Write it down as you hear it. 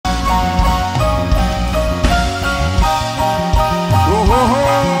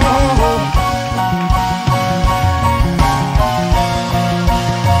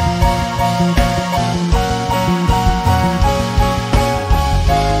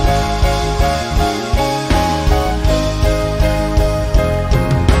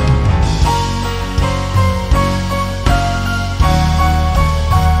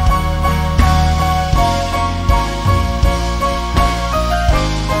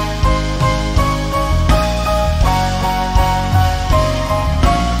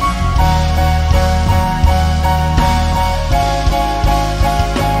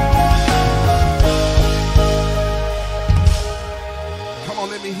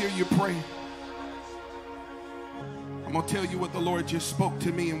hear you pray. I'm going to tell you what the Lord just spoke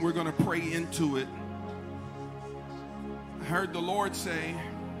to me, and we're going to pray into it. I heard the Lord say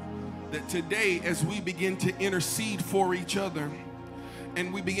that today, as we begin to intercede for each other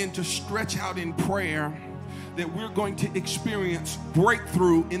and we begin to stretch out in prayer, that we're going to experience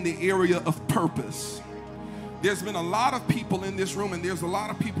breakthrough in the area of purpose. There's been a lot of people in this room, and there's a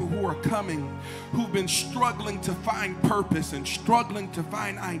lot of people who are coming who've been struggling to find purpose and struggling to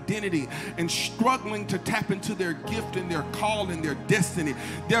find identity and struggling to tap into their gift and their call and their destiny.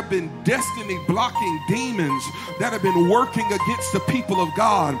 There have been destiny blocking demons that have been working against the people of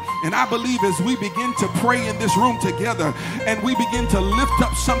God. And I believe as we begin to pray in this room together and we begin to lift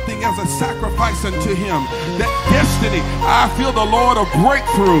up something as a sacrifice unto Him, that destiny, I feel the Lord of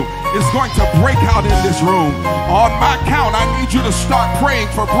breakthrough is going to break out in this room. On my count, I need you to start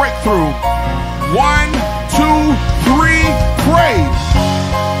praying for breakthrough. 1, 2, 3, pray.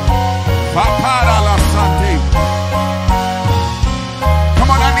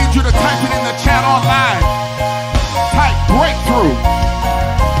 Come on, I need you to type it in the chat online. Type breakthrough.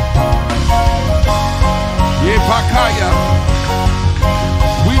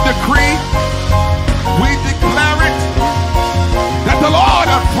 We decree, we declare it, that the Lord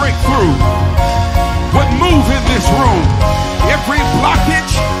of breakthrough would move in this room. Every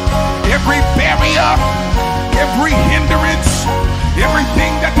blockage, every barrier, every hindrance,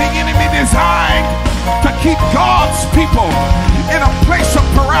 everything that the enemy designed to keep God's people in a place of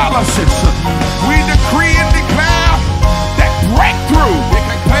paralysis, we decree and declare that breakthrough,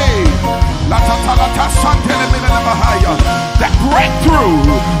 that breakthrough,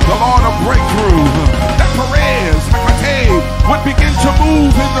 the Lord of breakthrough, that Torace would begin to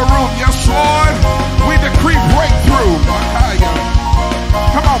move in the room. Yes, Lord, we decree breakthrough.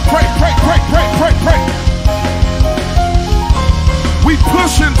 Come on, pray, pray, pray, pray, pray, pray. We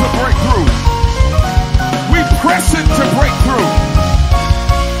push into breakthrough. We press into breakthrough.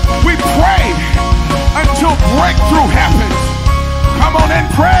 We pray until breakthrough happens. Come on and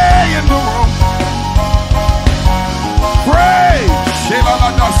pray in the room. Pray.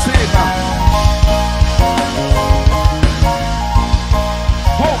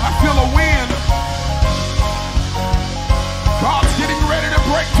 Oh, I feel a wind. God's getting ready to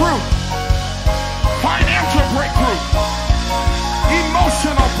break through. Financial breakthrough.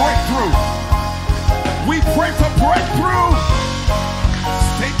 Emotional breakthrough. We pray for breakthrough.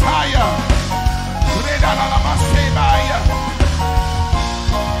 Stay tired.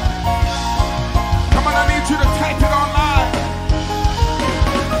 Come on, I need you to type it online.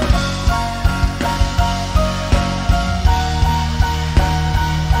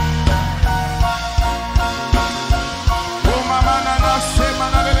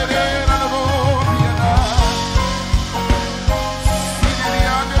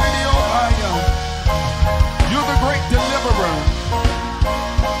 You're the great deliverer.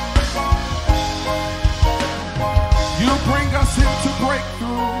 You bring us into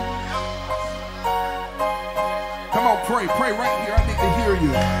breakthrough. Come on, pray, pray right here. I need to hear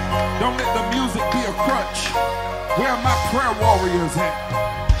you. Don't let the music be a crutch. Where are my prayer warriors at?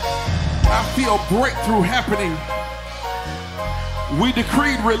 I feel breakthrough happening. We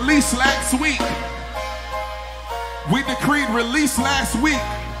decreed release last week. We decreed release last week.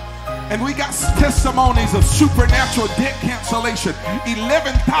 And we got testimonies of supernatural debt cancellation.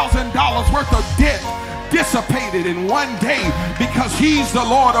 $11,000 worth of debt dissipated in one day because He's the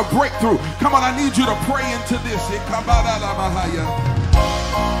Lord of breakthrough. Come on, I need you to pray into this.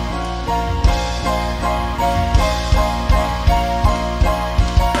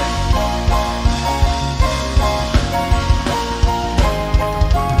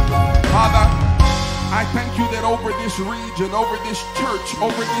 Father, I thank you that over this region, over this church,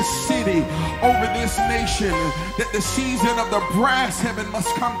 over this city, over this nation, that the season of the brass heaven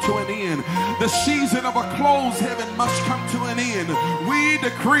must come to an end. The season of a closed heaven must come to an end. We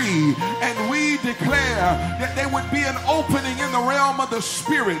decree and we declare that there would be an opening in the realm of the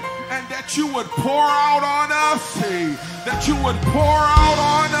Spirit, and that you would pour out on us, that you would pour out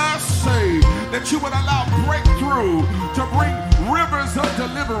on us, that you would allow breakthrough to bring rivers of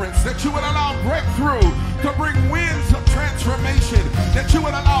deliverance, that you would allow breakthrough to bring winds of transformation, that you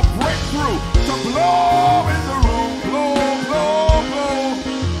would allow breakthrough to blow in the room. Blow, blow, blow.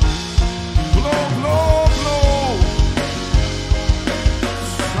 Blow, blow, blow.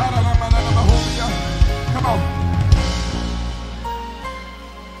 Come on.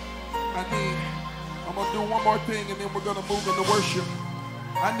 I'm going to do one more thing and then we're going to move into worship.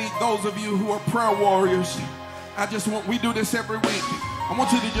 I need those of you who are prayer warriors. We do this every week. I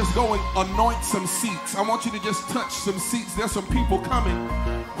want you to just go and anoint some seats. I want you to just touch some seats. There's some people coming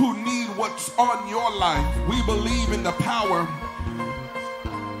what's on your life. We believe in the power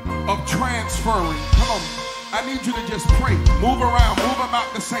of transferring. Come on. I need you to just pray. Move around. Move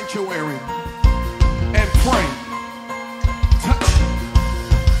about the sanctuary. And pray.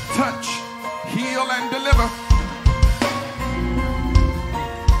 Touch. Heal and deliver.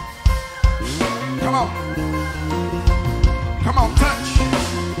 Come on. Come on, touch.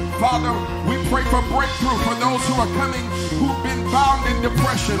 Father, we pray for breakthrough for those who are coming who've been bound in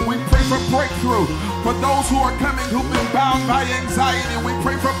depression. We pray for breakthrough for those who are coming who've been bound by anxiety. We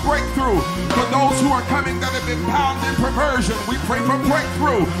pray for breakthrough for those who are coming that have been bound in perversion. We pray for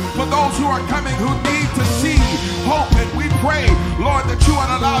breakthrough for those who are coming who need to see hope. And we pray, Lord, that you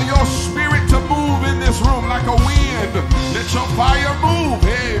would allow your spirit to move in this room like a wind. Let your fire move.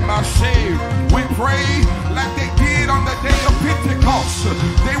 Hey, my shame. We pray like they did on the day of Pentecost.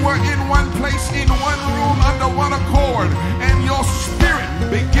 They were in one place, in one room, under one accord, and your spirit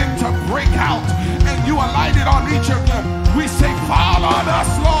began to break out, and you alighted on each of them. We say, fall on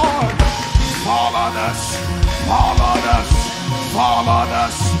us, Lord. Fall on us. Fall on us. Fall on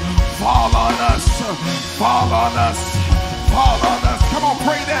us. Fall on us. Fall on us. Fall on us. Come on,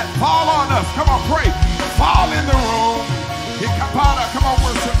 pray that. Fall on us. Come on, pray. Fall in the room. Come on,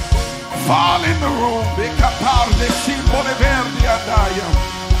 worship. Fall in the room.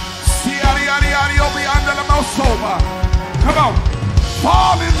 Come on.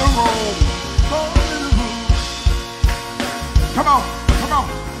 Fall in the room. Come on. Come on.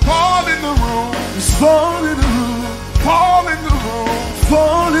 Fall in the room. Fall in the room. Fall in the room.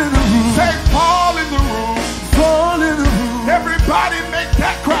 Fall in the room. Say fall in the room. Fall in the room. Everybody make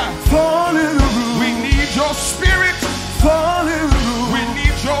that cry. Fall in the room. We need your spirit. Fall in the room. We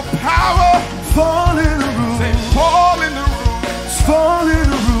need your power. Fall in the room. Say fall in the room. Fall in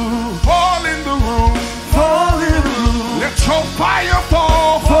the room. Fall in the room. Fall in the room. Let your fire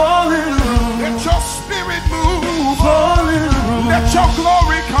fall. Fall in the room. Let your spirit move. Fall in the room. Let your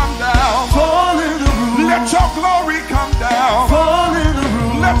glory come down. Fall in the room. Let your glory come down. Fall in the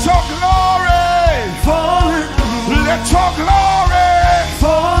room. Let your glory. Fall in the room. Let your glory.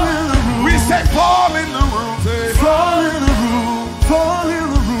 Fall in the room. We say fall in the room. Say fall in the room. Fall in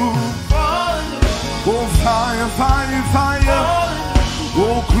the room. Fall in the room. Oh fire, fire, fire.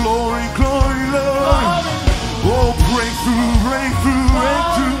 Oh glory, glory, Lord. Oh breakthrough, breakthrough,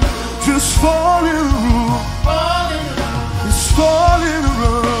 breakthrough. Just fall in the room. Just fall in the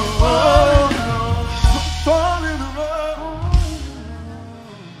room. Fall in the room.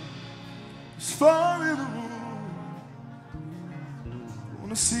 Just fall in the room. I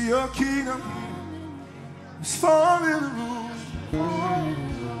wanna see your kingdom. Just fall in the room.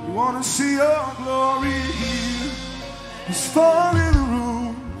 We wanna see your glory here. Just fall in the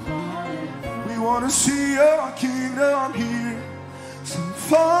room. We wanna see your kingdom here. So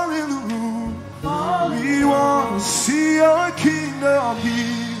fall in the room. We wanna see your kingdom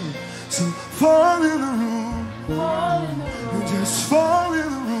here. So fall in the room. And just fall in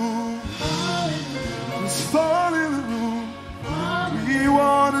the room. Just fall in the room. We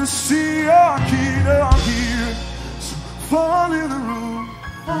wanna see your kingdom here. So fall in the room.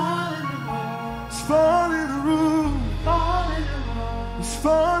 Just fall in the room. Just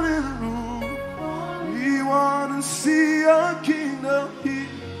fall in the room. We wanna see your kingdom here.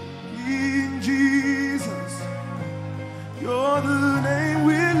 King Jesus, you're the name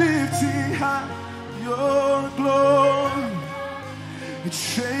we're lifting high. Your glory, it's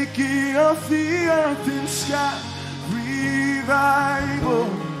shaking off the earth and sky. Revival,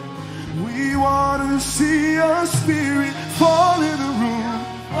 we wanna see your spirit fall in the room.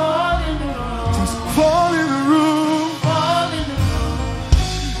 Just fall in the room.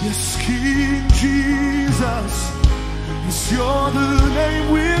 Yes, King Jesus, yes, you're the name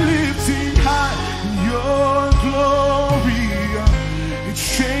we're lifting high. Your glory, it's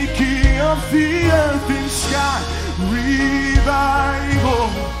shaking up the earth and sky. Revival,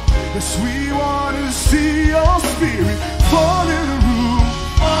 yes, we want to see your spirit fall in the room.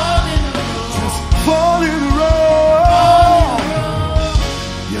 Just fall in the room.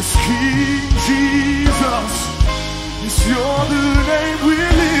 Yes, King Jesus, yes, you're the name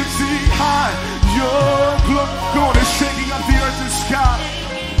we're lifting high. Your glory, God is shaking up the earth and sky.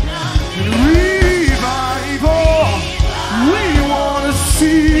 Revival, we want to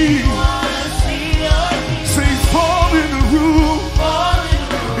see. Say fall in the room.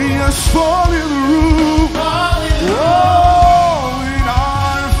 Yes, fall in the room. Oh, in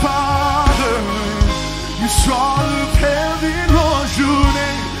our Father, you saw of heaven, Lord, your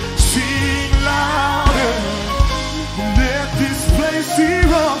name. Sing louder. Let this place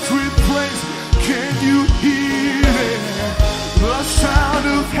erupt with praise. Can you hear it? The sound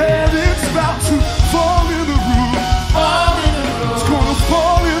of heaven's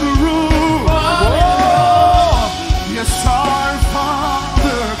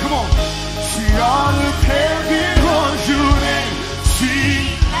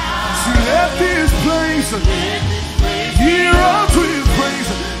praise. Hear us with praise.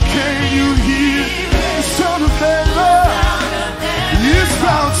 Can you hear the sound of heaven? It's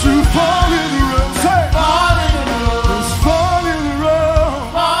about to fall in the room. Say, fall in the room. It's fall in the room.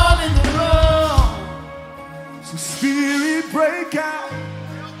 Fall in the room. So Spirit break out.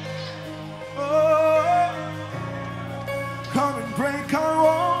 Oh, come and break our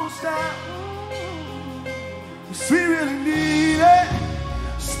walls down. We really need it.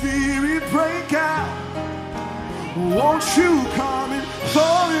 Spirit break out. Won't you come and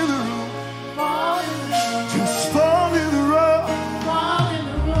fall in the room? Fall in the room. Just fall in the room. Fall in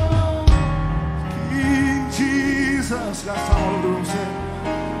the room. King Jesus. Last time all over the room said,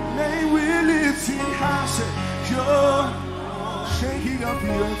 may we lift in house. You're shaking up the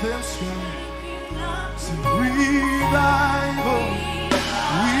earth and sky. So revival.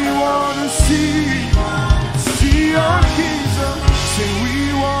 We want to see our kingdom. Say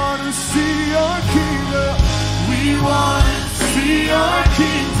we want to see our kingdom. We want to see our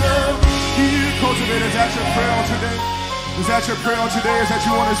kingdom. Here, Cultivate, is that your prayer on today? Is that your prayer on today? Is that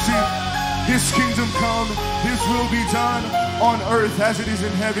you want to see His kingdom come, His will be done on earth as it is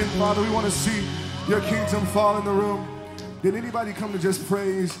in heaven? Father, we want to see your kingdom fall in the room. Did anybody come to just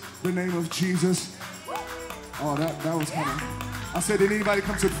praise the name of Jesus? Oh, that was kind of... I said, did anybody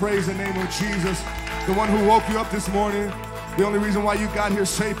come to praise the name of Jesus? The one who woke you up this morning, the only reason why you got here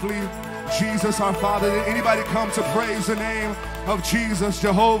safely, Jesus our Father. Did anybody come to praise the name of Jesus?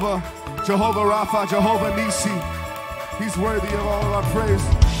 Jehovah Rapha, Jehovah Nisi. He's worthy of all of our praise.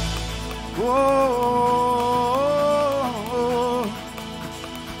 Whoa.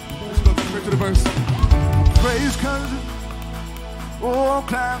 Let's go straight to the verse. Praise comes. Oh,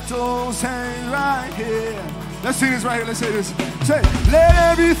 clap those hands right here. Let's sing this right here. Let's say this. Say, let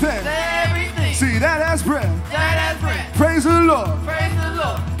everything. See that has breath. Praise the Lord. Praise the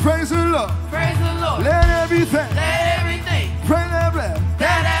Lord. Praise the Lord. Praise the Lord. Let everything. Praise that breath.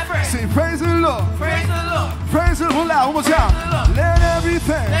 See, praise the Lord. Praise the Lord. Praise the Lord. One more time. Let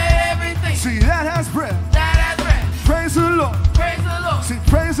everything. See that has breath. Praise the Lord. Praise the Lord. See,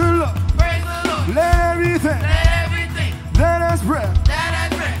 praise the Lord. Praise the Lord. Let everything. That has breath.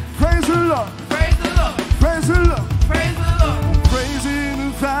 Praise the Lord. Praise the Lord. Praise the Lord. Praise the Lord. Praise in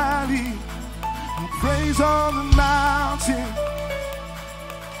the valley. Praise on the mountain.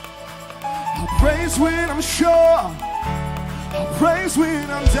 I praise when I'm sure. I praise when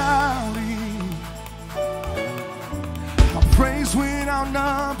I'm doubting. I praise when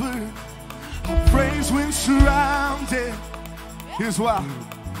outnumbered. I praise when surrounded. Here's why.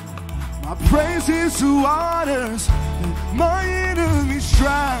 My praise is the waters that my enemies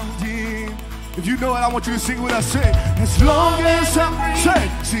drowned in. If you know it, I want you to sing with us. Say, as long as I'm say,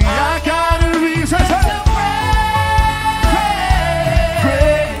 see, I got a reason to praise.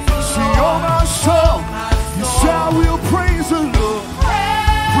 See, oh my soul, yes, I will praise the Lord.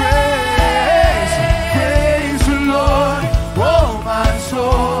 Praise the Lord, oh my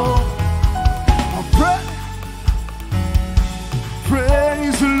soul.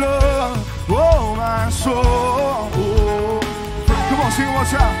 Praise the Lord, oh my soul. Come on, sing it one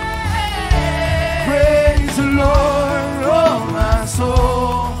time. Praise the Lord, oh my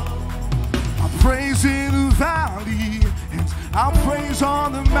soul. I praise in the valley, and I praise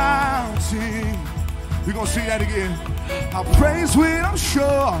on the mountain. We're gonna sing that again. I praise when I'm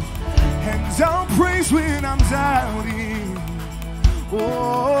sure, and I'll praise when I'm doubting.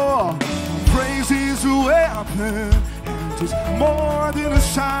 Oh, praise is a weapon, and it's more than a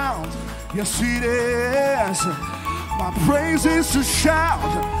sound. Yes, it is. My praise is a shout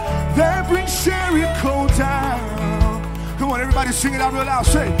that brings Jericho down. Come on, everybody sing it out real loud.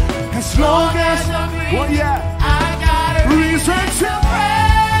 Say, as long as I got a reason to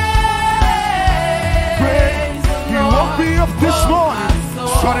praise. He woke me up this morning,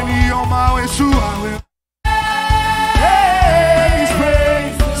 starting me on my way, so I will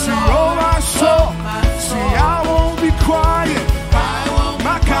praise. See, oh my soul, see, I won't be quiet.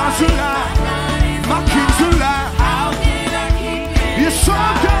 My God's alive, my King's alive. Yes,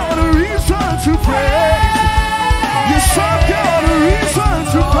 I've got a reason to praise. Yes, I've got a reason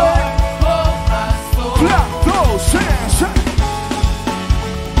to praise. Clap those hands.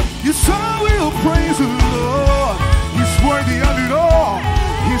 Yes, I will praise the Lord. He's worthy of it all.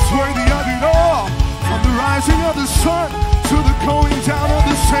 He's worthy of it all. From the rising of the sun to the going down of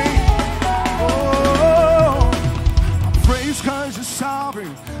the same. Oh, praise 'cause you're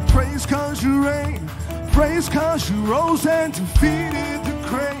sovereign. Praise 'cause you reign. Praise 'cause you rose and defeated the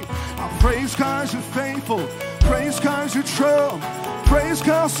grave. I praise 'cause you're faithful. Praise 'cause you're true. Praise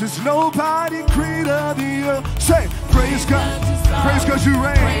 'cause there's nobody greater than you. Say, praise 'cause you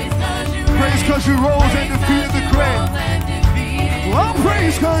reign. Praise 'cause cause you rose and defeated the grave. Well,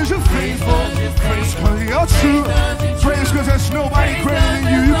 praise cause you're faithful. Praise cause you're true. Praise cause there's nobody greater than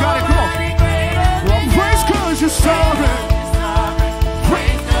you. You got it, come on. Well, praise cause you're sovereign.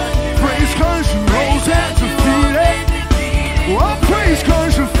 Praise cause you rose and defeated. Well, praise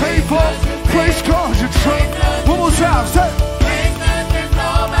cause you're faithful. Praise cause you're true. One more time, say.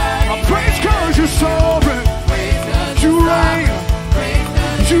 Praise cause you're sovereign. You reign.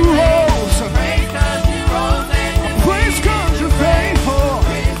 You rose. Praise cause you're faithful.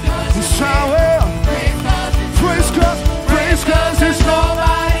 Yes, I will. Praise cause there's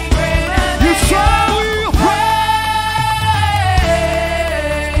nobody greater. Yes, I will praise.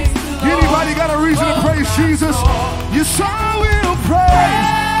 Anybody got a reason to praise Jesus? Yes, I will praise.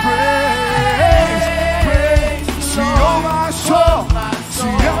 See, oh my soul.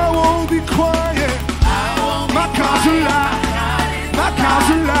 See, I won't be quiet. My God's alive. My God's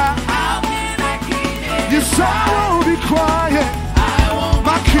alive. Yes, I won't be quiet.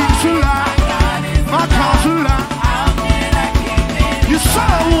 My King's alive. My God's alive. Yes, I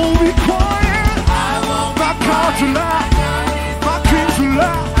won't be quiet. My God's alive. My King's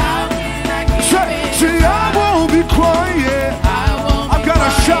alive. Say, I won't be quiet. I've got to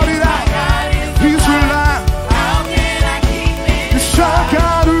shout it out. He's alive. Yes, I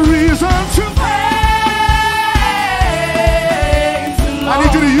got a reason to praise. I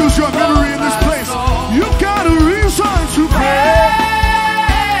need you to use your memory in this place. You got a reason to praise.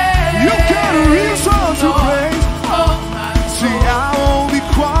 You got a reason to praise. See, I won't be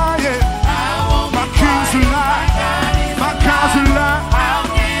quiet. My King's alive. My God's alive.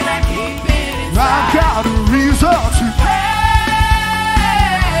 I've got a reason to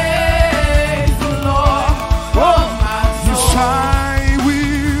praise the Lord. Oh, yes, I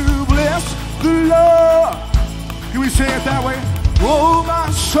will bless the Lord. Can we say it that way? Oh,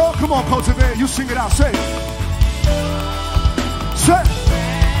 my soul. Come on, Cultivate. You sing it out. Say it. Say it.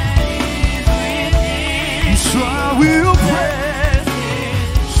 So I will praise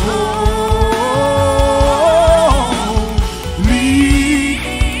holy.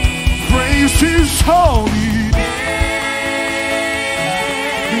 Praise his holy name.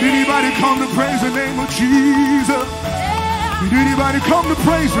 Did anybody come to praise the name of Jesus? Did anybody come to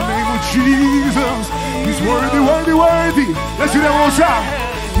praise the name of Jesus? He's worthy, worthy, worthy. Let's do that one more time.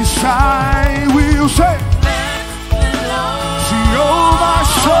 Yes, I will say. See, oh my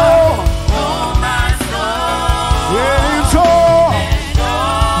soul. And all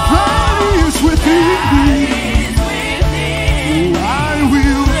that is within me, I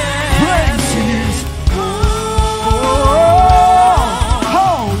will praise his holy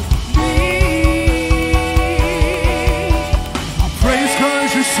name. I praise cause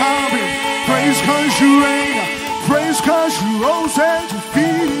you're sovereign. Praise cause you reign. Praise cause you rose and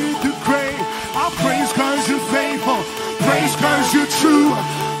defeated the grave. I praise cause you're faithful. Praise cause you're true.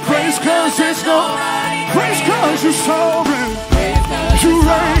 Praise cause there's no. Praise cause you're sovereign. You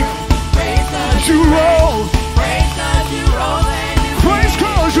reign. You rose. Praise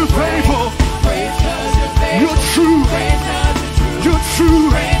cause you're faithful. You're true. You're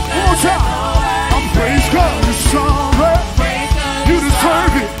true. One more time. I'm praise cause you're sovereign. You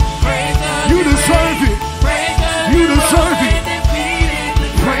deserve it. You deserve it. You deserve it.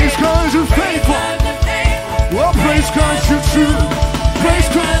 Praise cause you're faithful. Well, praise cause you're true. Praise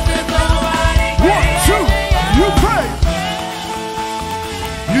cause. 1, 2, you pray.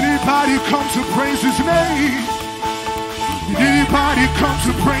 Anybody come to praise his name? Anybody come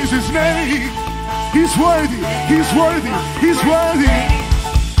to praise his name? He's worthy, he's worthy, he's worthy.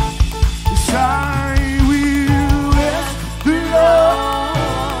 Yes, I will bless the Lord.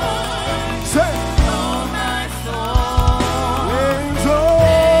 Say, oh my soul, and all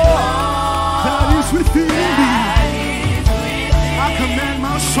that is within me. I command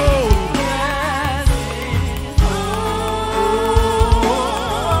my soul.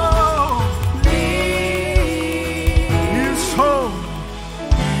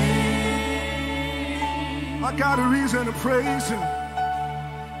 I got a reason to praise him.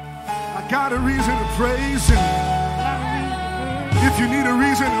 I got a reason to praise him. If you need a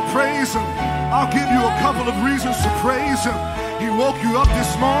reason to praise him, I'll give you a couple of reasons to praise him. He woke you up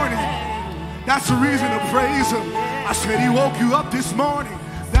this morning. That's a reason to praise him. I said he woke you up this morning.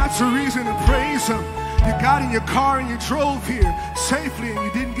 That's a reason to praise him. You got in your car and you drove here safely and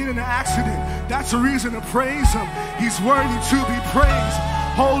you didn't get in an accident. That's a reason to praise him. He's worthy to be praised.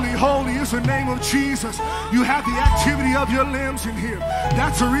 Holy, holy is the name of Jesus. You have the activity of your limbs in here.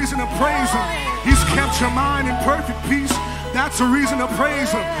 That's a reason to praise him. He's kept your mind in perfect peace. That's a reason to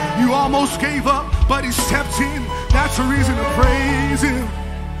praise him. You almost gave up, but he stepped in. That's a reason to praise him.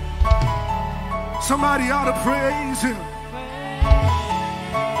 Somebody ought to praise him.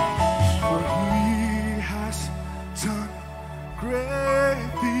 For he has done great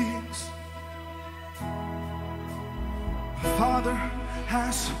things. The Father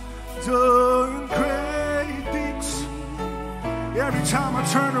has done great things. Every time I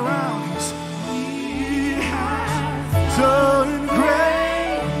turn around, he has done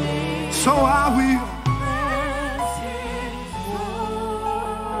great things. So I will.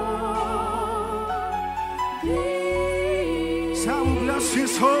 So I will bless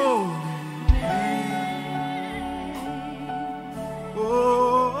his holy name.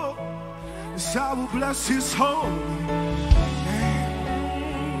 Oh, yes, I will bless his holy name.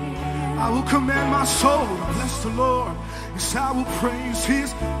 I will command my soul to bless the Lord. Yes, I will praise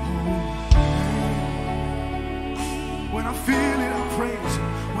his holy name. When I feel it, I praise him.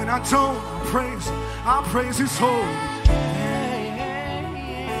 When I don't, I praise him. I praise his holy name.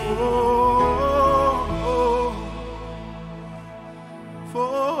 Oh,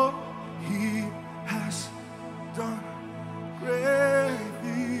 for he has done great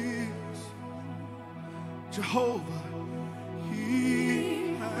things. Jehovah,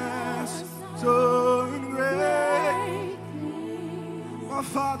 he has done great things. My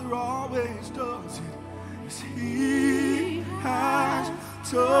Father always does it. Yes, he has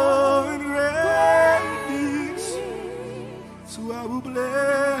done great things. So I will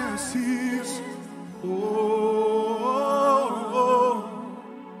bless his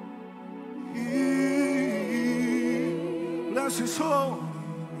bless his holy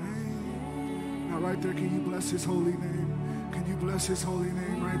name. Now right there, can you bless his holy name? Can you bless his holy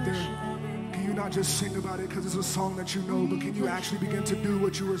name right there? Can you not just sing about it because it's a song that you know, but can you actually begin to do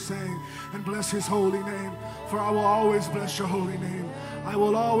what you were saying and bless his holy name? For I will always bless your holy name. I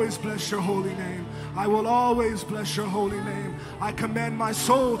will always bless your holy name. I will always bless your holy name. I command my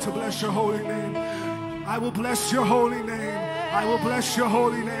soul to bless your holy name. I will bless your holy name. I will bless your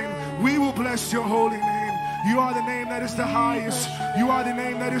holy name. We will bless your holy name. You are the name that is the highest. You are the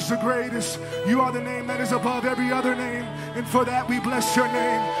name that is the greatest. You are the name that is above every other name. And for that we bless your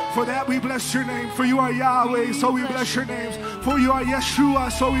name. For that we bless your name. For you are Yahweh, so we bless your names. For you are Yeshua,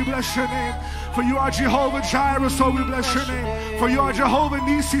 so we bless your name. For you are Jehovah Jireh, so we bless your name. For you are Jehovah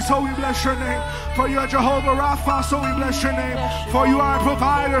Nisi, so we bless your name. For you are Jehovah Rapha, so we bless your name. For you are a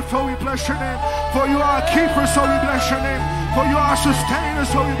provider, so we bless your name. For you are a keeper, so we bless your name. For you are a sustainer,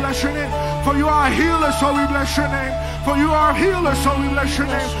 so we bless your name. For you are a healer, so we bless your name. For you are a healer, so we bless your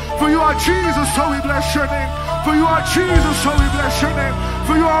name. For you are Jesus, so we bless your name. For you are Jesus, so we bless your name.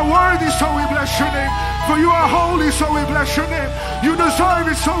 For you are worthy, so we bless your name. For you are holy, so we bless your name. You deserve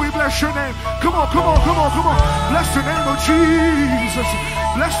it, so we bless your name. Come on, come on, come on, come on. Bless the name of Jesus.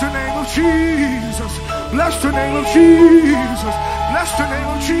 Bless the name of Jesus. Bless the name of Jesus. Bless the name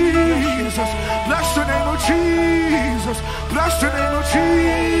of Jesus. Bless the name of Jesus. Bless the name of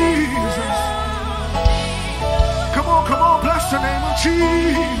Jesus. Come on, come on, bless the name of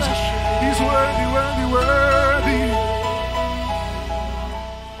Jesus. He's worthy, worthy, worthy.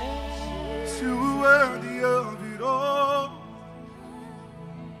 You're worthy of it all.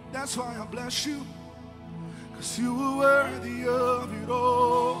 That's why I bless you, because you are worthy of it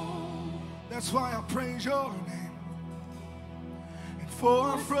all. That's why I praise your name. And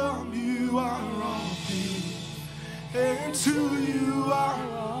for from you are all things, and to you are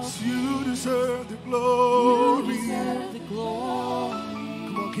all. You deserve the glory. You deserve the glory.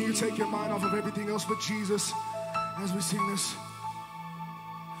 Come on, can you take your mind off of everything else but Jesus as we sing this?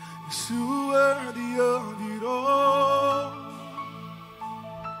 You are worthy of it all.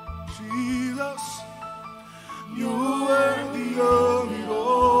 Jesus, you're worthy of it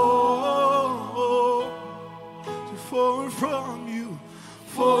all. For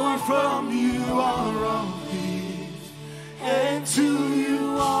from you are all things, and to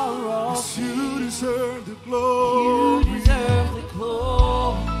you are all. Yes, you deserve the glory. You deserve the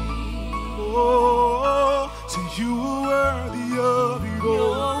glory. Oh, so you are worthy of it all.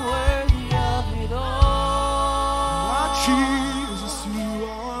 You're worthy of it all. My Jesus, you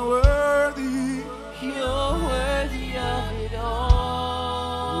are worthy. You're worthy of it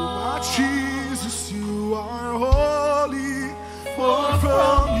all. My Jesus, you are holy. For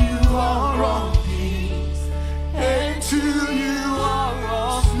from you are all things, and to you are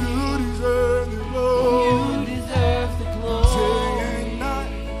all. You deserve the glory. You deserve the glory. Day and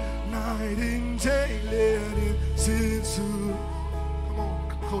night, night and day, let it sing to. Come on,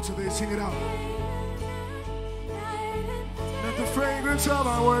 Cultivate, sing it out. Let the fragrance of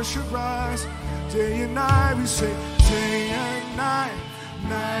our worship rise. Day and night we say, day and night,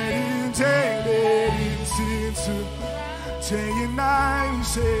 night and day, let it sing to. Day and night we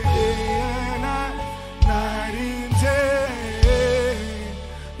say, day and night.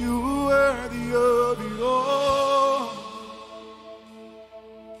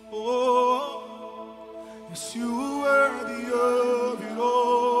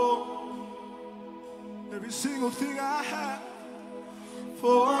 every single thing I have.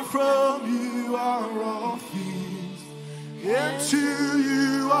 For from you are all things, and to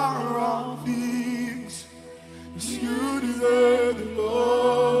you are all things. Yes, you deserve the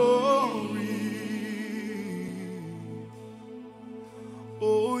glory.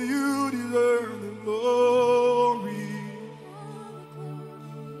 Oh, you deserve the glory.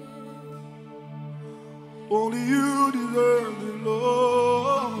 Only you deserve the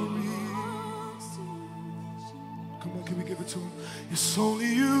glory. Come on, can we give it to him? Yes, only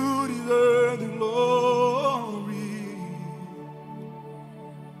you deserve the glory.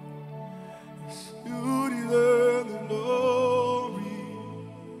 Yes, you deserve the glory.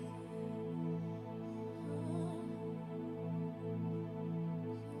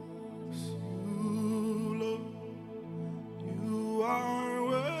 Yes, you, Lord, you are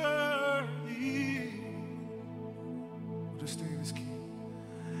worthy. We'll just stay in this key.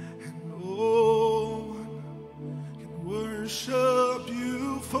 And no one can worship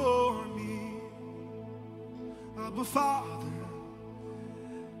you for me. Abba Father,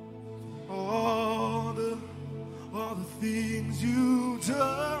 all the things you've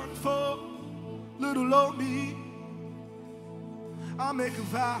done for little old me, I make a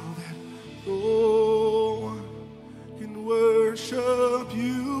vow that no one can worship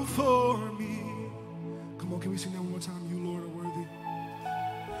you for me. Come on, can we sing that one more time? You, Lord, are worthy.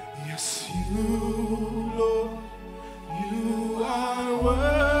 Yes, you, Lord, you are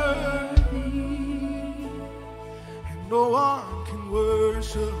worthy, and no one can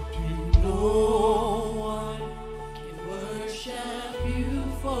worship you. No one can worship you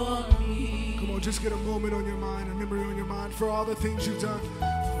for me. Come on, just get a moment on your mind, a memory on your mind for all the things you've done.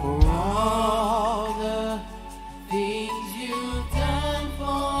 For all the things you've done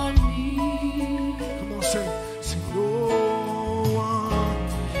for me. Come on, sing no one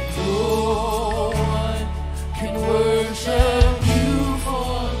can worship you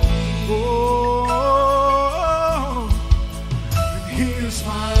for me. Oh, and here's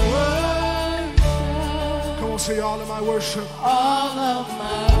My worship, come on, say all of my worship. all of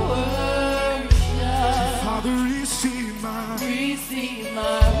my worship. Father, receive my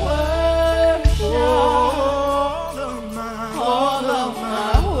worship, all of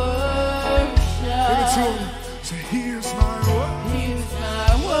my worship. Give it to him. Say, here's my worship. Here's my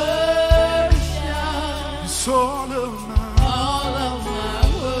worship, It's all of my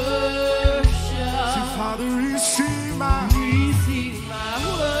worship. Say, Father, receive my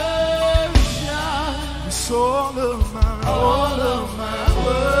worship, It's all of my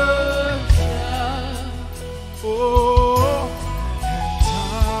worship. Oh, and I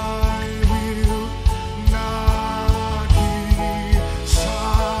will not be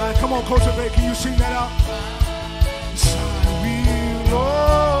silent. Come on, Cultivate, can you sing that out? Yes, I will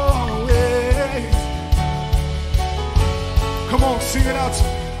always. Come on, sing it out.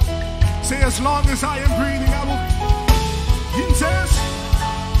 Say, as long as I am breathing, I will. Yes.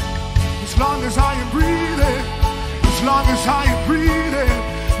 As long as I am breathing, as long as I am breathing,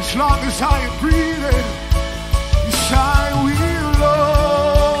 as long as I am breathing, yes, I will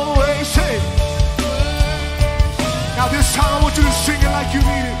always say. Now this time I want you to sing it like you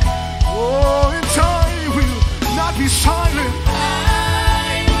mean it. Oh, and I will not be silent.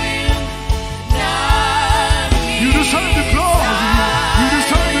 I will not be You deserve the glory. You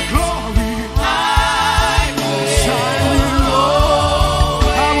deserve the glory. Yes,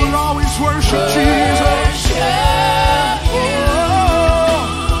 I will always worship Jesus.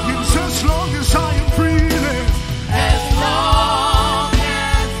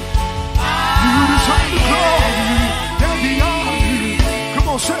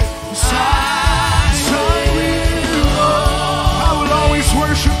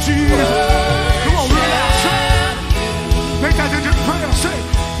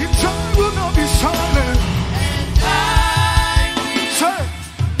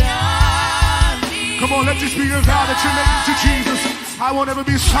 Let this be your vow that you're making to Jesus. I won't ever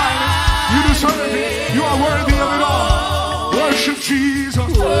be silent. You deserve it. You are worthy of it all. Worship Jesus.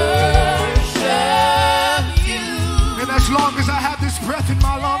 worship you. And as long as I have this breath in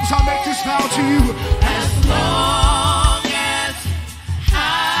my lungs, I'll make this vow to you. As long as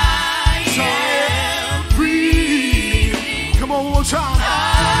I am breathing. Come on, one more time.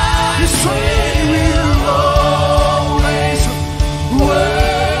 You say we'll always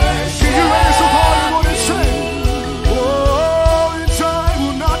worship. Can you raise up all you want to say? Oh, and I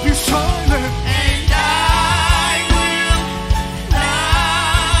will not be silent. And I will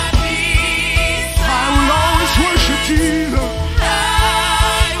not be silent. I will always worship Jesus. I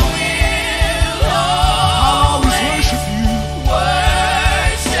will always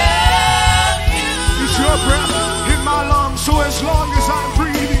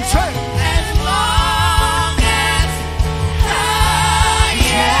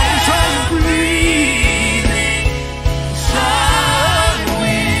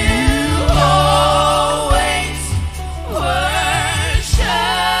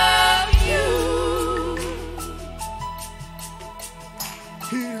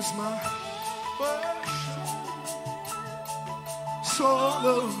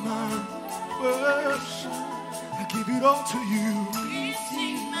of my worship. I give it all to you.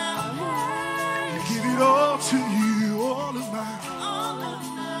 I give it all to you. All of my.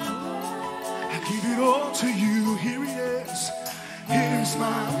 I give it all to you. Here it is. Here's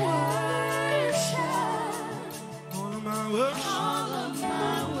my worship. All of my worship.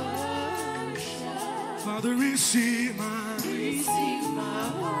 Father, receive my worship.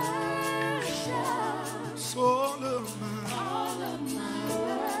 It's all of my worship.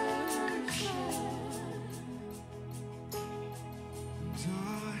 And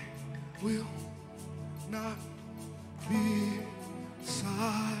I will not be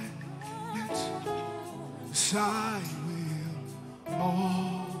silent. Yes, I will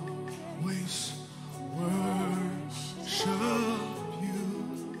always worship you.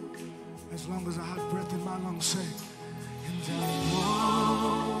 As long as I have breath in my lungs, say, and I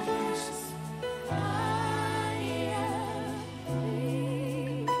always.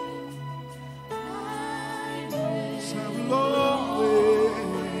 I will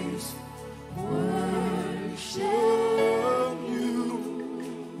always worship you.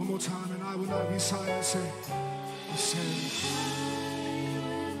 One more time, and I will not be silent. Say,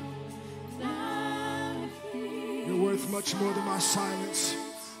 you're worth much more than my silence.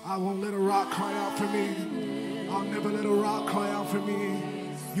 I won't let a rock cry out for me. I'll never let a rock cry out for me.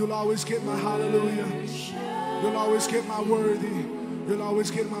 You'll always get my hallelujah. You'll always get my worthy. You'll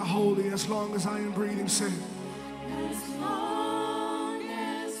always get my holy as long as I am breathing. Say, as long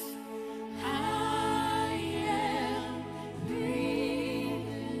as I am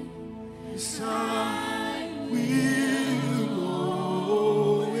breathing, yes, I will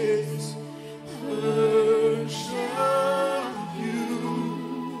always worship you.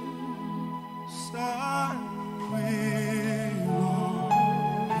 Yes, I will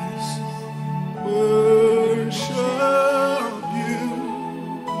always worship you.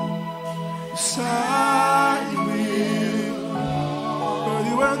 Yes, I will.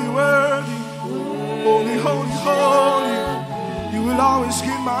 Worthy, worthy, worthy. Holy, holy, holy. You will always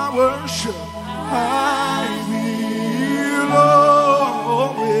get my worship. I will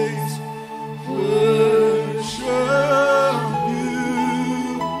always worship you.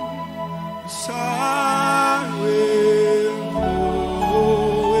 Yes, I will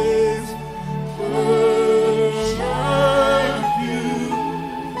always worship you.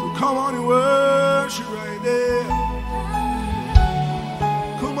 So come on and worship right there.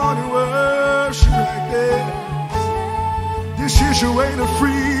 Come on and worship right there. This is your way to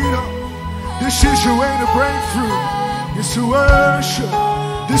freedom. This is your way to breakthrough. It's to worship.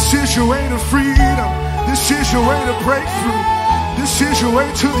 This is your way to freedom. This is your way to breakthrough. This is your way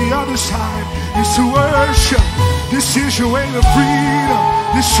to the other side. It's to worship. This is your way to freedom.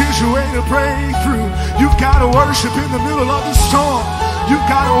 This is your way to breakthrough. You've got to worship in the middle of the storm. You've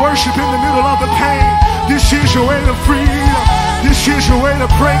got to worship in the middle of the pain. This is your way to freedom. This is your way to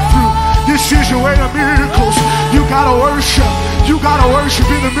breakthrough. This is your way to miracles. You gotta worship. You gotta worship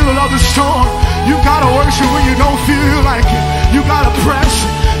in the middle of the storm. You gotta worship when you don't feel like it. You gotta press it.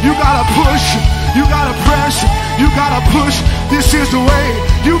 You gotta push it. You gotta press it. You gotta push. This is the way.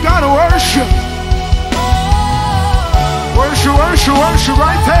 You gotta worship. Worship, worship, worship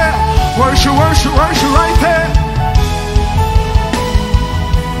right there. Worship, worship, worship right there.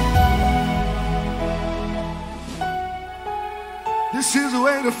 This is the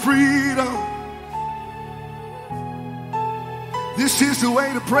way to freedom. This is the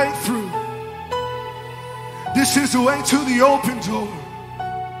way to breakthrough. This is the way to the open door.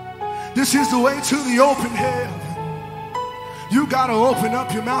 This is the way to the open heaven. You gotta open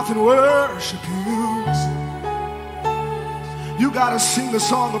up your mouth and worship Him. You gotta sing a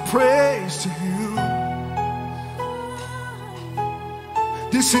song of praise to Him.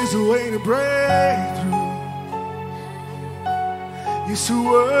 This is the way to break through. Is to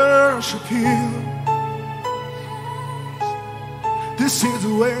worship Him. This is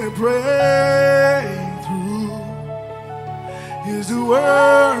the way to break through. Is to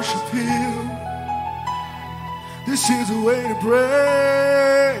worship Him. This is the way to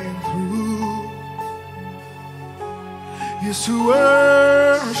break through. Is to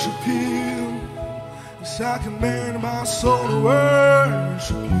worship Him. Yes, I command my soul to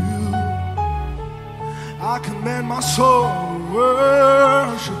worship You. I command my soul to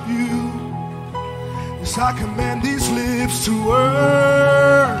worship You. Yes, I command these lips to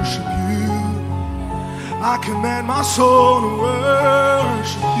worship You. I command my soul to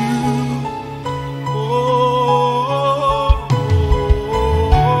worship You. Oh,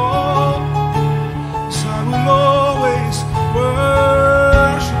 yes, I will always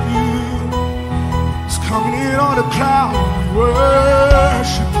worship You. It's coming in on a cloud,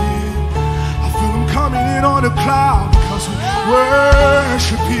 worship the cloud because we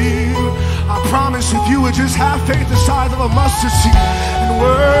worship you. I promise if you would just have faith the size of a mustard seed and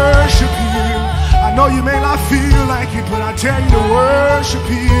worship him. I know you may not feel like it, but I tell you to worship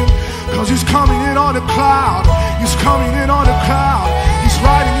him because he's coming in on the cloud. He's coming in on the cloud. He's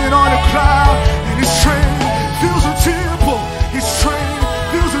riding in on the cloud, and his train fills the temple. His train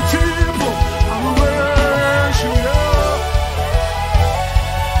fills the temple. I will worship you.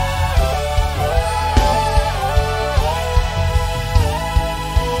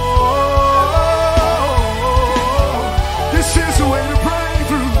 This is the way to break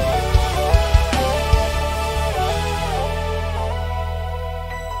through.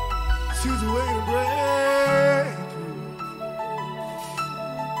 This is the way to break through.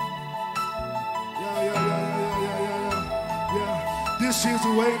 Yeah. This is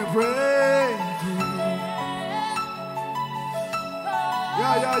the way to break through.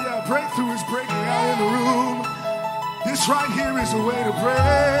 Yeah. Breakthrough is breaking out in the room. This right here is the way to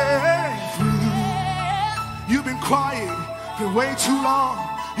break through. You've been quiet for way too long.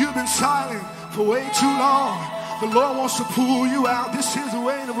 You've been silent for way too long. The Lord wants to pull you out. This is the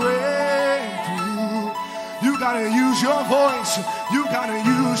way to break through. You gotta use your voice. You gotta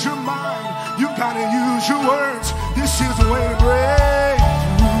use your mind. You gotta use your words. This is the way to break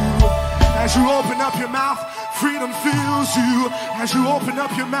through. As you open up your mouth, freedom fills you. As you open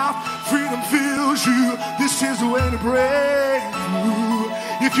up your mouth, freedom fills you. This is the way to break through.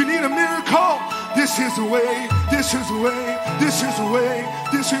 If you need a miracle, this is the way. This is the way. This is the way.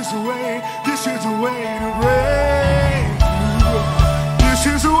 This is the way. This is the way to break through. This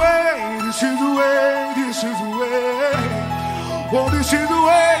is the way. This is the way. This is the way. Oh, this is the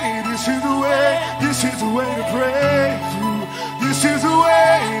way. This is the way. This is the way to break through. This is the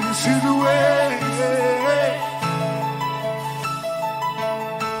way. This is the way.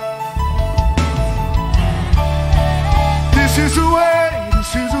 This is the way.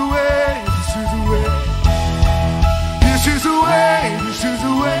 This is the way. This is the way. This is the way. This is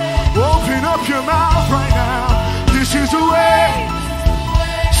the way. Open up your mouth right now. This is the way.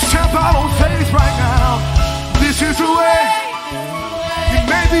 Step out on faith right now. This is the way. It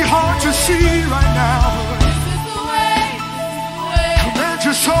may be hard to see right now, but command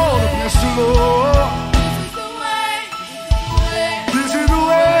your soul to bless the Lord. This is the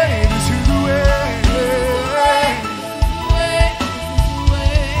way. This is the way.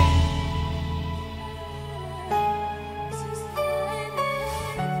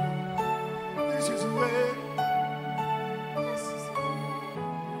 This is the way.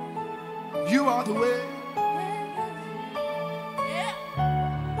 You are the way.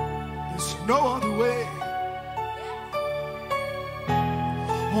 There's no other way.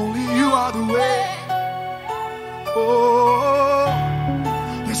 Only you are the way. Oh,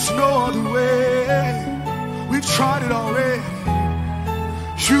 there's no other way. We've tried it already.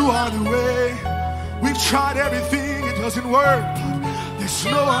 You are the way. We've tried everything, it doesn't work, but there's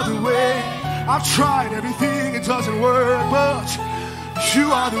no other way. I've tried everything, it doesn't work, but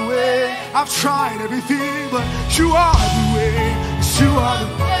you are the way. I've tried everything, but you are the way. Yes, you are the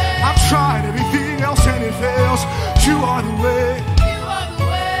way. I've tried everything else and it fails. You are the way.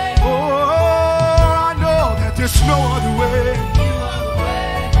 Oh, I know that there's no other way.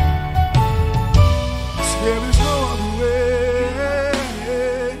 There is no other way.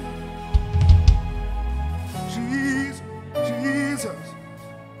 Jesus,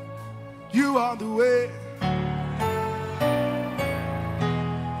 you are the way.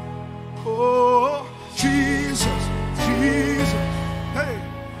 Oh, Jesus, hey,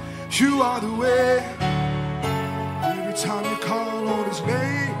 you are the way. Every time you call on his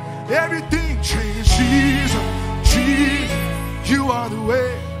name, everything changes. Jesus, you are the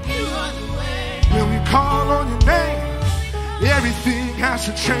way. When we call on your name, everything has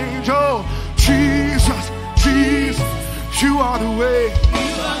to change. Oh, Jesus, you are the way.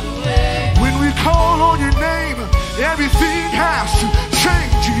 When we call on your name, everything has to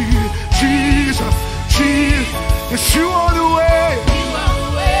change. Jesus, yes, you are the way.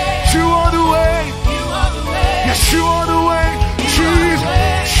 You are the way. Yes, you are the way.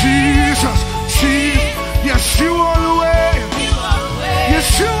 Jesus, yes, you are the way.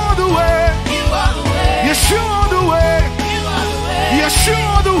 Yes, you are the way. Yes, you are the way. Yes, you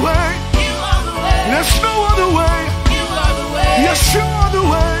are the way. There's no other way. Yes, you are the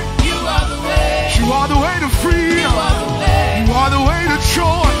way. You are the way to freedom. You are the way to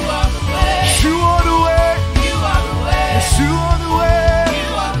joy. You are the way. Yes, you are the way.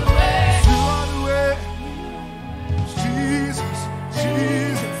 You are the way. Jesus,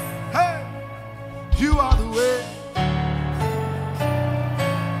 hey, you are the way.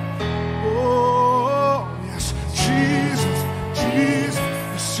 Oh, yes,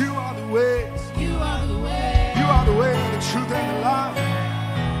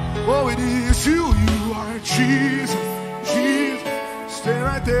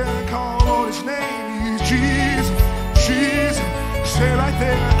 there and call on his name. He's Jesus, Jesus. Stay right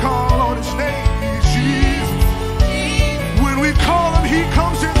there and call on his name. He's Jesus. When we call him, he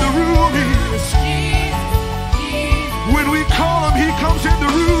comes in the room. He is Jesus. When we call him, he comes in the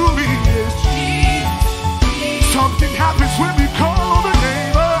room. He is Jesus. Something happens when we call on the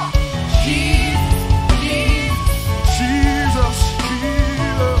name of Jesus. Jesus,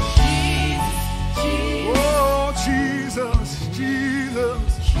 Jesus, Jesus. Oh, Jesus, Jesus,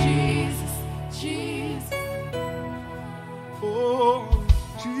 Jesus, Jesus. oh,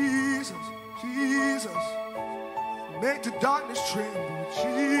 Jesus, Jesus. Make the darkness tremble.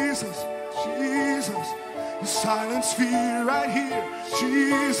 Jesus, Jesus. You silence fear right here.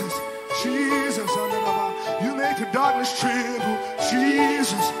 Jesus, Jesus. You make the darkness tremble.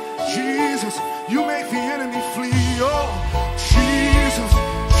 Jesus, Jesus. You make the enemy flee. Oh, Jesus,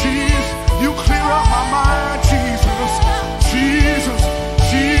 Jesus. You clear up my mind. Jesus, Jesus,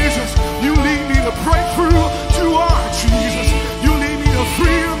 Jesus. You lead me to breakthrough. You are Jesus. You lead me to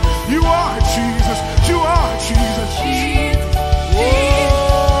freedom. You are Jesus. You are Jesus.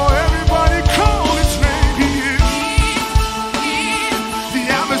 Oh, everybody call his name. He is. The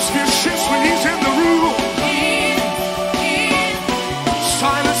atmosphere shifts when he's in the room.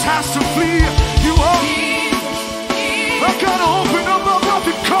 Silence has to flee. You are. I gotta open up my mouth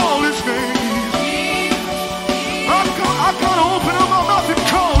and call his name. I gotta open up my mouth and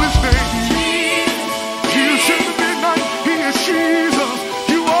call his name. He is in the midnight. He is Jesus.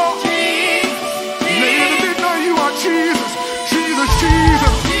 You are. Late in the midnight, you are Jesus. Jesus,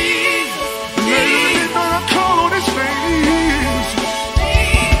 Jesus. Late in the midnight, I call on his name.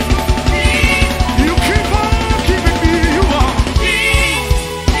 You keep on keeping me. You are.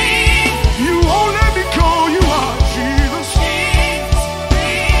 You won't let me go. You are Jesus.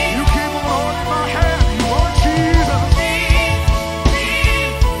 You keep on holding my hand. You are Jesus.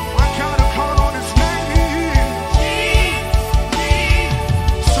 I gotta call on his name.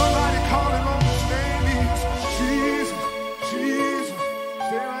 Somebody calling on his name. Jesus, Jesus.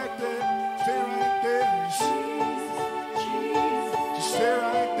 Stay right there. Stay right there. Just stay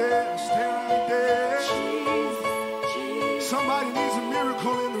right there. Stay right there. Somebody needs a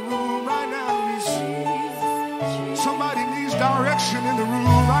miracle in the room right now. Somebody needs direction in the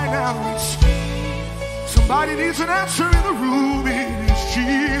room right now. Somebody needs an answer in the room. It is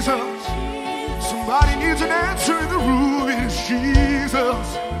Jesus. Somebody needs an answer in the room. It is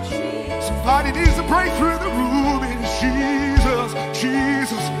Jesus. Somebody needs a breakthrough in the room. It is Jesus.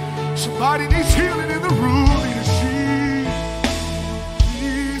 Jesus. Somebody needs healing in the room. It is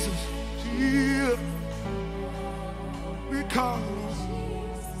Jesus. Jesus. We call him.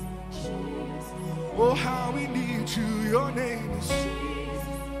 Oh, how we need you. Your name is.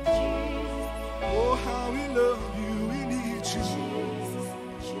 Oh, how we love you. We need you.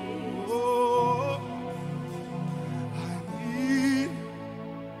 Oh, I need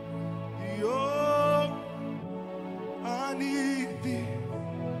thee. Oh, I need thee.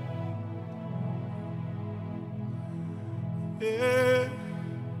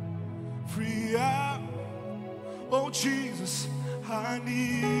 Every hour. Oh, Jesus, I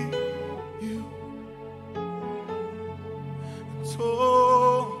need you. So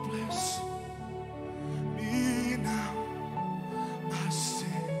bless me now, my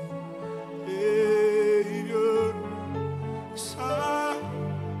Savior. As I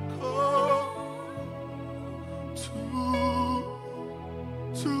come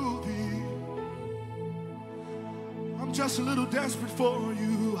to thee. I'm just a little desperate for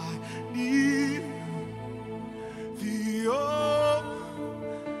you. I need thee. Oh,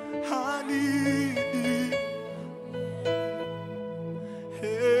 I need thee.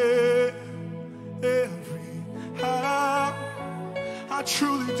 Every hour, I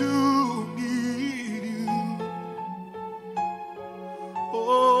truly do need you.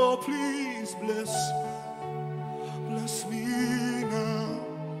 Oh, please bless me now.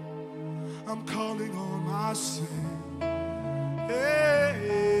 I'm calling on my Savior.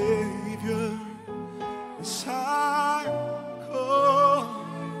 As I come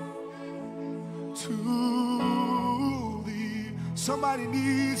to thee. Somebody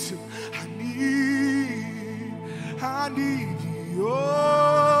needs him. I need thee.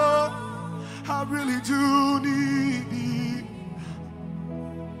 Oh, I really do need thee.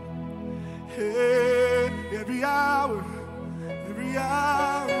 Hey, every hour,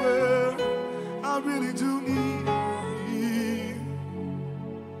 I really do need thee.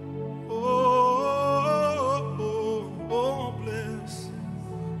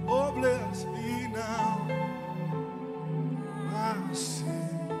 Oh, bless me now. My Savior.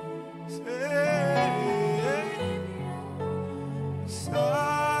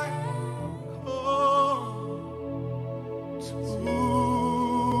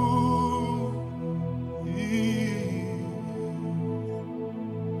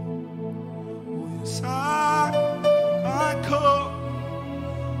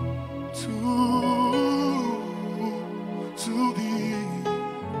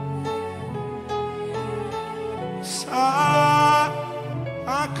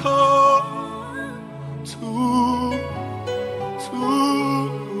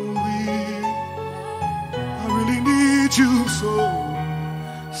 need you so.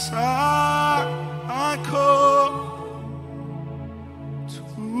 I come to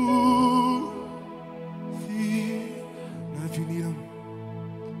thee. Now if you need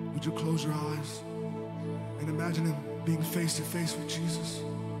him, would you close your eyes and imagine him being face to face with Jesus?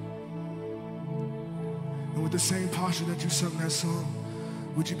 And with the same posture that you sung that song,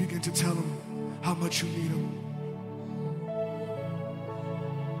 would you begin to tell him how much you need him?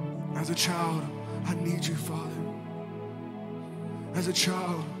 As a child, I need you, Father. As a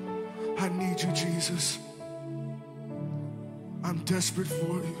child, I need you, Jesus. I'm desperate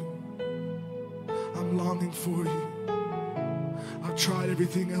for you. I'm longing for you. I've tried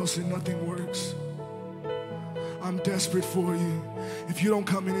everything else and nothing works. I'm desperate for you. If you don't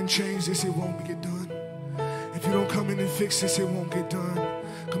come in and change this, it won't get done. If you don't come in and fix this, it won't get done.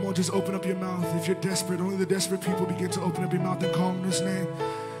 Come on, just open up your mouth. If you're desperate, only the desperate people begin to open up your mouth and call him his name.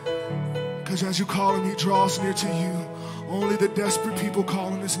 Because as you call him, he draws near to you. Only the desperate people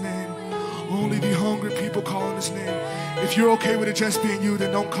call him his name. Only the hungry people call him his name. If you're okay with it just being you,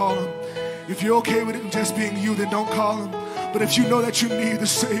 then don't call him. If you're okay with it just being you, then don't call him. But if you know that you need the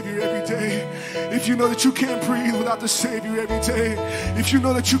Savior every day, if you know that you can't breathe without the Savior every day, if you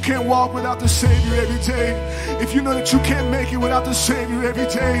know that you can't walk without the Savior every day, if you know that you can't make it without the Savior every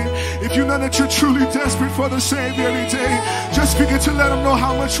day, if you know that you're truly desperate for the Savior every day, just begin to let him know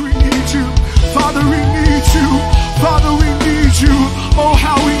how much we need you. Father, we need you. Father, we need you. Oh,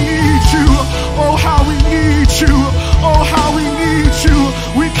 how we need you. Oh, how we need you. Oh, how we need you.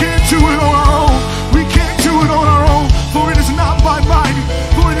 We can't do it on our own. We can't do it on our own. For it is not by might,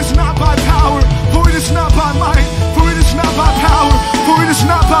 for it is not by power, for it is not by might, for it is not by power, for it is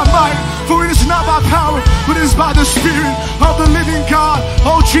not by might, for it is not by power, but it is by the Spirit of the living God.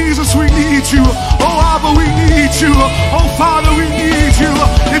 Oh Jesus, we need you. Oh Abba, we need you. Oh Father, we need you.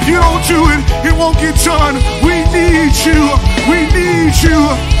 If you don't do it, it won't get done. We need you. We need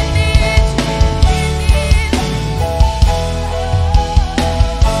you.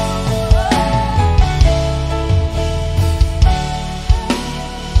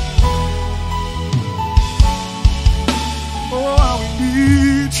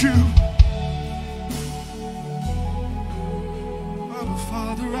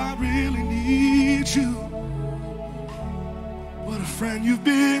 You've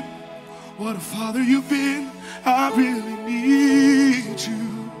been, what a father you've been. I really need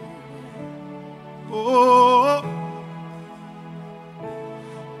you. Oh,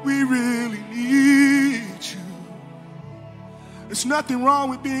 we really need you. There's nothing wrong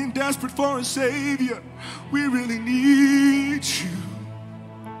with being desperate for a Savior. We really need you.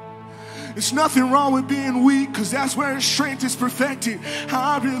 There's nothing wrong with being weak, because that's where his strength is perfected.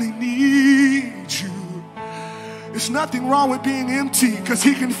 I really need you. There's nothing wrong with being empty, because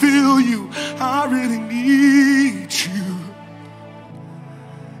he can fill you. I really need you.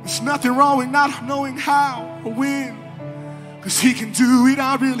 There's nothing wrong with not knowing how or when, because he can do it.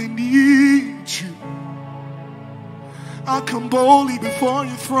 I really need you. I come boldly before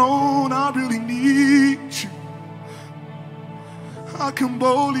your throne. I really need you. I come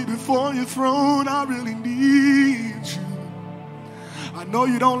boldly before your throne. I really need you. I know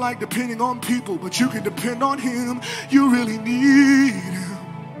you don't like depending on people, but you can depend on him. You really need him.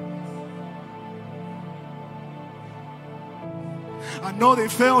 I know they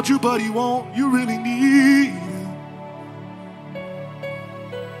failed you, but he won't. You really need him.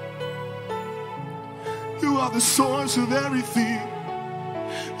 You are the source of everything.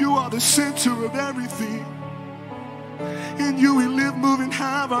 You are the center of everything. In you we live, move, and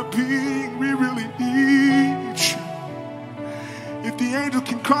have our being. We really need you. If the angel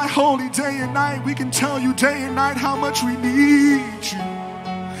can cry holy day and night, we can tell you day and night how much we need you.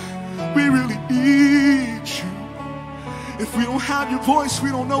 We really need you. If we don't have your voice,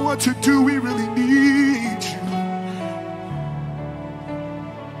 we don't know what to do. We really need you.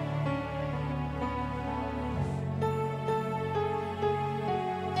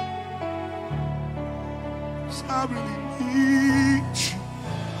 So I really need you.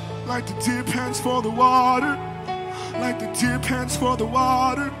 Like the deer pants for the water. Like the deer pants for the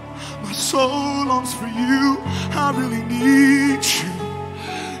water, my soul longs for you. I really need you.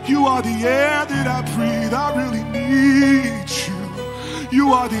 You are the air that I breathe. I really need you.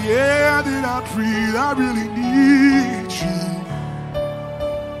 You are the air that I breathe. I really need you.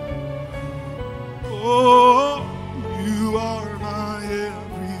 Oh, you are my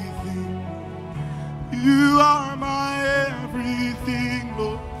everything. You are my everything,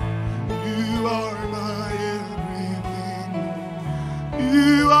 Lord. You are my everything.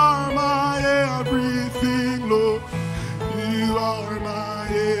 You are my everything, Lord. You are my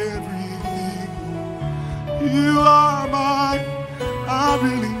everything. You are mine. I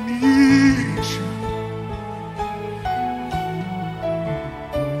really need you.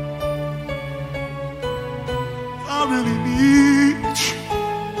 I really need you.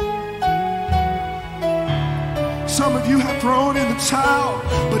 Some of you have thrown in the towel,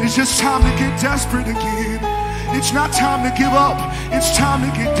 but it's just time to get desperate again. It's not time to give up. It's time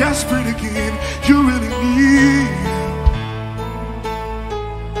to get desperate again. You really need it.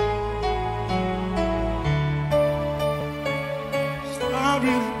 I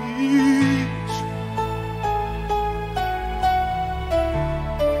really need you.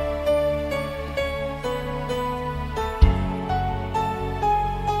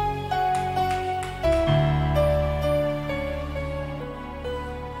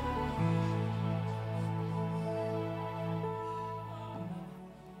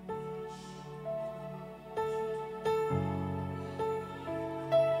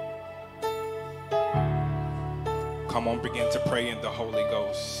 Come on, begin to pray in the Holy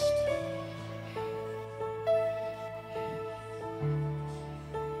Ghost.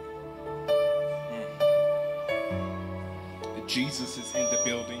 Jesus is in the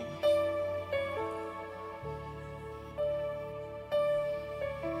building.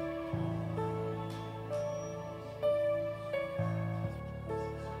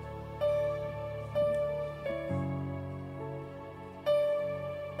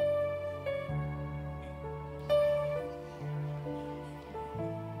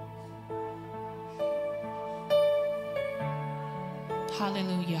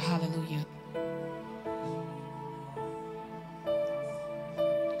 Hallelujah, hallelujah.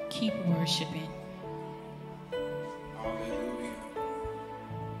 Keep worshiping. Hallelujah.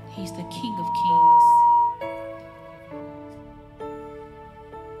 He's the King of Kings.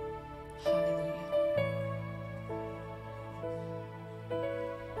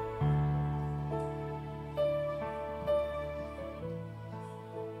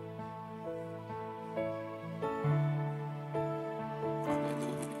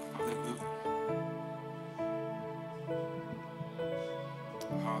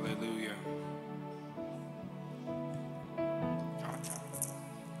 Hallelujah.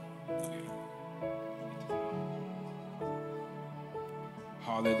 Hallelujah.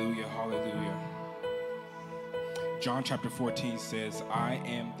 Hallelujah, hallelujah. John chapter 14 says, I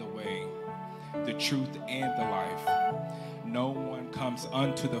am the way, the truth, and the life. No one comes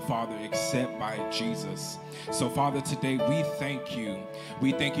unto the Father except by Jesus. So, Father, today we thank you.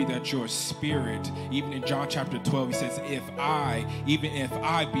 We thank you that your Spirit, even in John chapter 12, he says, even if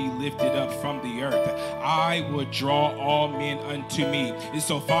I be lifted up from the earth, I will draw all men unto me. And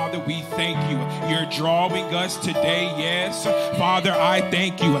so, Father, we thank you. You're drawing us today, yes. Father, I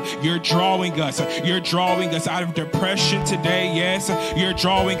thank you. You're drawing us. You're drawing us out of depression today, yes. You're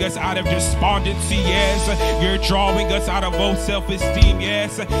drawing us out of despondency, yes. You're drawing us out of low self-esteem,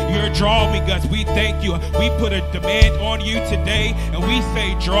 yes. You're drawing us. We thank you. We put a demand on you today, and we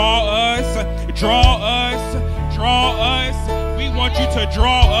say, draw us, draw us, draw us. We want you to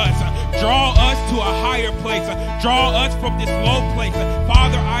draw us. Draw us to a higher place. Draw us from this low place.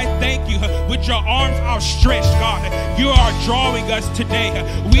 Father, I thank you. With your arms outstretched, God, you are drawing us today.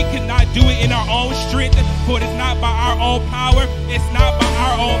 We cannot do it in our own strength, for it is not by our own power. It's not by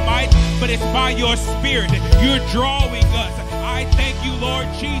our own might, but it's by your Spirit. You're drawing us. I thank you, Lord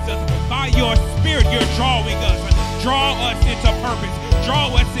Jesus. By your Spirit, you're drawing us. Draw us into purpose.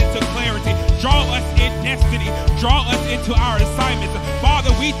 Draw us into clarity. Draw us in destiny. Draw us into our assignments. Father,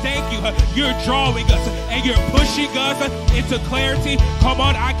 we thank you. You're drawing us and you're pushing us into clarity. Come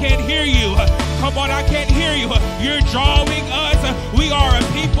on, I can't hear you. Come on, I can't hear you. You're drawing us. We are a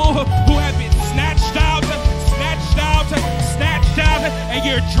people who have been snatched out, and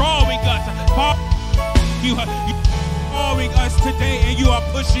you're drawing us. Father, you're drawing us today, and you are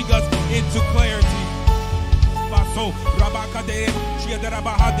pushing us into clarity.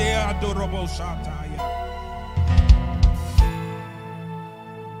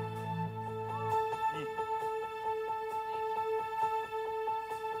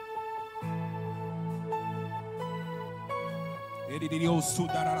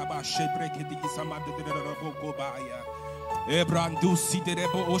 Ebrandusi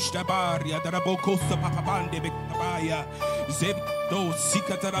derebo oshtabaria daraboko sapapande bekabaya zebdo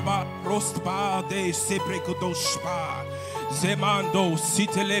sikataraba rostba de sebrekodoshpa zemando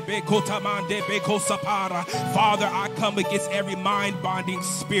sitelebe kotamande bekosapara. Father, I come against every mind-bonding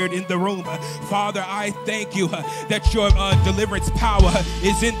spirit in the room. Father, I thank you that your deliverance power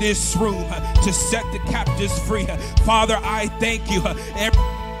is in this room to set the captives free. Father, I thank you.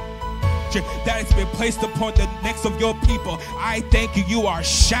 that has been placed upon the necks of your people. I thank you. You are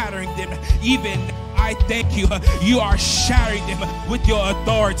shattering them. Even I thank you. You are shattering them with your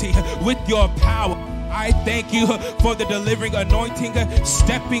authority, with your power. I thank you for the delivering anointing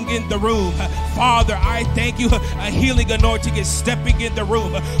stepping in the room. Father, I thank you. A healing anointing is stepping in the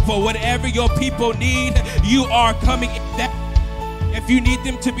room. For whatever your people need, you are coming in that. If you need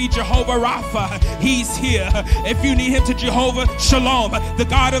them to be Jehovah Rapha, he's here. If you need him to Jehovah Shalom, the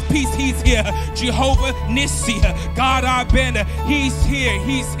God of peace, he's here. Jehovah Nissi, God Abena, he's here,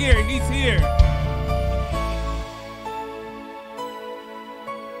 he's here, he's here.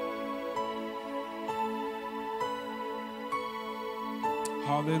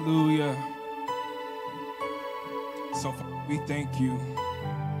 Hallelujah. So we thank you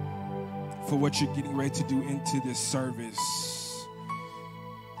for what you're getting ready to do into this service.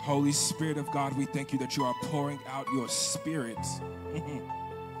 Holy Spirit of God, we thank you that you are pouring out your spirit.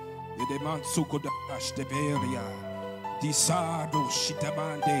 Disado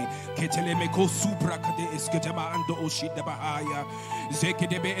shitamande ketelemeko supra kade esketamando oshidabahaya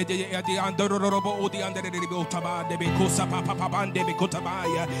zekedebe ede andororobo odi anderebo tabande bekosa papapabande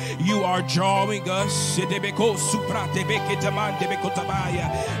bekotabaya. You are drawing us sedebeko supra debeketamande bekotabaya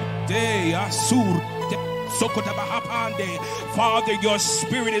de asur. Father, your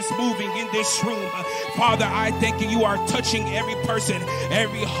spirit is moving in this room. Father, I thank you. You are touching every person,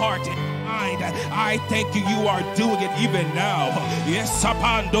 every heart, mind. I thank you. You are doing it even now. Yes,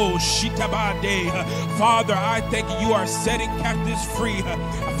 Sapando Shitabande. Father, I thank you. You are setting captives free.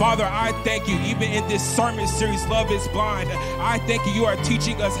 Father, I thank you. Even in this sermon series, Love is Blind, I thank you. You are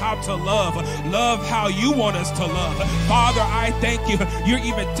teaching us how to love. Love how you want us to love. Father, I thank you. You're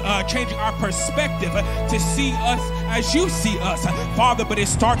even changing our perspective to see us as you see us. Father, but it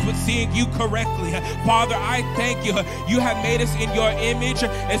starts with seeing you correctly. Father, I thank you. You have made us in your image.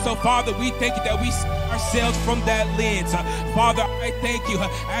 And so, Father, we thank you that we see ourselves from that lens. Father, I thank you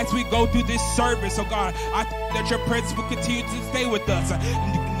as we go through this service. Oh God, I thank you that your presence will continue to stay with us.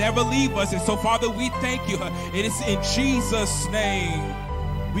 Never leave us. And so, Father, we thank you. It is in Jesus' name.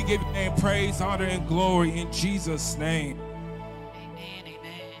 We give your name praise, honor, and glory in Jesus' name. Amen,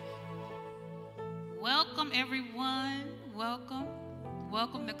 amen. Welcome, everyone. Welcome.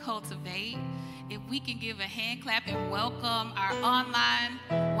 Welcome to Cultivate. If we can give a hand clap and welcome our online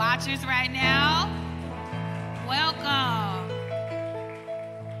watchers right now. Welcome.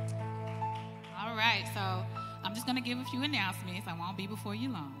 All right, so I'm just going to give a few announcements. I won't be before you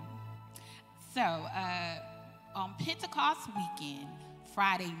long. So, on Pentecost weekend,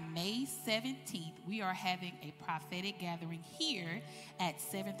 Friday, May 17th, we are having a prophetic gathering here at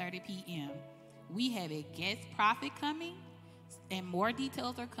 7:30 p.m. We have a guest prophet coming, and more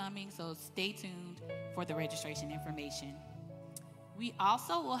details are coming, so stay tuned for the registration information. We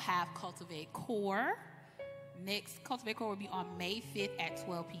also will have Cultivate Core. Next Cultivate Core will be on May 5th at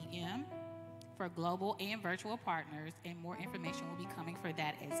 12 p.m. for global and virtual partners, and more information will be coming for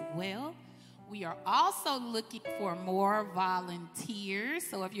that as well. We are also looking for more volunteers,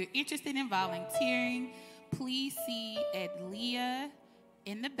 so if you're interested in volunteering, please see Edlia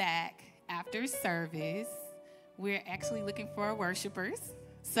in the back after service. We're actually looking for worshipers,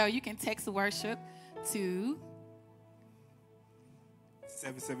 so you can text worship to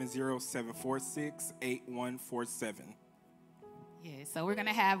 770-746-8147. Yeah, so we're going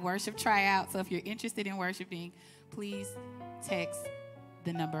to have worship tryouts. So if you're interested in worshiping, please text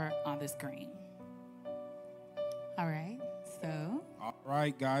the number on the screen. All right, so. All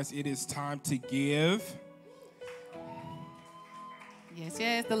right, guys, it is time to give. Yes,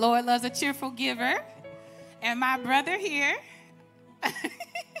 yes, the Lord loves a cheerful giver. And my brother here, I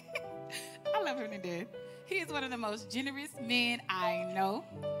love him to death. He is one of the most generous men I know.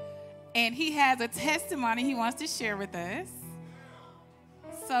 And he has a testimony he wants to share with us.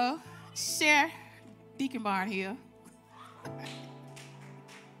 So, share, Deacon Barnhill.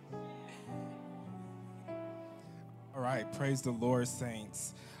 All right, praise the Lord,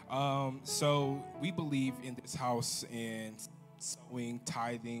 saints. So we believe in this house in sowing,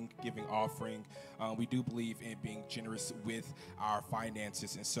 tithing, giving offering. We do believe in being generous with our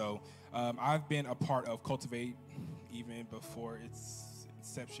finances. And so I've been a part of Cultivate even before its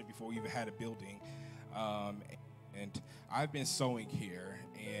inception, before we even had a building. And I've been sowing here.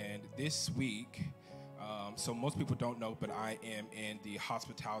 And this week, so most people don't know, but I am in the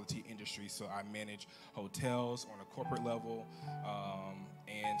hospitality industry. So I manage hotels on a corporate level.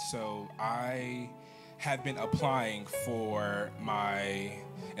 And so I have been applying for my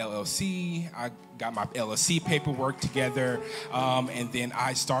LLC. I got my LLC paperwork together. And then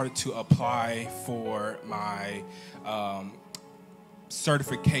I started to apply for my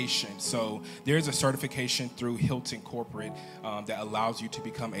certification. So there's a certification through Hilton Corporate that allows you to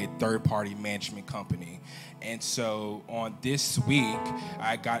become a third-party management company. And so on this week,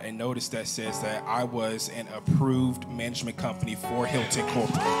 I got a notice that says that I was an approved management company for Hilton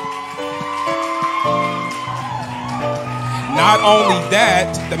Corporate. Not only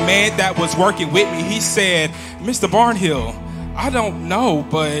that, the man that was working with me, he said, Mr. Barnhill, I don't know,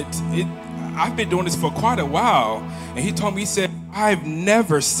 but I've been doing this for quite a while. And he told me, he said, I've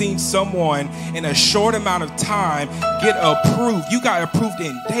never seen someone in a short amount of time get approved. You got approved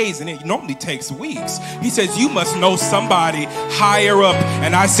in days, and it normally takes weeks. He says, you must know somebody higher up.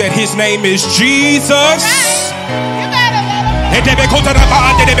 And I said, his name is Jesus. His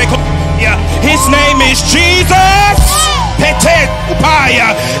name is Jesus.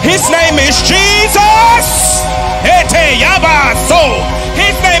 His name is Jesus.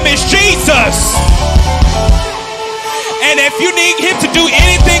 His name is Jesus. And if you need him to do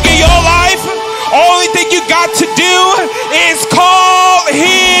anything in your life, only thing you got to do is call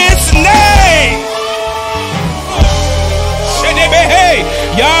his name.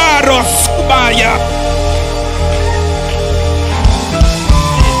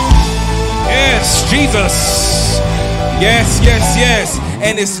 Yes, Jesus. Yes, yes, yes.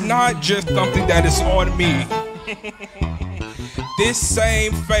 And it's not just something that is on me. This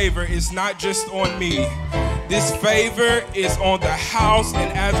same favor is not just on me. This favor is on the house,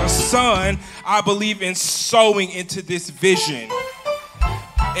 and as a son, I believe in sowing into this vision.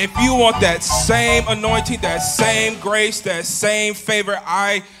 If you want that same anointing, that same grace, that same favor,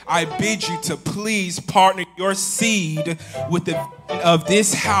 I bid you to please partner your seed with the of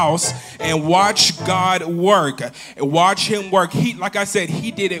this house and watch God work. Watch him work. He, like I said,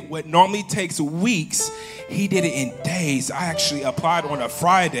 he did it what normally takes weeks. He did it in days. I actually applied on a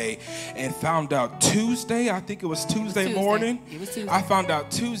Friday and found out Tuesday. I think it was Tuesday morning. It was Tuesday. I found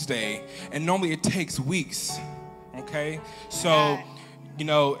out Tuesday, and normally it takes weeks. Okay, so. You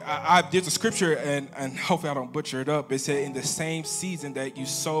know, there's a scripture, and hopefully I don't butcher it up. It said, in the same season that you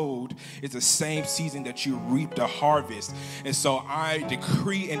sowed is the same season that you reap the harvest. And so I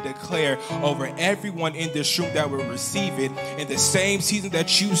decree and declare over everyone in this room that will receive it, in the same season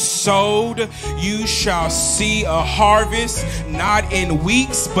that you sowed, you shall see a harvest, not in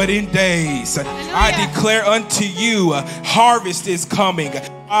weeks, but in days. Hallelujah. I declare unto you, harvest is coming.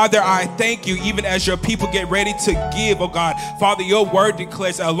 Father, I thank you even as your people get ready to give, oh God. Father, your word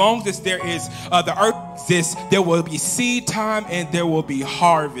declares as long as there is the earth exists, there will be seed time and there will be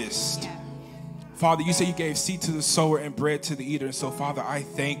harvest. Yeah. Father, you say you gave seed to the sower and bread to the eater. And so, Father, I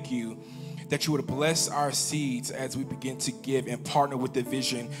thank you that you would bless our seeds as we begin to give and partner with the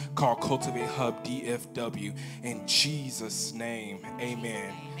vision called Cultivate Hub DFW. In Jesus' name,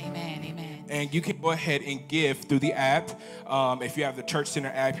 amen. Amen, amen. And you can go ahead and give through the app. If you have the Church Center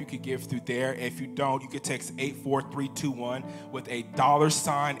app, you can give through there. If you don't, you can text 84321 with a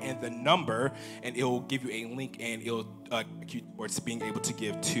 $sign and the number, and it will give you a link, and it'll take you towards being able to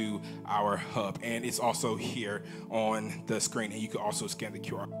give to our hub. And it's also here on the screen, and you can also scan the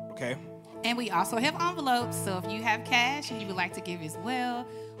QR code, okay? And we also have envelopes, so if you have cash and you would like to give as well,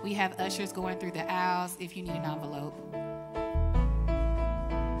 we have ushers going through the aisles if you need an envelope.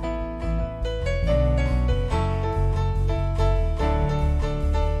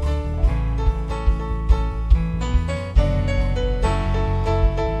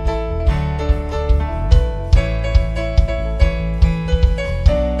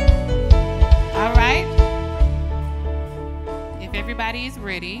 All right. If everybody is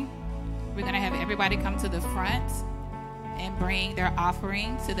ready, we're going to have everybody come to the front and bring their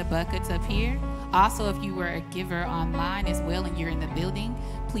offering to the buckets up here. Also, if you were a giver online as well and you're in the building,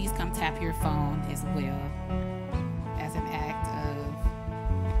 please come tap your phone as well as an act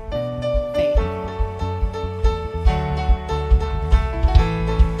of faith.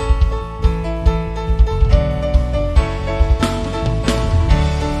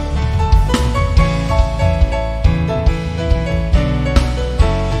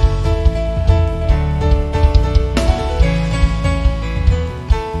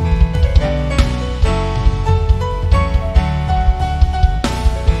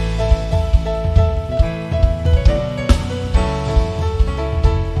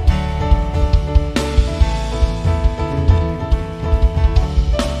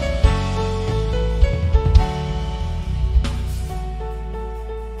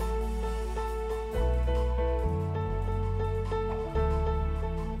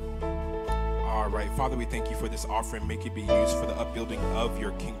 thank you for this offering. Make it be used for the upbuilding of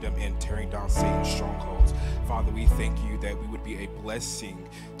your kingdom and tearing down Satan's strongholds. Father, we thank you that we would be a blessing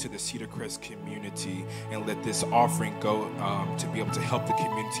to the Cedar Crest community, and let this offering go to be able to help the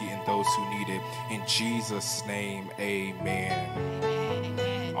community and those who need it. In Jesus' name,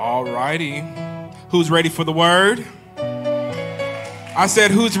 amen. All righty. Who's ready for the word? I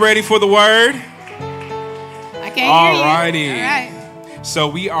said, who's ready for the word? I can't hear you. All righty. All right. So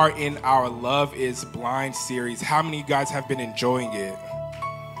we are in our Love is Blind series. How many of you guys have been enjoying it?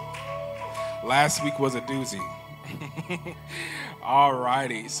 Last week was a doozy. All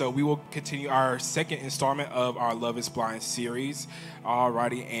righty. So we will continue our second installment of our Love is Blind series. All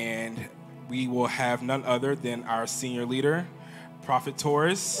righty. And we will have none other than our senior leader, Prophet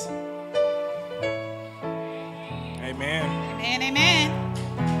Torace. Amen. Amen, amen.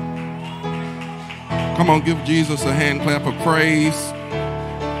 Come on, give Jesus a hand clap of praise.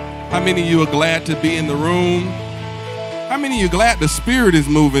 How many of you are glad to be in the room? How many of you are glad the Spirit is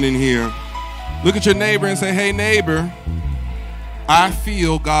moving in here? Look at your neighbor and say, hey, neighbor, I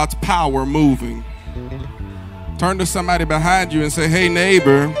feel God's power moving. Turn to somebody behind you and say, hey,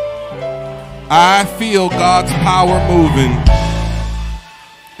 neighbor, I feel God's power moving.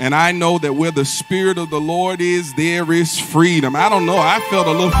 And I know that where the Spirit of the Lord is, there is freedom. I don't know. I felt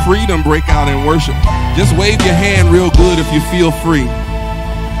a little freedom break out in worship. Just wave your hand real good if you feel free.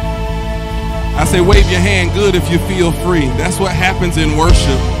 I say wave your hand good if you feel free. That's what happens in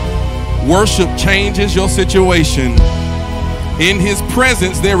worship. Worship changes your situation. In His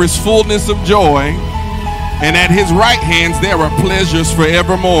presence, there is fullness of joy. And at His right hands, there are pleasures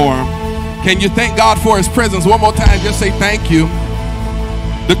forevermore. Can you thank God for His presence? One more time, just say thank you.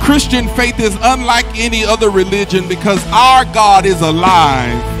 The Christian faith is unlike any other religion because our God is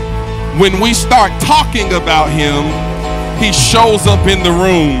alive. When we start talking about Him, He shows up in the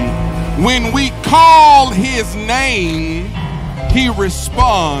room. When we call His name, He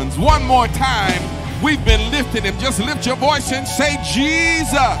responds. One more time, we've been lifting Him. Just lift your voice and say,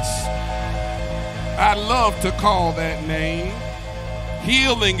 Jesus. I love to call that name.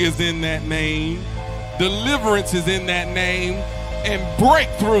 Healing is in that name. Deliverance is in that name. And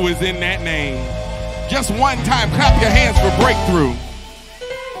breakthrough is in that name. Just one time, clap your hands for breakthrough.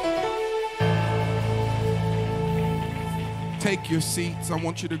 Take your seats. I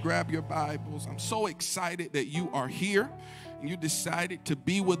want you to grab your Bibles. I'm so excited that you are here and you decided to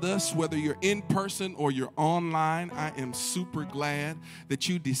be with us, whether you're in person or you're online. I am super glad that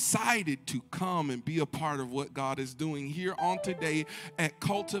you decided to come and be a part of what God is doing here on today at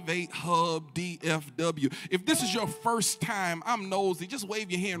Cultivate Hub DFW. If this is your first time, I'm nosy. Just wave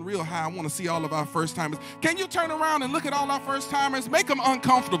your hand real high. I want to see all of our first timers. Can you turn around and look at all our first timers? Make them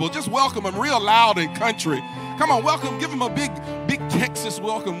uncomfortable. Just welcome them real loud and country. Come on, welcome. Give them a big Texas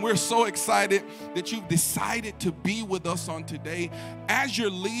welcome. We're so excited that you've decided to be with us on today. As you're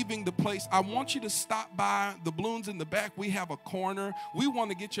leaving the place, I want you to stop by the balloons in the back. We have a corner. We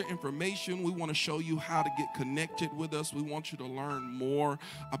want to get your information. We want to show you how to get connected with us. We want you to learn more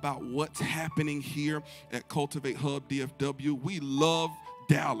about what's happening here at Cultivate Hub DFW. We love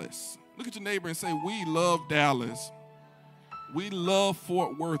Dallas. Look at your neighbor and say, we love Dallas. We love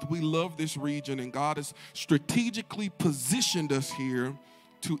Fort Worth. We love this region, and God has strategically positioned us here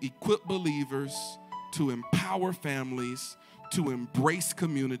to equip believers, to empower families, to embrace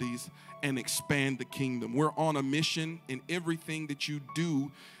communities, and expand the kingdom. We're on a mission in everything that you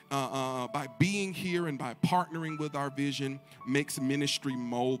do. By being here and by partnering with our vision makes ministry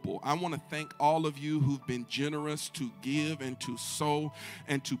mobile. I want to thank all of you who've been generous to give and to sow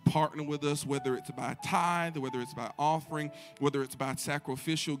and to partner with us, whether it's by tithe, whether it's by offering, whether it's by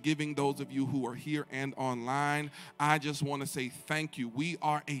sacrificial giving. Those of you who are here and online, I just want to say thank you. We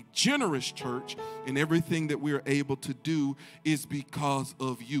are a generous church, and everything that we are able to do is because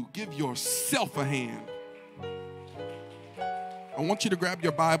of you. Give yourself a hand. I want you to grab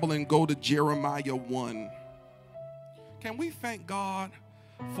your Bible and go to Jeremiah 1. Can we thank God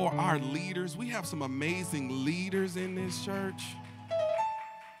for our leaders? We have some amazing leaders in this church.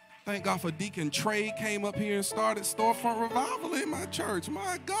 Thank God for Deacon Trey came up here and started Storefront Revival in my church.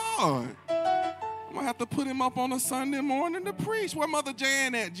 My God. I'm going to have to put him up on a Sunday morning to preach. Where Mother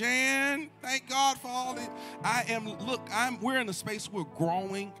Jan at? Jan, thank God for all this. We're in a space we're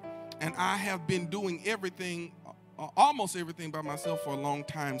growing, and I have been doing everything, almost everything by myself for a long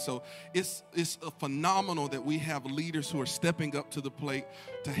time. So it's phenomenal that we have leaders who are stepping up to the plate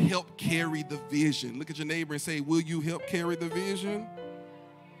to help carry the vision. Look at your neighbor and say, will you help carry the vision?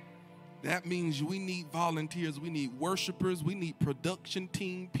 That means we need volunteers, we need worshipers, we need production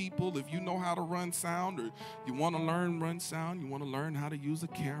team people. If you know how to run sound, or you want to learn run sound, you want to learn how to use a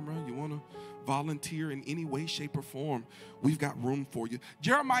camera, you want to volunteer in any way, shape, or form, we've got room for you.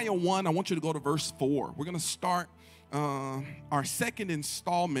 Jeremiah 1, I want you to go to verse 4. We're going to start our second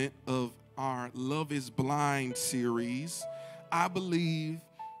installment of our Love is Blind series. I believe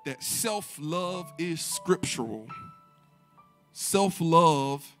that self-love is scriptural.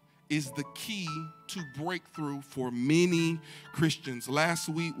 Self-love is the key to breakthrough for many Christians. Last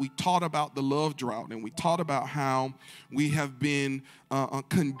week, we taught about the love drought, and we taught about how we have been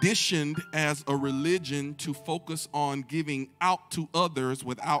conditioned as a religion to focus on giving out to others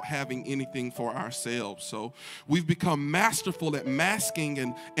without having anything for ourselves. So we've become masterful at masking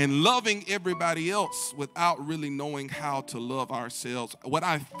and loving everybody else without really knowing how to love ourselves. What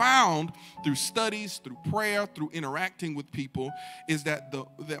I found through studies, through prayer, through interacting with people is that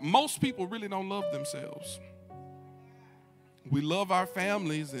most people really don't love themselves. We love our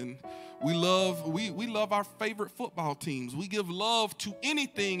families, and we love our favorite football teams. We give love to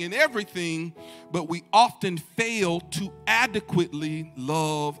anything and everything, but we often fail to adequately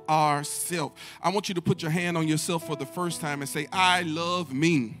love ourselves. I want you to put your hand on yourself for the first time and say, I love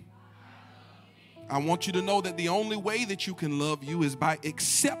me. I want you to know that the only way that you can love you is by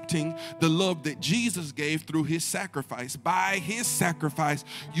accepting the love that Jesus gave through his sacrifice. By his sacrifice,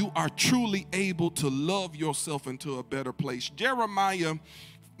 you are truly able to love yourself into a better place. Jeremiah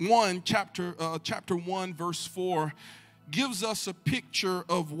 1, chapter 1, verse 4, gives us a picture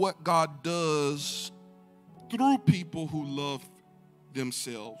of what God does through people who love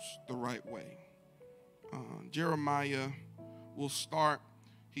themselves the right way. Jeremiah will start.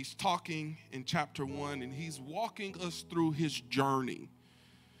 He's talking in chapter 1, and he's walking us through his journey.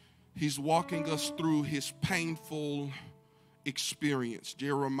 He's walking us through his painful experience.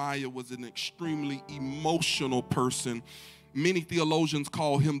 Jeremiah was an extremely emotional person. Many theologians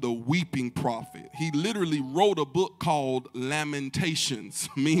call him the weeping prophet. He literally wrote a book called Lamentations,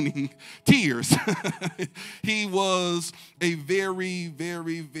 meaning tears. He was a very,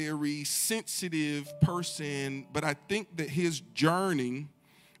 very, very sensitive person, but I think that his journey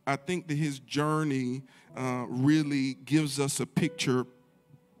really gives us a picture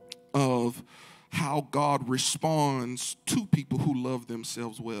of how God responds to people who love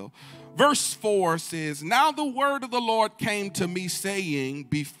themselves well. Verse 4 says, Now the word of the Lord came to me, saying,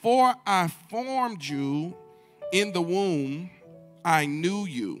 Before I formed you in the womb, I knew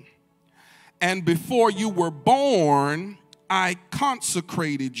you. And before you were born, I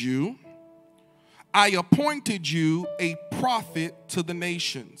consecrated you. I appointed you a prophet to the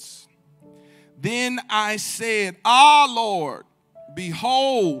nations. Then I said, Lord,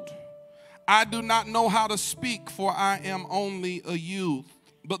 behold, I do not know how to speak, for I am only a youth.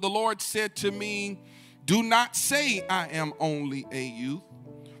 But the Lord said to me, Do not say I am only a youth,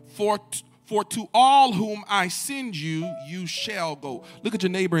 for to all whom I send you, you shall go. Look at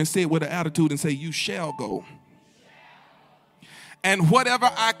your neighbor and say it with an attitude and say, You shall go. And whatever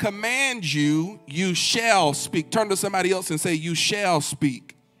I command you, you shall speak. Turn to somebody else and say, You shall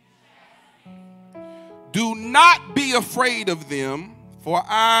speak. Do not be afraid of them, for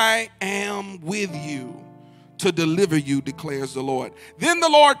I am with you to deliver you, declares the Lord. Then the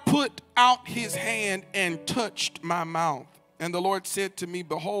Lord put out his hand and touched my mouth. And the Lord said to me,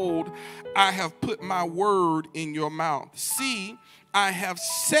 Behold, I have put my word in your mouth. See, I have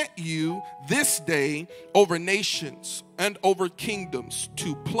set you this day over nations and over kingdoms,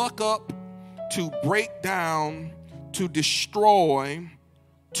 to pluck up, to break down, to destroy,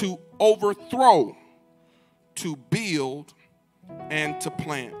 to overthrow, to build, and to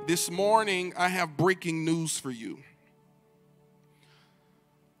plant. This morning, I have breaking news for you.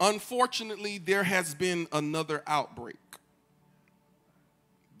 Unfortunately, there has been another outbreak.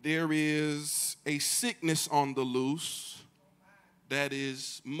 There is a sickness on the loose that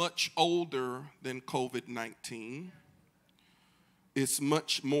is much older than COVID-19. It's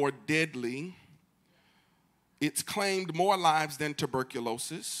much more deadly. It's claimed more lives than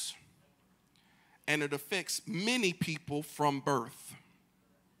tuberculosis, and it affects many people from birth.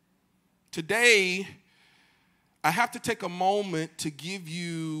 Today, I have to take a moment to give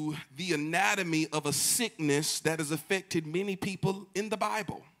you the anatomy of a sickness that has affected many people in the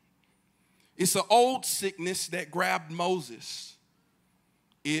Bible. It's an old sickness that grabbed Moses.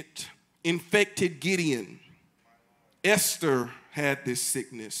 It infected Gideon. Esther had this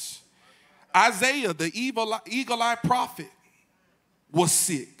sickness. Isaiah, the eagle-eye prophet, was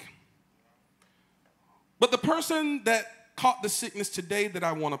sick. But the person that caught the sickness today that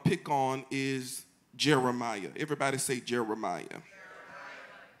I want to pick on is Jeremiah. Everybody say Jeremiah.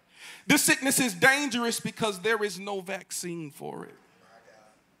 This sickness is dangerous because there is no vaccine for it.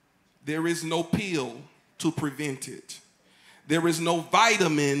 There is no pill to prevent it. There is no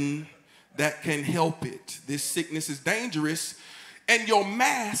vitamin that can help it. This sickness is dangerous, and your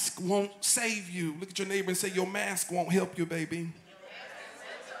mask won't save you. Look at your neighbor and say, your mask won't help you, baby.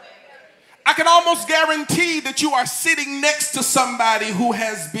 I can almost guarantee that you are sitting next to somebody who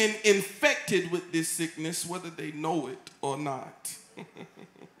has been infected with this sickness, whether they know it or not.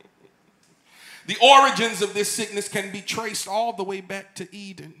 The origins of this sickness can be traced all the way back to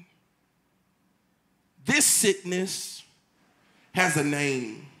Eden. This sickness has a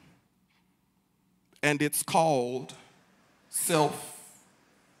name, and it's called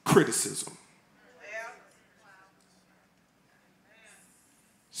self-criticism.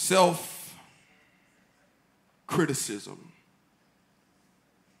 Self-criticism.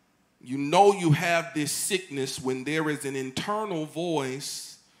 You know you have this sickness when there is an internal voice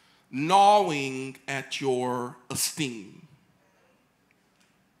gnawing at your esteem.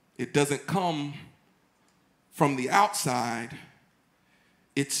 It doesn't come from the outside,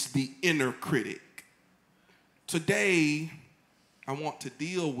 it's the inner critic. Today, I want to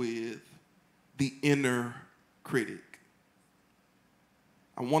deal with the inner critic.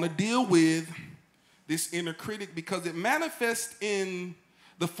 I want to deal with this inner critic because it manifests in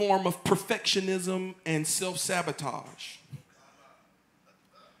the form of perfectionism and self-sabotage.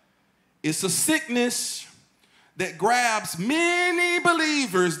 It's a sickness that grabs many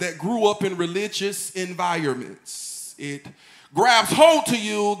believers that grew up in religious environments. It grabs hold to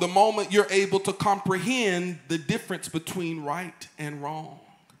you the moment you're able to comprehend the difference between right and wrong.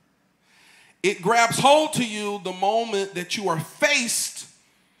 It grabs hold to you the moment that you are faced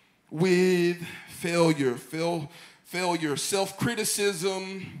with failure. Failure,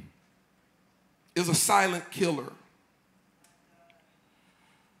 self-criticism is a silent killer.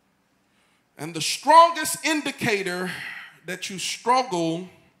 And the strongest indicator that you struggle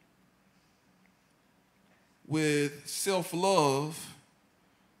with self-love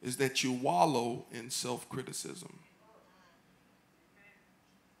is that you wallow in self-criticism.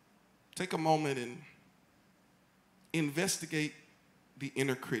 Take a moment and investigate the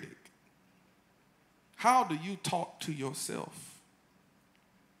inner critic. How do you talk to yourself?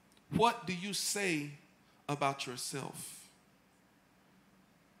 What do you say about yourself?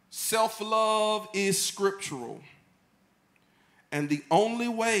 Self-love is scriptural. And the only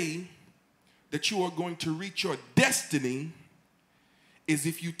way that you are going to reach your destiny is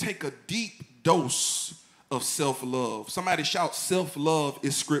if you take a deep dose of self-love. Somebody shout, self-love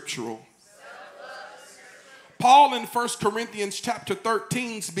is scriptural. Paul in 1 Corinthians chapter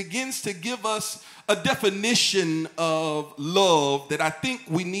 13 begins to give us a definition of love that I think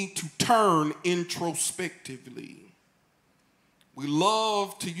we need to turn introspectively. We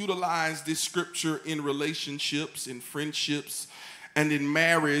love to utilize this scripture in relationships, in friendships, and in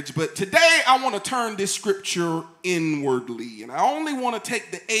marriage. But today I want to turn this scripture inwardly. And I only want to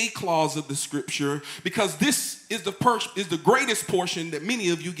take the A clause of the scripture because this is the greatest portion that many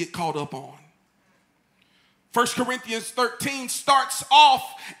of you get caught up on. 1 Corinthians 13 starts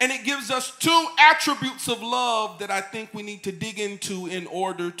off and it gives us two attributes of love that I think we need to dig into in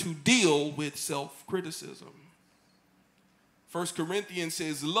order to deal with self-criticism. 1 Corinthians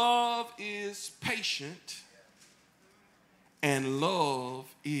says, love is patient and love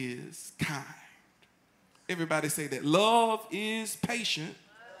is kind. Everybody say that. Love is patient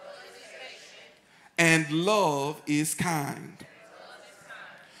and love is kind.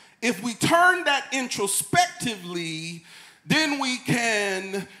 If we turn that introspectively, then we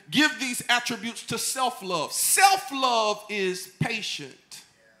can give these attributes to self-love. Self-love is patient.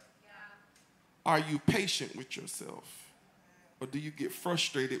 Are you patient with yourself? Or do you get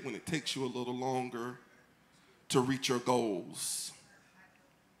frustrated when it takes you a little longer to reach your goals?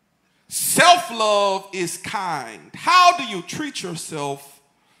 Self-love is kind. How do you treat yourself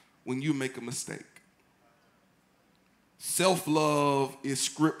when you make a mistake? Self-love is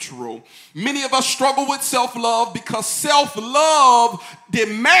scriptural. Many of us struggle with self-love because self-love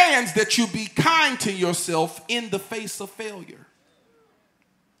demands that you be kind to yourself in the face of failure.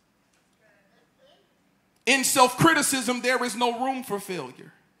 In self-criticism, there is no room for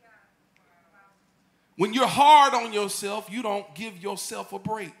failure. When you're hard on yourself, you don't give yourself a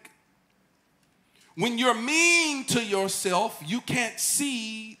break. When you're mean to yourself, you can't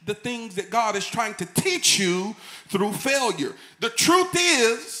see the things that God is trying to teach you through failure. The truth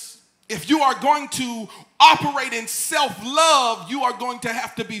is, if you are going to operate in self-love, you are going to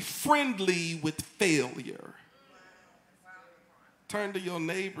have to be friendly with failure. Turn to your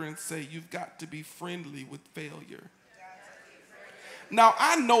neighbor and say, you've got to be friendly with failure. Now,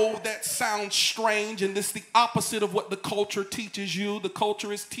 I know that sounds strange, and this is the opposite of what the culture teaches you. The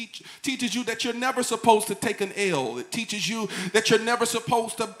culture teaches you that you're never supposed to take an L. It teaches you that you're never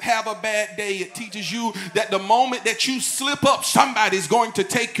supposed to have a bad day. It teaches you that the moment that you slip up, somebody's going to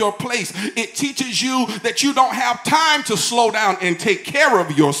take your place. It teaches you that you don't have time to slow down and take care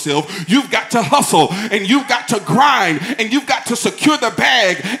of yourself. You've got to hustle, and you've got to grind, and you've got to secure the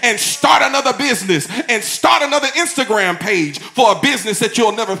bag and start another business and start another Instagram page for a business that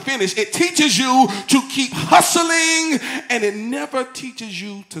you'll never finish. It teaches you to keep hustling, and it never teaches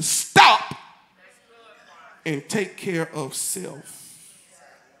you to stop and take care of self.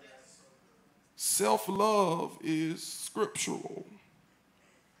 Self-love is scriptural.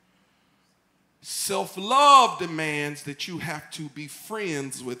 Self-love demands that you have to be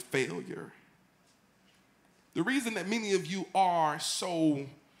friends with failure. The reason that many of you are so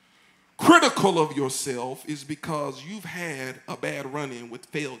critical of yourself is because you've had a bad run-in with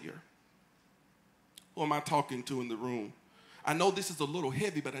failure. Who am I talking to in the room? I know this is a little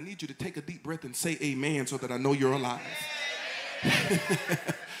heavy, but I need you to take a deep breath and say amen so that I know you're alive.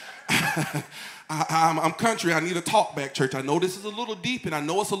 I'm country. I need a talk back, church. I know this is a little deep, and I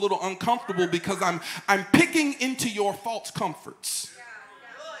know it's a little uncomfortable because I'm picking into your false comforts.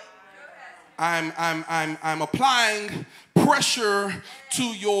 I'm applying pressure to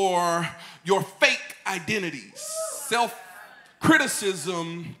your fake identities.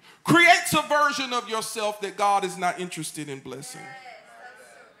 Self-criticism creates a version of yourself that God is not interested in blessing.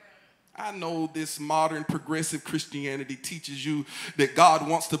 I know this modern progressive Christianity teaches you that God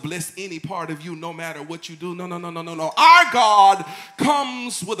wants to bless any part of you no matter what you do. No. Our God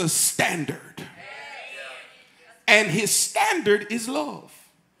comes with a standard. And his standard is love.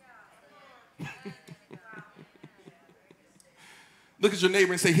 Look at your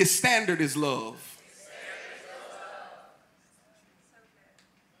neighbor and say, his standard is love.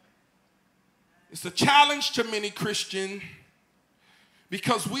 It's a challenge to many Christians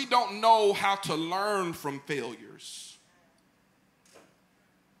because we don't know how to learn from failures.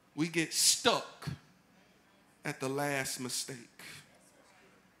 We get stuck at the last mistake.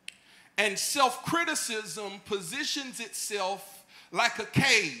 And self-criticism positions itself like a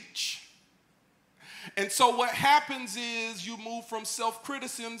cage. And so what happens is you move from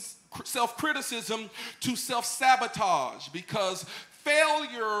self-criticism to self-sabotage because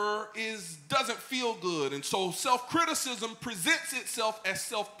failure doesn't feel good. And so self-criticism presents itself as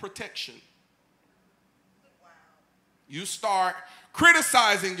self-protection. You start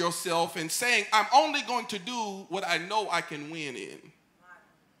criticizing yourself and saying, I'm only going to do what I know I can win in.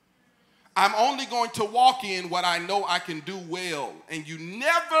 I'm only going to walk in what I know I can do well. And you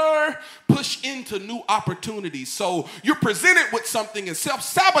never push into new opportunities. So you're presented with something and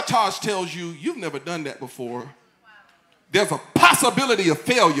self-sabotage tells you, you've never done that before. There's a possibility of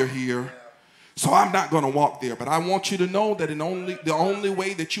failure here. So I'm not going to walk there. But I want you to know that the only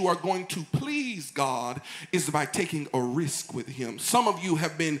way that you are going to please God is by taking a risk with him. Some of you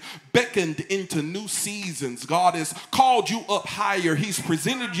have been beckoned into new seasons. God has called you up higher. He's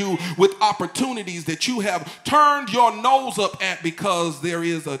presented you with opportunities that you have turned your nose up at because there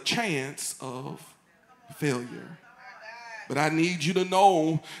is a chance of failure. But I need you to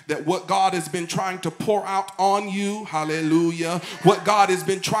know that what God has been trying to pour out on you, hallelujah, what God has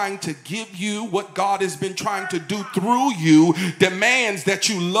been trying to give you, what God has been trying to do through you demands that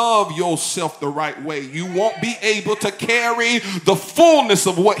you love yourself the right way. You won't be able to carry the fullness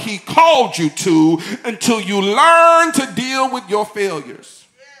of what he called you to until you learn to deal with your failures.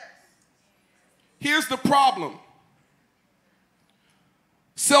 Here's the problem.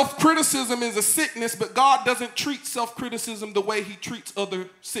 Self-criticism is a sickness, but God doesn't treat self-criticism the way he treats other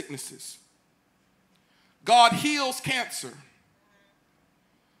sicknesses. God heals cancer.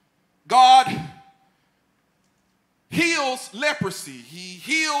 God heals leprosy. He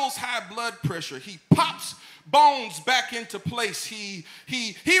heals high blood pressure. He pops bones back into place. He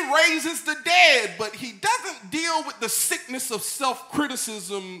raises the dead, but he doesn't deal with the sickness of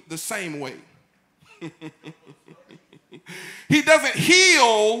self-criticism the same way. He doesn't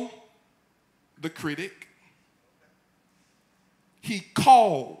heal the critic. He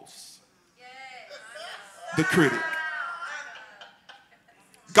calls the critic.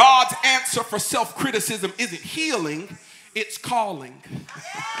 God's answer for self-criticism isn't healing, it's calling.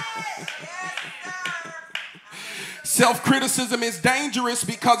 Self-criticism is dangerous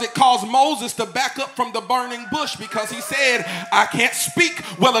because it caused Moses to back up from the burning bush because he said, I can't speak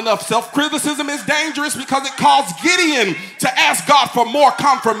well enough. Self-criticism is dangerous because it caused Gideon to ask God for more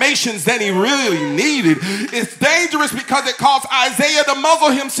confirmations than he really needed. It's dangerous because it caused Isaiah to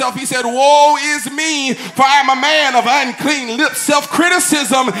muzzle himself. He said, woe is me, for I am a man of unclean lips.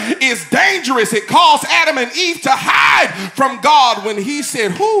 Self-criticism is dangerous. It caused Adam and Eve to hide from God when he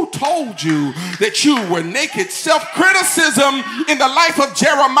said, who told you that you were naked? Self-criticism in the life of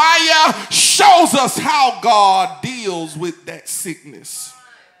Jeremiah shows us how God deals with that sickness.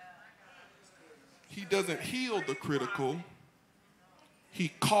 He doesn't heal the critical, he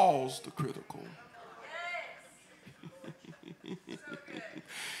calls the critical.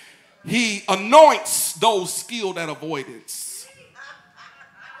 He anoints those skilled at avoidance.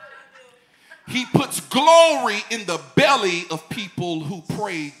 He puts glory in the belly of people who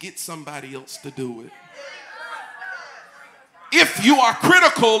pray, get somebody else to do it. If you are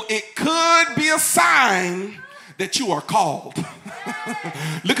critical, it could be a sign that you are called.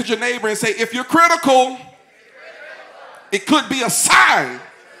 Look at your neighbor and say, if you're critical, it could be a sign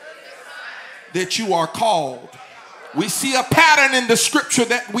that you are called. We see a pattern in the scripture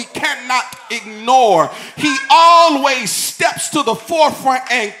that we cannot ignore. He always steps to the forefront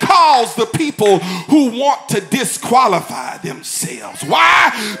and calls the people who want to disqualify themselves.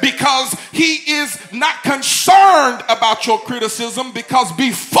 Why? Because he is not concerned about your criticism, because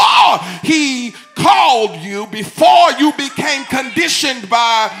before he called you, before you became conditioned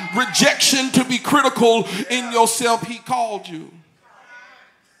by rejection to be critical in yourself, he called you.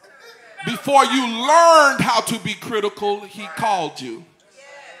 Before you learned how to be critical, he called you.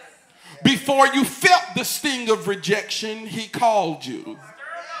 Before you felt the sting of rejection, he called you.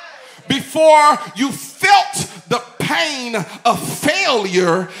 Before you felt the pain of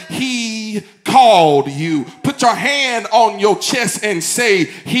failure, he called you. Put your hand on your chest and say,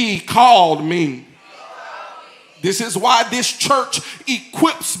 he called me. This is why this church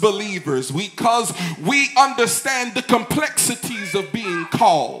equips believers, because we understand the complexities of being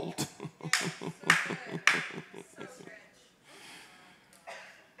called.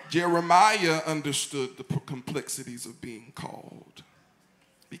 Jeremiah understood the complexities of being called,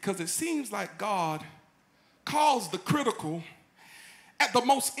 because it seems like God calls the critical at the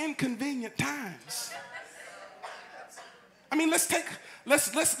most inconvenient times. I mean, let's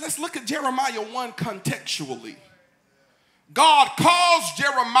look at Jeremiah 1 contextually. God calls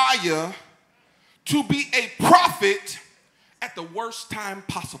Jeremiah to be a prophet at the worst time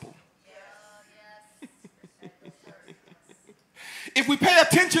possible. If we pay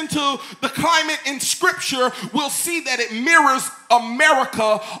attention to the climate in scripture, we'll see that it mirrors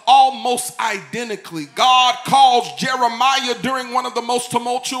America almost identically. God calls Jeremiah during one of the most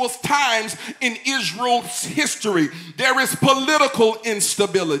tumultuous times in Israel's history. There is political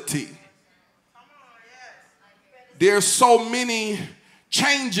instability. There's so many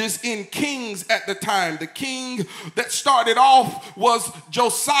changes in kings at the time. The king that started off was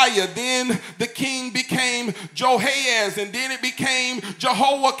Josiah. Then the king became Jehoahaz, and then it became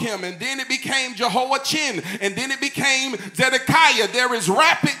Jehoiakim, and then it became Jehoiachin, and then it became Zedekiah. There is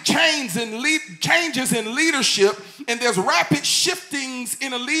rapid changes in leadership, and there's rapid shiftings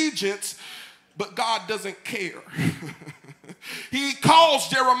in allegiance, but God doesn't care. He calls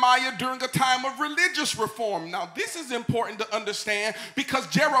Jeremiah during a time of religious reform. Now, this is important to understand, because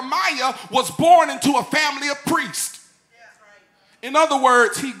Jeremiah was born into a family of priests. In other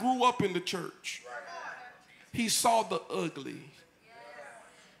words, he grew up in the church. He saw the ugly.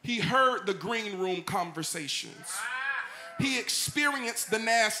 He heard the green room conversations. He experienced the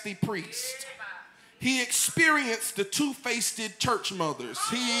nasty priest. He experienced the two-faced church mothers.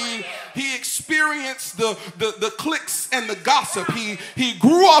 He experienced the cliques and the gossip. He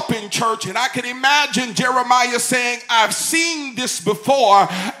grew up in church, and I can imagine Jeremiah saying, I've seen this before.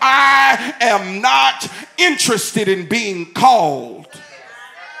 I am not interested in being called.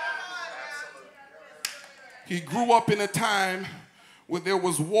 He grew up in a time where there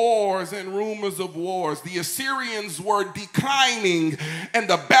was wars and rumors of wars. The Assyrians were declining and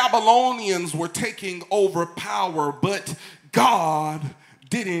the Babylonians were taking over power, but God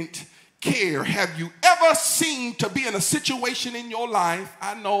didn't care. Have you ever seemed to be in a situation in your life?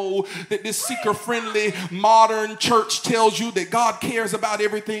 I know that this seeker-friendly modern church tells you that God cares about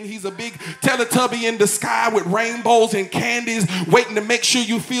everything. He's a big Teletubby in the sky with rainbows and candies waiting to make sure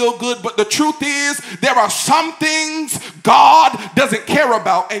you feel good. But the truth is, there are some things God doesn't care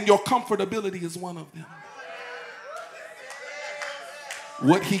about, and your comfortability is one of them.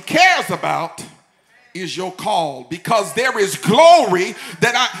 What he cares about is your call, because there is glory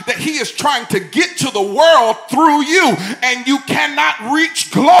that he is trying to get to the world through you, and you cannot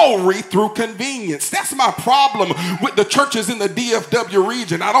reach glory through convenience. That's my problem with the churches in the DFW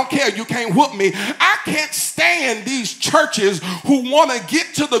region. I don't care, you can't whoop me. I can't stand these churches who want to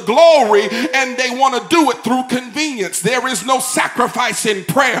get to the glory and they want to do it through convenience. There is no sacrifice in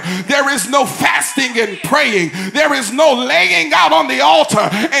prayer. There is no fasting and praying. There is no laying out on the altar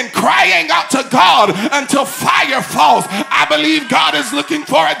and crying out to God until fire falls. I believe God is looking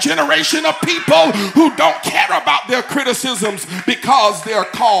for a generation of people who don't care about their criticisms because they're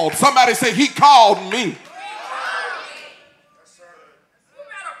called. Somebody say, he called me.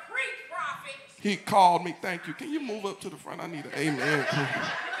 He called me. Thank you. Can you move up to the front? I need an amen.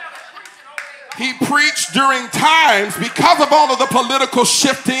 He preached during times, because of all of the political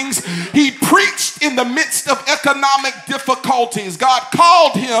shiftings, he preached in the midst of economic difficulties. God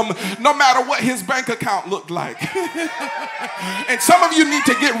called him no matter what his bank account looked like. And some of you need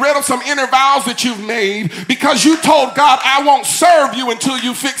to get rid of some inner vows that you've made because you told God, I won't serve you until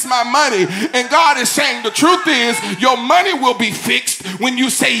you fix my money. And God is saying the truth is your money will be fixed when you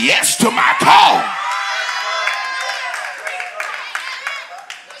say yes to my call.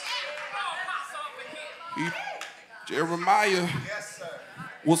 Jeremiah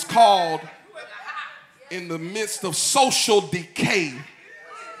was called in the midst of social decay.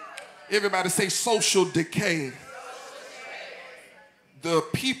 Everybody say social decay. The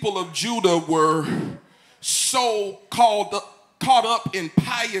people of Judah were so caught up in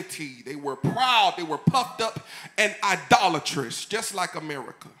piety. They were proud, they were puffed up and idolatrous, just like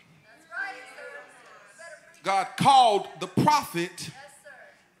America. God called the prophet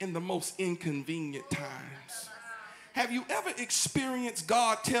in the most inconvenient times. Have you ever experienced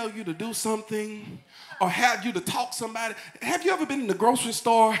God tell you to do something or have you to talk to somebody? Have you ever been in the grocery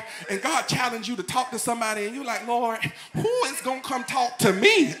store and God challenged you to talk to somebody and you're like, Lord, who is going to come talk to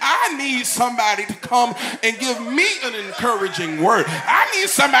me? I need somebody to come and give me an encouraging word. I need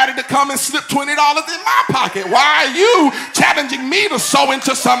somebody to come and slip $20 in my pocket. Why are you challenging me to sow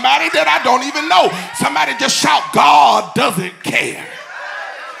into somebody that I don't even know? Somebody just shout, God doesn't care.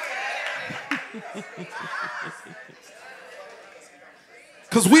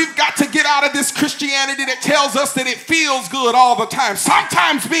 Because we've got to get out of this Christianity that tells us that it feels good all the time.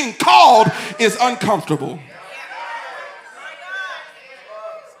 Sometimes being called is uncomfortable.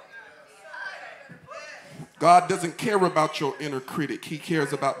 God doesn't care about your inner critic. He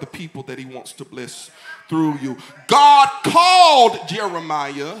cares about the people that he wants to bless through you. God called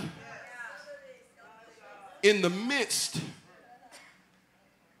Jeremiah in the midst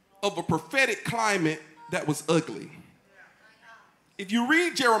of a prophetic climate that was ugly. If you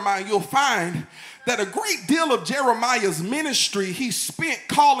read Jeremiah, you'll find that a great deal of Jeremiah's ministry he spent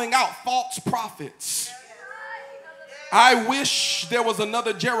calling out false prophets. I wish there was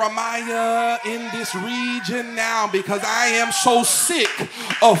another Jeremiah in this region now, because I am so sick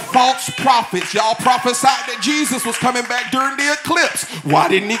of false prophets. Y'all prophesied that Jesus was coming back during the eclipse. Why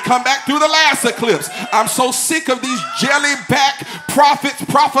didn't he come back through the last eclipse? I'm so sick of these jelly-back prophets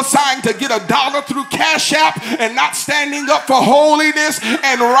prophesying to get $1 through Cash App and not standing up for holiness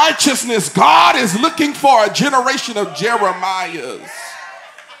and righteousness. God is looking for a generation of Jeremiahs.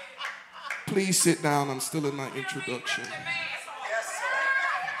 Please sit down. I'm still in my introduction.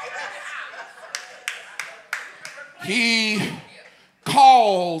 He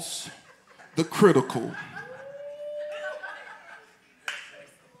calls the critical.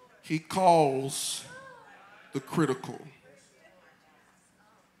 He calls the critical.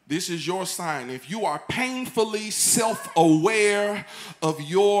 This is your sign. If you are painfully self-aware of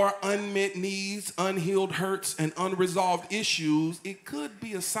your unmet needs, unhealed hurts, and unresolved issues, it could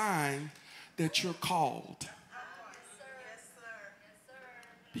be a sign that you're called.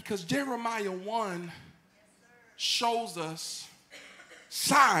 Because Jeremiah 1 shows us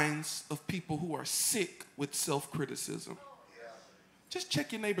signs of people who are sick with self-criticism. Just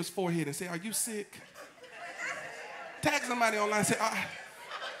check your neighbor's forehead and say, are you sick? Tag somebody online and say,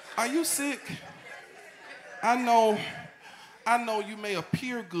 are you sick? I know you may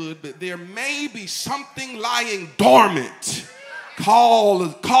appear good, but there may be something lying dormant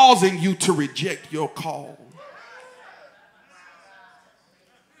causing you to reject your call.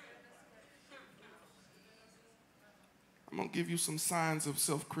 I'm going to give you some signs of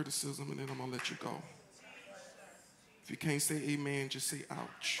self-criticism and then I'm going to let you go. If you can't say amen, just say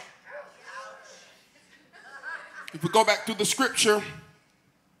ouch. If we go back through the scripture,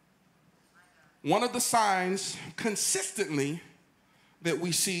 one of the signs consistently that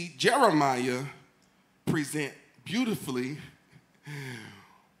we see Jeremiah present beautifully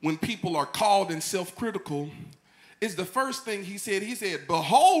when people are called and self-critical is the first thing he said. He said,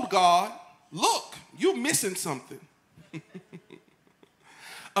 behold, God, look, you're missing something.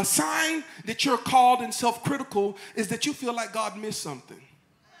 A sign that you're called and self-critical is that you feel like God missed something.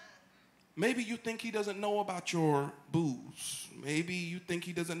 Maybe you think he doesn't know about your booze. Maybe you think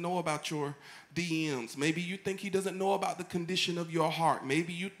he doesn't know about your DMs. Maybe you think he doesn't know about the condition of your heart.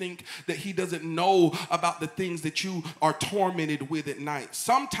 Maybe you think that he doesn't know about the things that you are tormented with at night.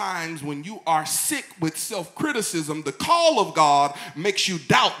 Sometimes when you are sick with self-criticism, the call of God makes you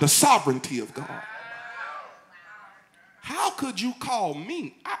doubt the sovereignty of God. How could you call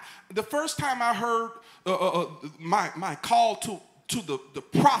me? The first time I heard my call to the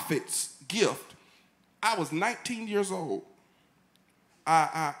prophet's gift, I was 19 years old.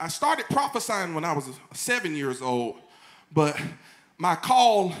 I started prophesying when I was 7 years old, but my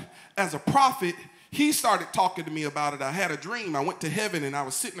call as a prophet, he started talking to me about it. I had a dream. I went to heaven and I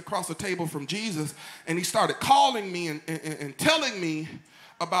was sitting across the table from Jesus, and he started calling me and telling me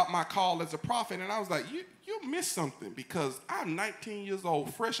about my call as a prophet. And I was like, you missed something, because I'm 19 years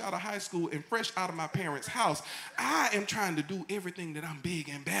old, fresh out of high school and fresh out of my parents' house. I am trying to do everything that I'm big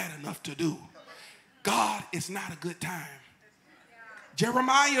and bad enough to do. God, it's not a good time.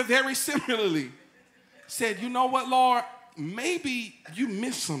 Jeremiah very similarly said, you know what, Lord, maybe you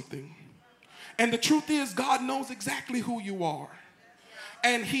missed something. And the truth is, God knows exactly who you are.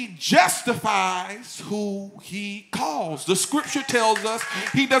 And he justifies who he calls. The scripture tells us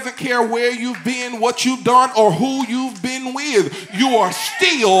he doesn't care where you've been, what you've done, or who you've been with. You are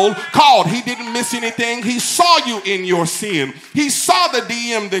still called. He didn't miss anything. He saw you in your sin. He saw the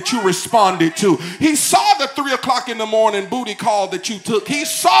DM that you responded to. He saw the 3 o'clock in the morning booty call that you took. He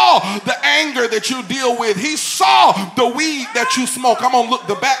saw the anger that you deal with. He saw the weed that you smoke. I'm going to look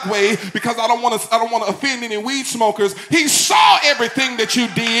the back way because I don't want to offend any weed smokers. He saw everything that you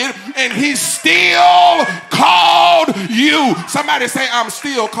did, and he still called you. Somebody say, I'm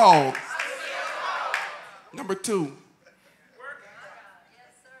still called. Number 2.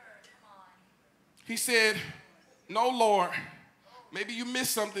 He said, no, Lord, maybe you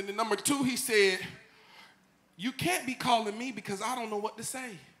missed something. And number 2, he said, you can't be calling me because I don't know what to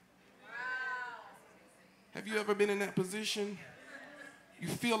say. Have you ever been in that position? You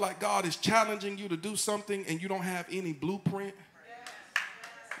feel like God is challenging you to do something and you don't have any blueprint.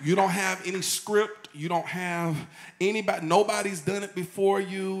 You don't have any script. You don't have anybody. Nobody's done it before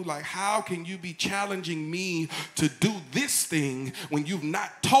you. Like, how can you be challenging me to do this thing when you've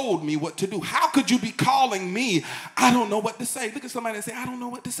not told me what to do? How could you be calling me? I don't know what to say. Look at somebody and say, I don't know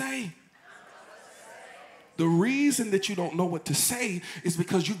what to say. The reason that you don't know what to say is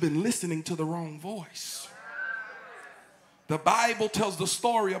because you've been listening to the wrong voice. The Bible tells the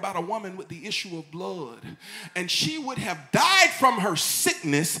story about a woman with the issue of blood, and she would have died from her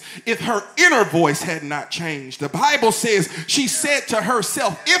sickness if her inner voice had not changed. The Bible says she said to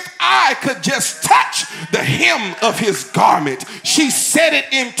herself, if I could just touch the hem of his garment. She said it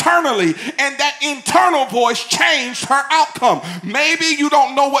internally, and that internal voice changed her outcome. Maybe you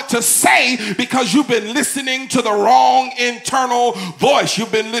don't know what to say because you've been listening to the wrong internal voice.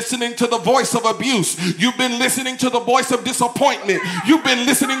 You've been listening to the voice of abuse. You've been listening to the voice of disappointment. You've been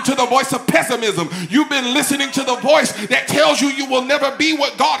listening to the voice of pessimism. You've been listening to the voice that tells you you will never be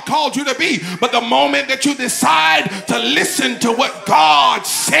what God called you to be. But the moment that you decide to listen to what God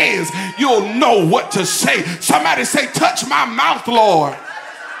says, you'll know what to say. Somebody say, touch my mouth, Lord,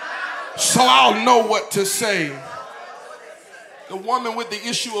 so I'll know what to say. The woman with the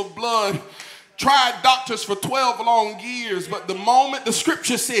issue of blood tried doctors for 12 long years, but the moment the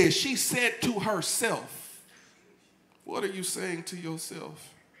scripture says, she said to herself, what are you saying to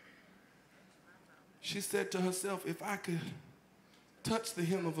yourself? She said to herself, if I could touch the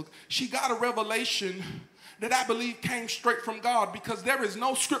hem of a... She got a revelation that I believe came straight from God, because there is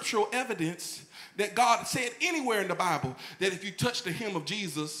no scriptural evidence that God said anywhere in the Bible that if you touch the hem of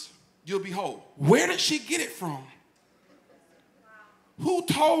Jesus, you'll be whole. Where did she get it from? Who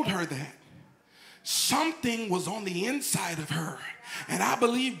told her that? Something was on the inside of her, and I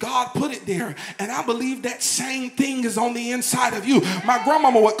believe God put it there, and I believe that same thing is on the inside of you. My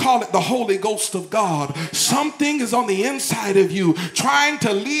grandmama would call it the Holy Ghost of God. Something is on the inside of you, trying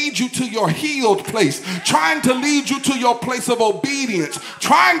to lead you to your healed place, trying to lead you to your place of obedience,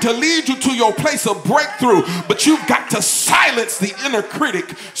 trying to lead you to your place of breakthrough. But you've got to silence the inner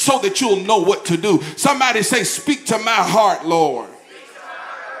critic so that you'll know what to do. Somebody say, speak to my heart, Lord.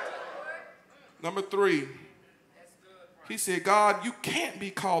 Number 3, he said, God, you can't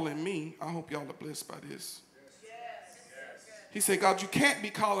be calling me. I hope y'all are blessed by this. He said, God, you can't be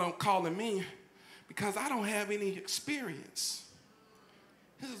calling me because I don't have any experience.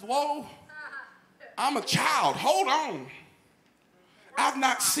 This is says, whoa, I'm a child. Hold on. I've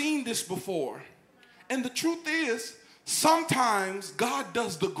not seen this before. And the truth is, sometimes God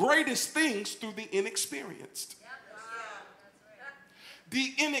does the greatest things through the inexperienced.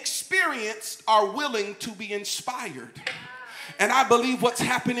 The inexperienced are willing to be inspired. And I believe what's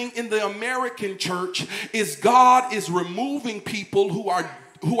happening in the American church is God is removing people who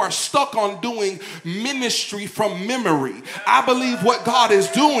are stuck on doing ministry from memory. I believe what God is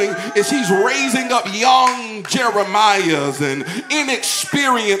doing is he's raising up young Jeremiahs and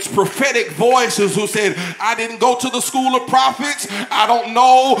inexperienced prophetic voices who said, I didn't go to the school of prophets. I don't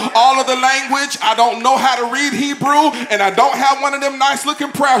know all of the language. I don't know how to read Hebrew. And I don't have one of them nice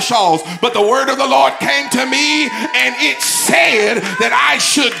looking prayer shawls. But the word of the Lord came to me and it said that I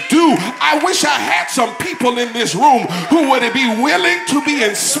should do. I wish I had some people in this room who would be willing to be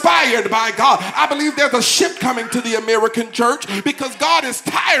inspired by God. I believe there's a shift coming to the American church because God is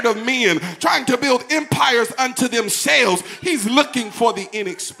tired of men trying to build empires unto themselves. He's looking for the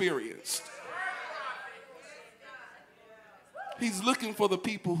inexperienced. He's looking for the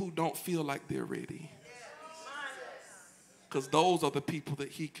people who don't feel like they're ready. Because those are the people that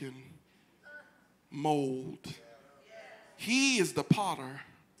he can mold. He is the potter.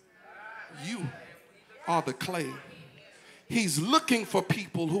 You are the clay. He's looking for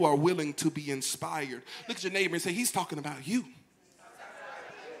people who are willing to be inspired. Look at your neighbor and say, he's talking about you.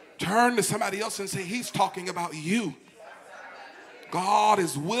 Turn to somebody else and say, he's talking about you. God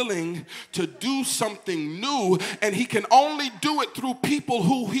is willing to do something new, and he can only do it through people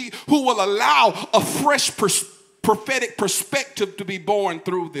who will allow a fresh prophetic perspective to be born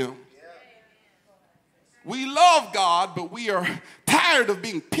through them. We love God, but we are tired of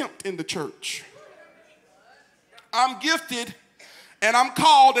being pimped in the church. I'm gifted and I'm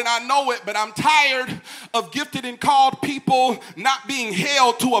called and I know it, but I'm tired of gifted and called people not being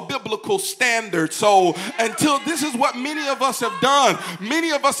held to a biblical standard. So until this is what many of us have done.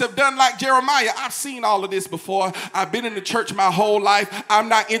 Many of us have done like Jeremiah. I've seen all of this before. I've been in the church my whole life. I'm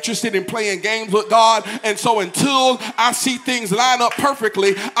not interested in playing games with God. And so until I see things line up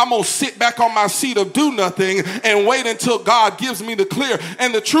perfectly, I'm going to sit back on my seat of do nothing and wait until God gives me the clear.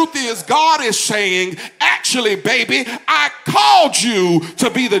 And the truth is, God is saying, actually, baby, I called you to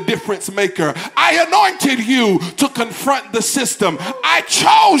be the difference maker. I anointed you to confront the system. I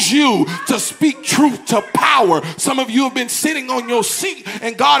chose you to speak truth to power. Some of you have been sitting on your seat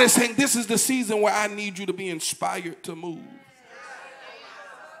and God is saying, this is the season where I need you to be inspired to move.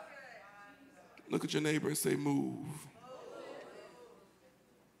 Look at your neighbor and say, move.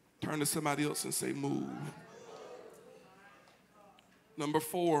 Turn to somebody else and say, move. Number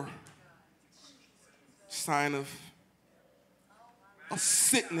 4, sign of a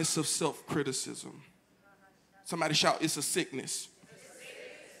sickness of self-criticism. Somebody shout, it's a sickness.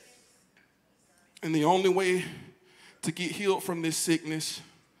 And the only way to get healed from this sickness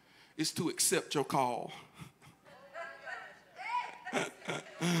is to accept your call.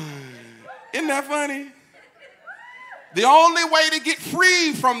 Isn't that funny? The only way to get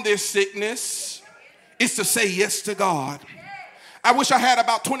free from this sickness is to say yes to God. I wish I had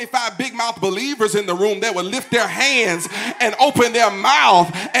about 25 big mouth believers in the room that would lift their hands and open their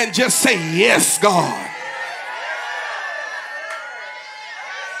mouth and just say, yes, God.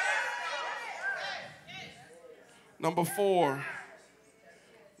 Number 4,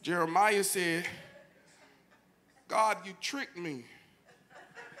 Jeremiah said, God, you tricked me.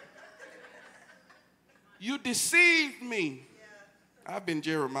 You deceived me. I've been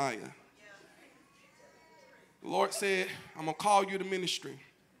Jeremiah. The Lord said, I'm going to call you to ministry.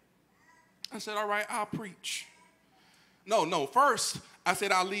 I said, all right, I'll preach. No, first, I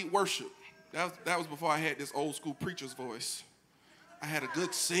said I'll lead worship. That was before I had this old school preacher's voice. I had a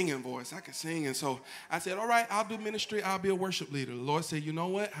good singing voice. I could sing. And so I said, all right, I'll do ministry. I'll be a worship leader. The Lord said, you know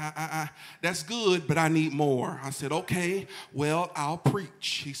what? That's good, but I need more. I said, okay, well, I'll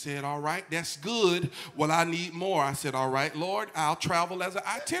preach. He said, all right, that's good. Well, I need more. I said, all right, Lord, I'll travel as an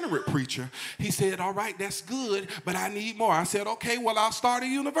itinerant preacher. He said, all right, that's good, but I need more. I said, okay, well, I'll start a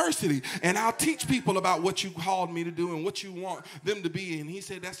university and I'll teach people about what you called me to do and what you want them to be. And he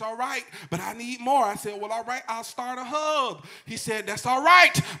said, that's all right, but I need more. I said, well, all right, I'll start a hub. He said, that's all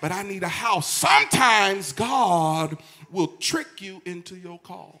right, but I need a house. Sometimes God will trick you into your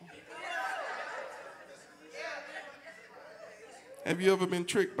call. Have you ever been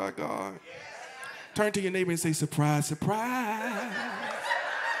tricked by God? Turn to your neighbor and say, surprise, surprise.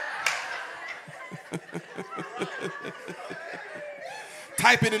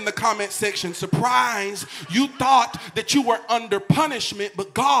 Type it in the comment section. Surprise, you thought that you were under punishment,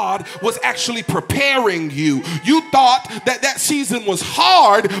 but God was actually preparing you. You thought that that season was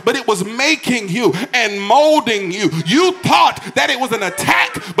hard, but it was making you and molding you. You thought that it was an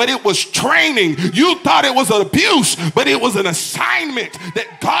attack, but it was training. You thought it was an abuse, but it was an assignment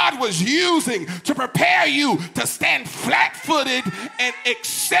that God was using to prepare you to stand flat-footed and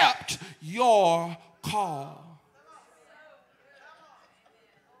accept your call.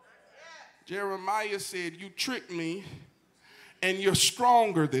 Jeremiah said, you tricked me and you're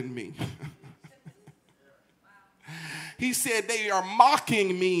stronger than me. He said, they are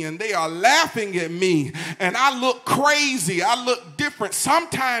mocking me and they are laughing at me and I look crazy. I look different.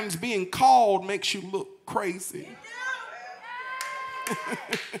 Sometimes being called makes you look crazy.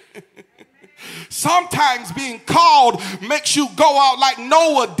 Sometimes being called makes you go out like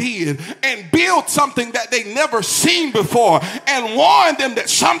Noah did and build something that they never seen before and warn them that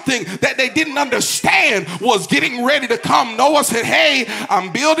something that they didn't understand was getting ready to come. Noah said, hey,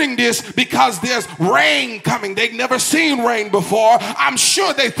 I'm building this because there's rain coming. They'd never seen rain before. I'm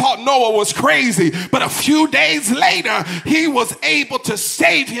sure they thought Noah was crazy, but a few days later, he was able to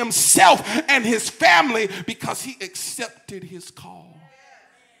save himself and his family because he accepted his call.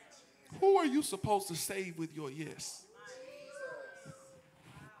 Who are you supposed to save with your yes?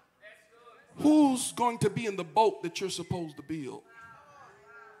 Who's going to be in the boat that you're supposed to build?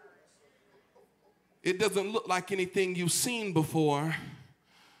 It doesn't look like anything you've seen before,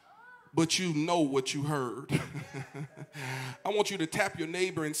 but you know what you heard. I want you to tap your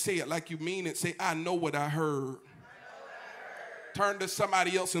neighbor and say it like you mean it. Say, I know what I heard. Turn to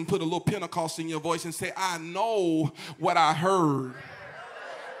somebody else and put a little Pentecost in your voice and say, I know what I heard.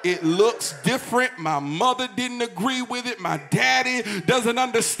 It looks different. My mother didn't agree with it. My daddy doesn't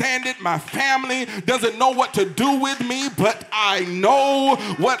understand it. My family doesn't know what to do with me, but I know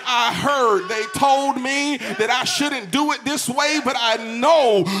what I heard. They told me that I shouldn't do it this way, but I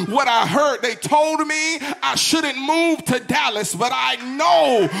know what I heard. They told me I shouldn't move to Dallas, but I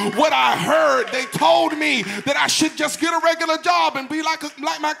know what I heard. They told me that I should just get a regular job and be like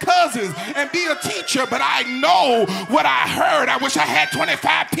my cousins and be a teacher, but I know what I heard. I wish I had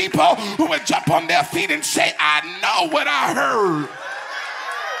 25 people who would jump on their feet and say, I know what I heard.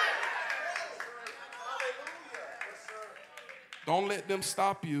 Don't let them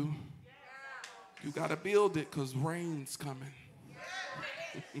stop you. You got to build it because rain's coming.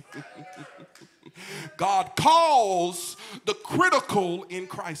 God calls the critical in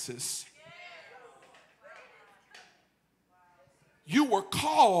crisis. You were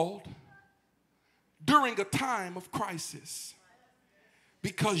called during a time of crisis,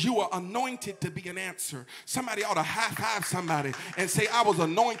 because you are anointed to be an answer. Somebody ought to high-five somebody and say, I was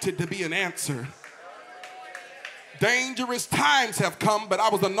anointed to be an answer. Dangerous times have come, but I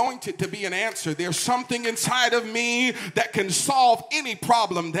was anointed to be an answer. There's something inside of me that can solve any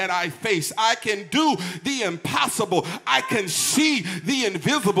problem that I face. I can do the impossible. I can see the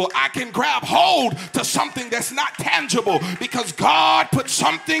invisible. I can grab hold to something that's not tangible because God put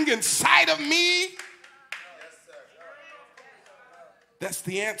something inside of me. That's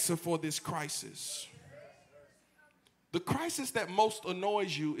the answer for this crisis. The crisis that most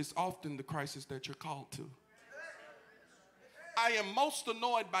annoys you is often the crisis that you're called to. I am most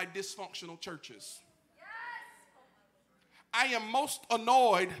annoyed by dysfunctional churches. I am most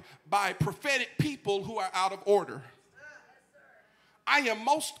annoyed by prophetic people who are out of order. I am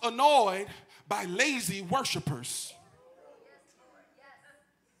most annoyed by lazy worshipers.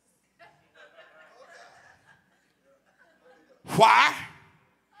 Why?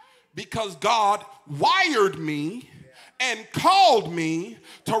 Because God wired me and called me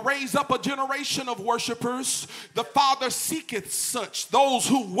to raise up a generation of worshipers. The Father seeketh such, those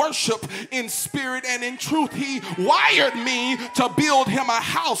who worship in spirit and in truth. He wired me to build him a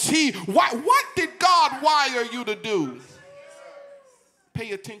house. What did God wire you to do?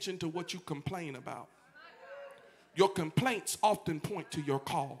 Pay attention to what you complain about. Your complaints often point to your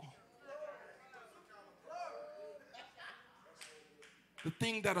call. The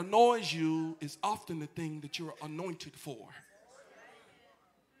thing that annoys you is often the thing that you're anointed for.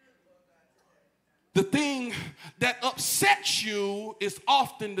 The thing that upsets you is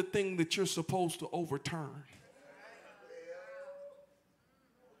often the thing that you're supposed to overturn.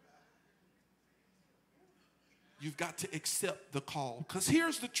 You've got to accept the call. Because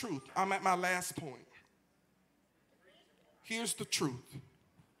here's the truth. I'm at my last point. Here's the truth.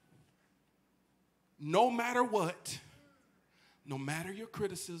 No matter what, no matter your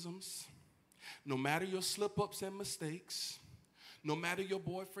criticisms, no matter your slip-ups and mistakes, no matter your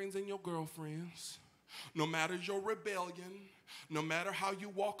boyfriends and your girlfriends, no matter your rebellion, no matter how you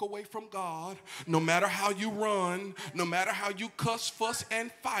walk away from God, no matter how you run, no matter how you cuss, fuss,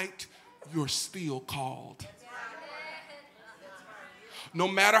 and fight, you're still called. No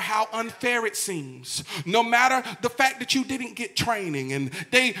matter how unfair it seems, no matter the fact that you didn't get training and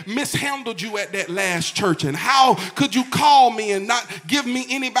they mishandled you at that last church, and how could you call me and not give me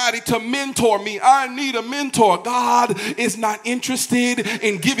anybody to mentor me? I need a mentor. God is not interested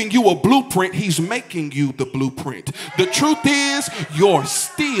in giving you a blueprint. He's making you the blueprint. The truth is, you're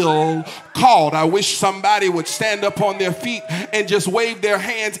still called. I wish somebody would stand up on their feet and just wave their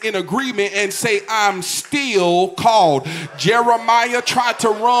hands in agreement and say, I'm still called. Jeremiah tried to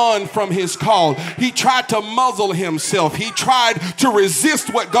run from his call. He tried to muzzle himself. He tried to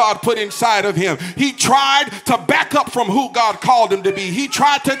resist what God put inside of him. He tried to back up from who God called him to be. He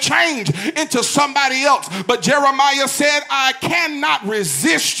tried to change into somebody else. But Jeremiah said, I cannot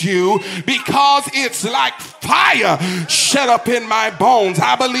resist you because it's like fire shut up in my bones.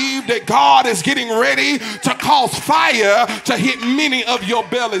 I believe that God is getting ready to cause fire to hit many of your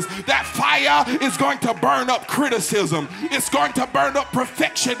bellies. That fire is going to burn up criticism. It's going to burn up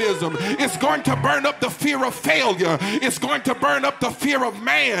perfectionism. It's going to burn up the fear of failure. It's going to burn up the fear of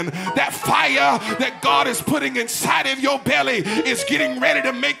man. That fire that God is putting inside of your belly is getting ready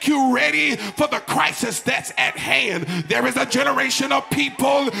to make you ready for the crisis that's at hand. There is a generation of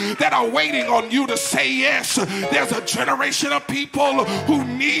people that are waiting on you to say yes. There's a generation of people who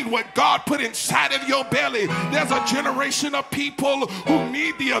need what God put inside of your belly. There's a generation of people who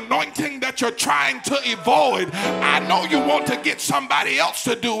need the anointing that you're trying to avoid. I know you want to get somebody else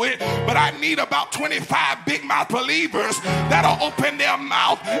to do it, but I need about 25 big mouth believers that'll open their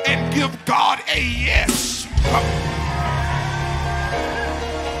mouth and give God a yes.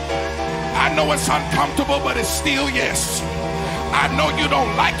 I know it's uncomfortable, but it's still yes. I know you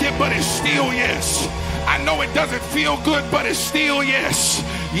don't like it, but it's still yes. I know it doesn't feel good, but it's still yes.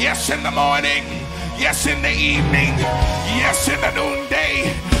 Yes in the morning, yes in the evening, yes in the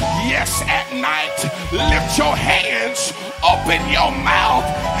noonday, yes at night. Lift your hands, open your mouth,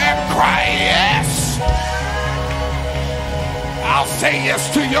 and cry yes. I'll say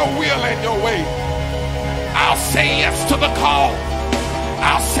yes to your will and your way. I'll say yes to the call.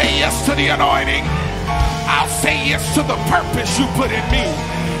 I'll say yes to the anointing. I'll say yes to the purpose you put in me.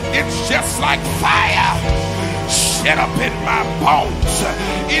 It's just like fire shut up in my bones.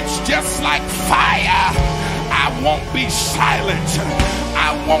 It's just like fire. I won't be silent.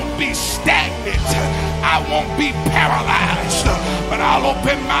 I won't be stagnant. I won't be paralyzed. But I'll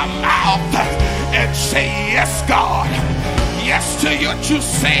open my mouth and say, yes, God. Yes to what you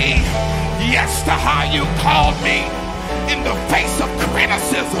say. Yes to how you called me in the face of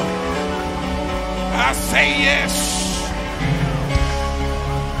criticism. I say yes.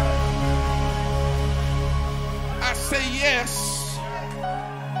 I say yes.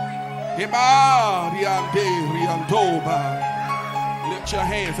 Lift your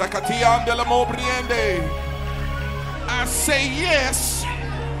hands. I say yes,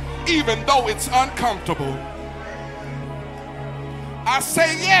 even though it's uncomfortable. I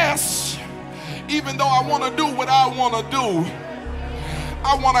say yes, even though I want to do what I want to do.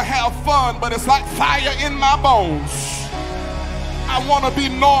 I want to have fun, but it's like fire in my bones. I want to be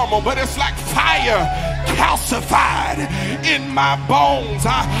normal, but it's like fire calcified in my bones.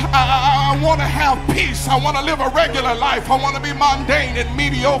 I want to have peace. I want to live a regular life. I want to be mundane and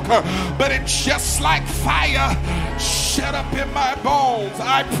mediocre, but it's just like fire shut up in my bones.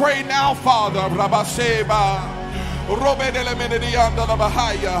 I pray now, Father, I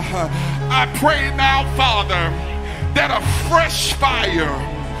pray now, Father, that a fresh fire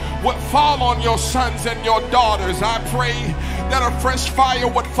would fall on your sons and your daughters. I pray that a fresh fire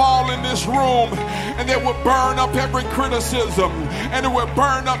would fall in this room, and it would burn up every criticism, and it would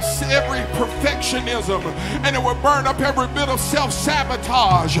burn up every perfectionism, and it would burn up every bit of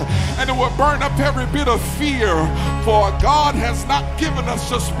self-sabotage, and it would burn up every bit of fear. For God has not given us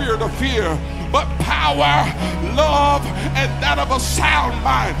the spirit of fear, but power, love, and that of a sound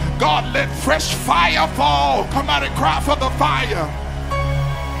mind. God, let fresh fire fall. Come out and cry for the fire.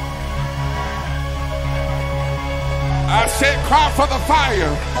 I said cry for the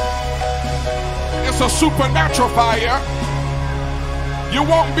fire. It's a supernatural fire. You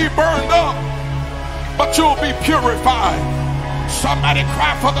won't be burned up, but you'll be purified. Somebody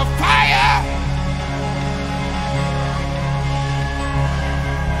cry for the fire.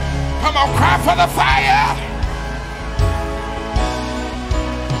 Come on, cry for the fire.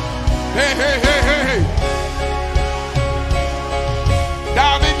 Hey, hey, hey, hey, hey.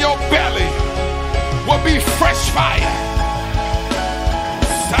 Down in your belly will be fresh fire.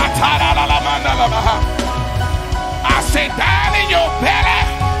 I say down in your belly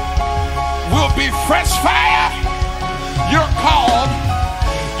will be fresh fire. You're called.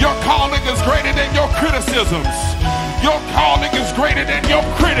 Your calling is greater than your criticisms. Your calling is greater than your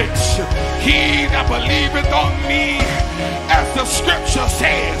critics. He that believeth on me, as the scripture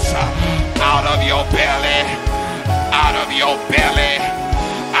says, out of your belly, out of your belly,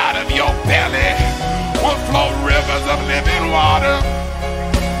 out of your belly will flow rivers of living water.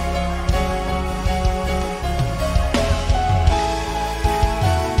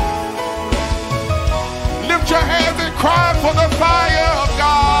 Lift your hands and cry for the fire of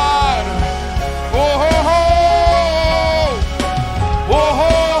God. Oh, ho, ho. Oh,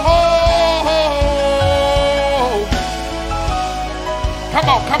 ho, ho, ho. Come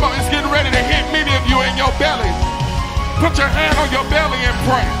on, come on. It's getting ready to hit many of you in your belly. Put your hand on your belly and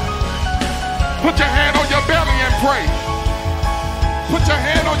pray. Put your hand on your belly and pray. Put your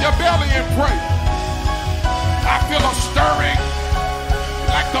hand on your belly and pray. I feel a stirring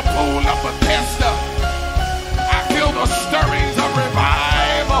like the pool of Bethesda. I feel the stirrings of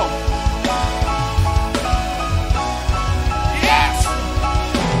revival. Yes.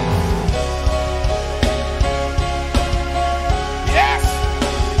 Yes.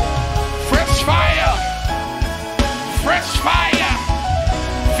 Fresh fire. Fresh fire.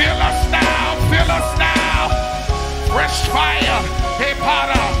 Fill us now. Fill us now. Fresh fire. Hey,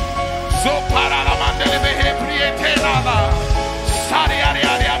 para. So para la mandele behe priete nada. Sari ari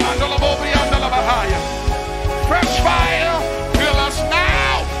ari amandolo bobri andala bahaya. Fresh fire, fill us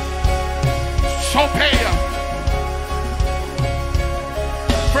now. Sophia.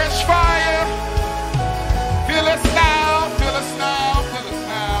 Fresh fire, fill us now, fill us now, fill us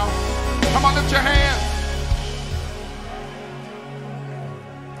now. Come on, lift your hands.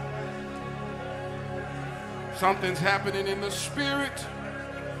 Something's happening in the spirit.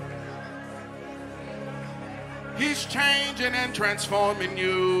 He's changing and transforming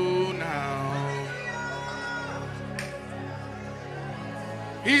you now.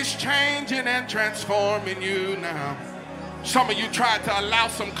 He's changing and transforming you now. Some of you tried to allow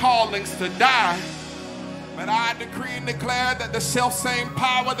some callings to die, but I decree and declare that the self-same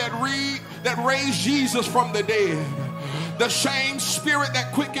power that raised Jesus from the dead, the same spirit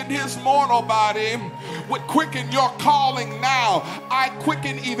that quickened his mortal body would quicken your calling now. I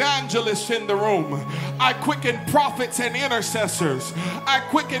quicken evangelists in the room. I quicken prophets and intercessors. I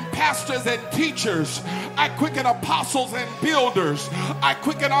quicken pastors and teachers. I quicken apostles and builders. I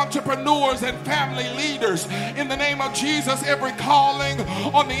quicken entrepreneurs and family leaders. In the name of Jesus, every calling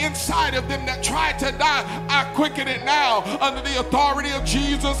on the inside of them that tried to die, I quicken it now under the authority of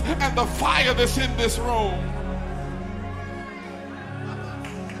Jesus and the fire that's in this room.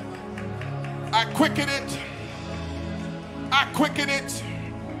 I quicken it. I quicken it.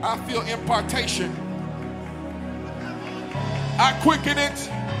 I feel impartation. I quicken it.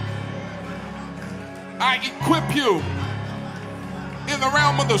 I equip you in the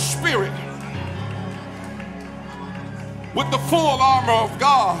realm of the spirit with the full armor of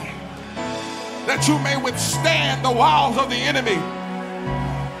God, that you may withstand the wiles of the enemy.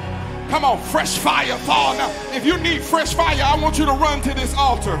 Come on, fresh fire fall now. If you need fresh fire, I want you to run to this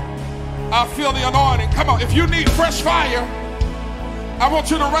altar. I feel the anointing. Come on, if you need fresh fire, I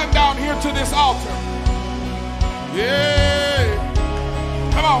want you to run down here to this altar. Yeah.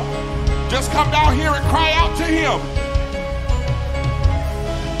 Come on, just come down here and cry out to him.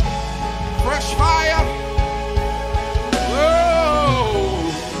 Fresh fire.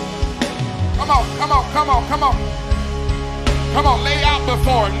 Whoa. Come on, come on, come on, come on. Come on, lay out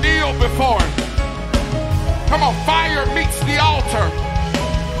before him, kneel before him. Come on, fire meets the altar.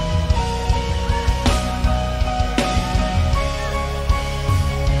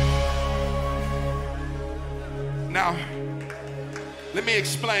 Now, let me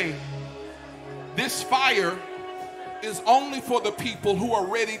explain. This fire is only for the people who are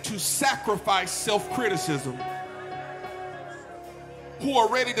ready to sacrifice self-criticism, who are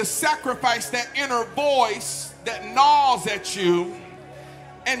ready to sacrifice that inner voice that gnaws at you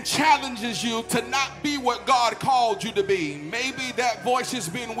and challenges you to not be what God called you to be. Maybe that voice has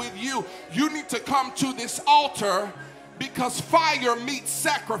been with you. You need to come to this altar, because fire meets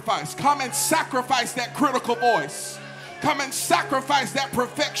sacrifice. Come and sacrifice that critical voice. Come and sacrifice that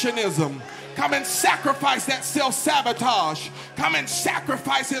perfectionism. Come and sacrifice that self-sabotage. Come and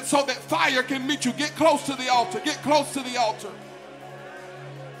sacrifice it so that fire can meet you. Get close to the altar. Get close to the altar.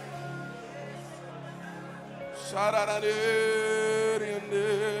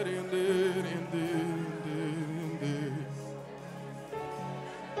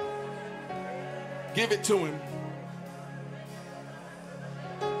 Give it to him.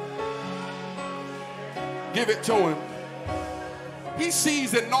 Give it to him. He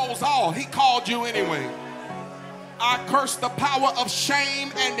sees and knows all. He called you anyway. I curse the power of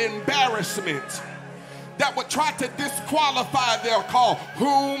shame and embarrassment that would try to disqualify their call.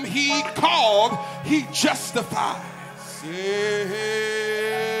 Whom he called, he justifies.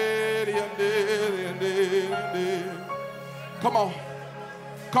 Come on.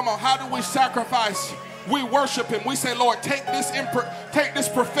 Come on. How do we sacrifice? We worship him. We say, Lord, take this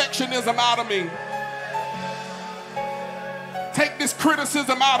perfectionism out of me. Take this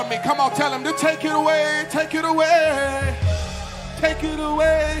criticism out of me. Come on, tell him to take it away. Take it away. Take it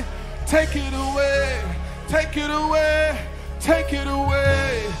away. Take it away. Take it away. Take it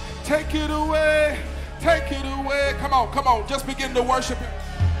away. Take it away. Take it away. Come on, come on. Just begin to worship him.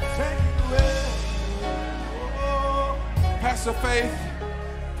 Take it away. Pastor Faith,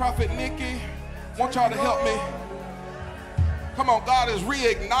 Prophet Nikki, I want y'all to help me. Come on, God is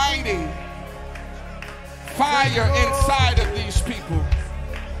reigniting fire inside of these people.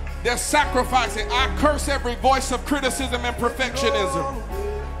 They're sacrificing. I curse every voice of criticism and perfectionism.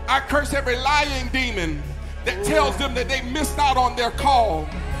 I curse every lying demon that tells them that they missed out on their call.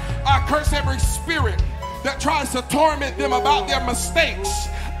 I curse every spirit that tries to torment them about their mistakes.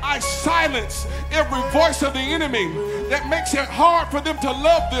 I silence every voice of the enemy that makes it hard for them to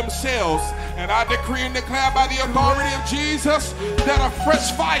love themselves. And I decree and declare by the authority of Jesus that a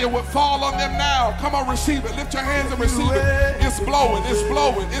fresh fire would fall on them now. Come on, receive it. Lift your hands and receive it. It's blowing, it's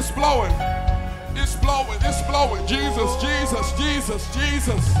blowing, it's blowing. It's blowing, it's blowing. Jesus, Jesus, Jesus,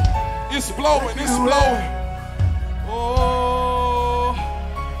 Jesus. It's blowing, it's blowing. Oh,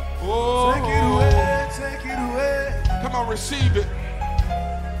 oh. Take it away, take it away. Come on, receive it.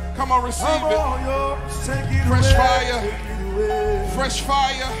 Come on, receive it. Fresh fire. Fresh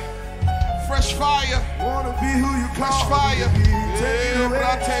fire. Fresh fire. Wanna be who you Fresh call fire. me to be. Take it away.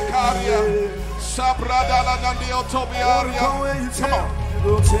 Come on.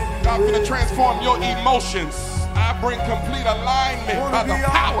 God's going to transform your emotions. I bring complete alignment by the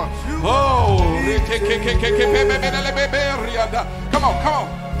power. Oh. Come on, come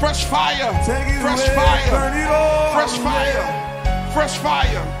on. Fresh fire. Fresh fire. Fresh fire. Fresh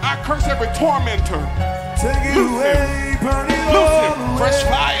fire. I curse every tormentor. Take it away, burn it all away. Fresh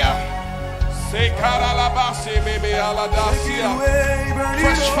fire. Take it away, burn it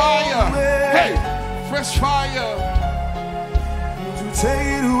Fresh all fire. away. Hey, fresh fire. Take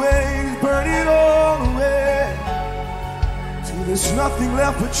it away, burn it all away. Till there's nothing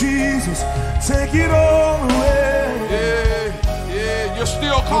left but Jesus. Take it all away. Yeah, yeah, you're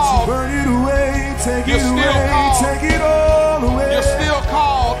still called. Burn it away, take You're it still away, called. take it all away. You're still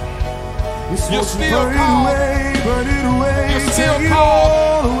called. You're still burn called. it away, burn it away. You're still take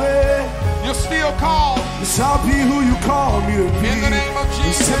called. It all away. You're still called. Yes, I'll be who you call me to be. In the name of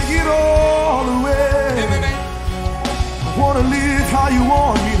Jesus. Take it all away. In the name. I wanna live how you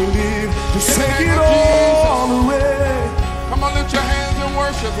want me to live. Just In the take name it of all Jesus. away. Come on, lift your hands and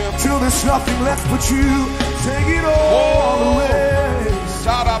worship him. Till there's nothing left but you. Take it all away.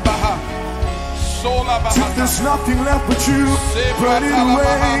 Sarabaha. Till Solabaha. there's nothing left but you. Burn it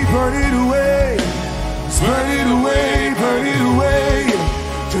away, burn it away. Just burn it away, burn it away.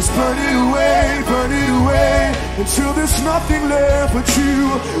 Just burn it away, burn it away. Until there's nothing left but you.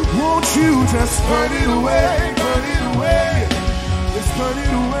 Won't you just burn it away, burn it away. Just burn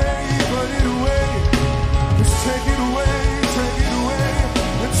it away, burn it away. Just take it away, take it away.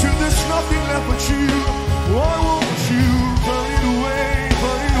 Until there's nothing left but you. Why won't you burn it away,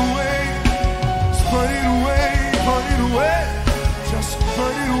 burn it away. Just burn it away, burn it away. Just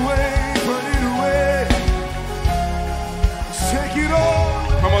burn it away, burn it away. Just take it all.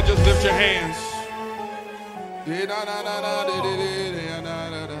 Come on, just lift your hands.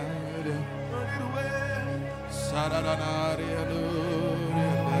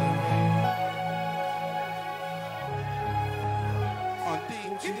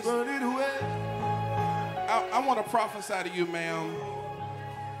 Burn it away. I want to prophesy to you, ma'am.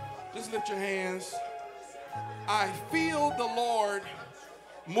 Just lift your hands. I feel the Lord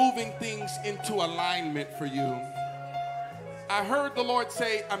moving things into alignment for you. I heard the Lord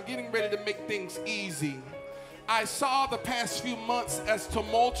say, I'm getting ready to make things easy. I saw the past few months as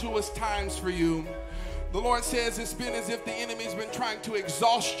tumultuous times for you. The Lord says it's been as if the enemy's been trying to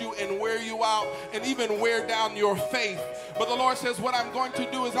exhaust you and wear you out and even wear down your faith. But the Lord says what I'm going to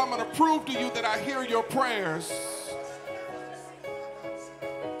do is I'm going to prove to you that I hear your prayers.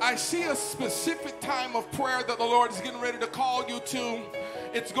 I see a specific time of prayer that the Lord is getting ready to call you to.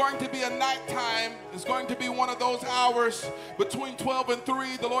 It's going to be a nighttime. It's going to be one of those hours between 12 and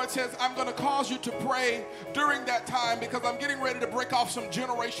 3. The Lord says, I'm going to cause you to pray during that time because I'm getting ready to break off some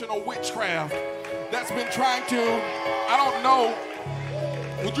generational witchcraft that's been trying to, I don't know.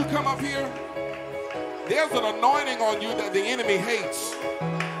 Would you come up here? There's an anointing on you that the enemy hates.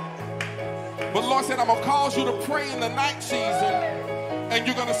 But the Lord said, I'm going to cause you to pray in the night season, and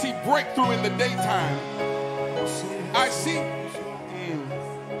you're going to see breakthrough in the daytime.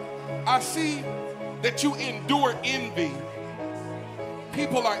 I see that you endure envy.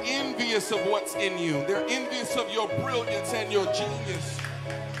 People are envious of what's in you. They're envious of your brilliance and your genius.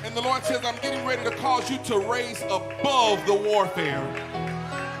 And the Lord says, I'm getting ready to cause you to raise above the warfare.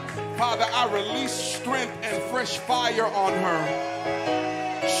 Father, I release strength and fresh fire on her.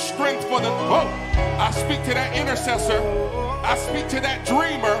 Strength for the, I speak to that intercessor. I speak to that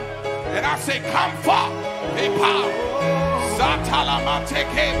dreamer. And I say, come forth.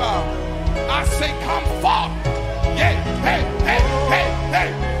 I say, come forth. Yeah, hey.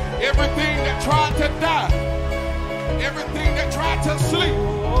 Everything that tried to die, everything that tried to sleep,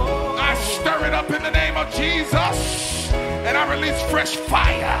 I stir it up in the name of Jesus. And I release fresh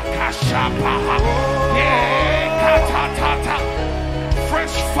fire. Yeah,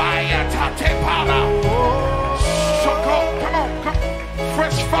 fresh fire. Come on.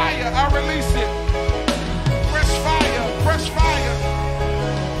 Fresh fire. I release it. Fresh fire.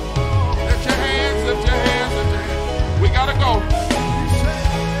 Lift your hands. We gotta go.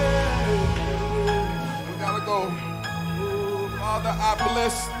 Father, I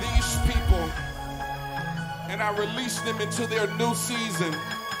bless these people and I release them into their new season.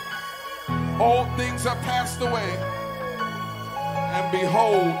 Old things are passed away, and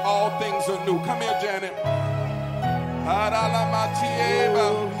behold, all things are new. Come here, Janet. I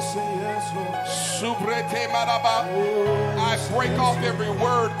break off every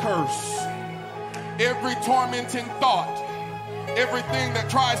word curse, every tormenting thought, everything that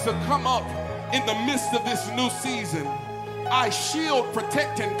tries to come up in the midst of this new season. I shield,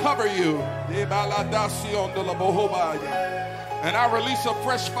 protect, and cover you. And I release a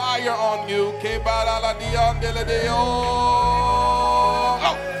fresh fire on you.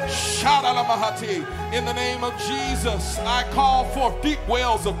 In the name of Jesus, I call forth deep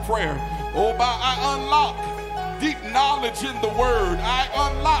wells of prayer. I unlock deep knowledge in the word. I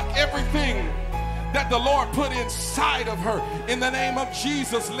unlock everything that the Lord put inside of her. In the name of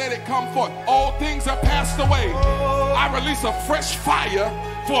Jesus, let it come forth. All things are passed away. I release a fresh fire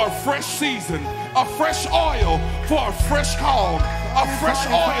for a fresh season, a fresh oil for a fresh call, a fresh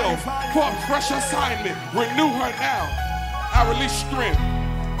oil for a fresh assignment. Renew her now. I release strength.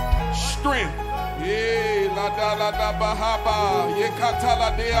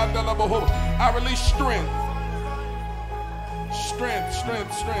 I release strength.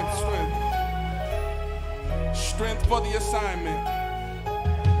 Strength for the assignment.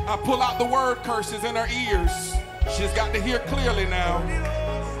 I pull out the word curses in her ears. She's got to hear clearly now.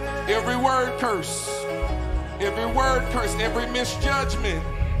 Every word curse, every misjudgment,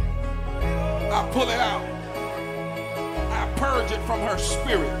 I pull it out. I purge it from her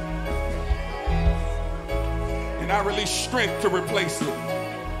spirit. And I release strength to replace it.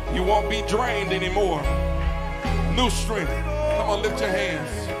 You won't be drained anymore. New strength. Come on, lift your hands.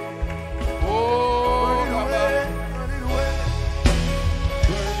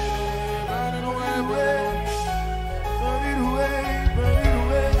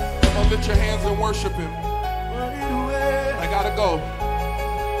 Lift your hands and worship him. I gotta go.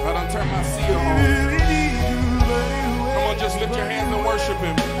 I done turned my seal on. Come on, just lift your hands and worship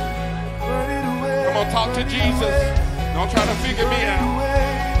him. Come on, talk to Jesus. Don't try to figure me out.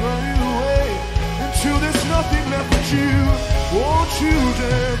 Until there's nothing left but you. Won't you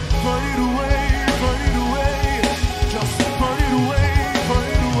dare burn it away. Just burn it away.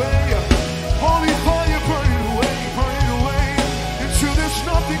 Holy fire, burn it away. Until there's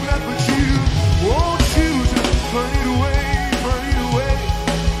nothing left but you. Won't you just burn it away.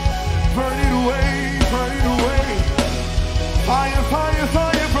 Fire,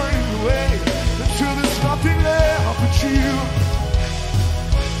 burn it away. Until there's nothing left but you.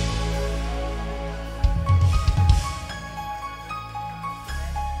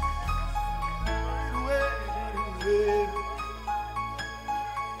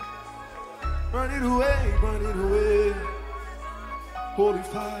 Burn it away. Holy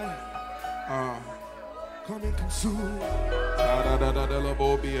fire, come and consume.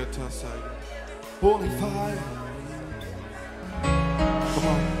 Holy fire. Come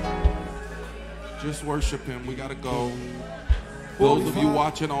on. Just worship him. We got to go. Those of you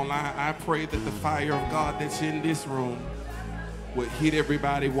watching online, I pray that the fire of God that's in this room would hit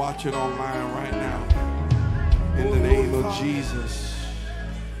everybody watching online right now. In the name of Jesus.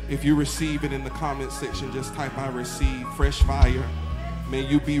 If you receive it in the comment section, just type I receive. Fresh fire. May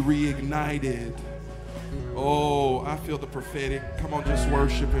you be reignited. Oh, I feel the prophetic. Come on, just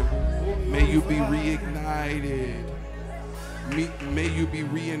worship him. May you be reignited. May you be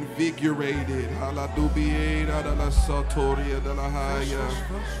reinvigorated. Come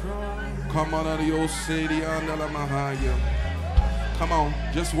on, come on,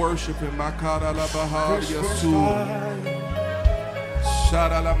 just worship him. Come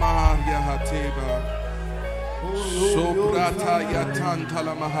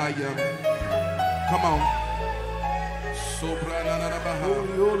on.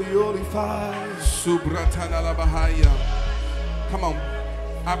 Come on.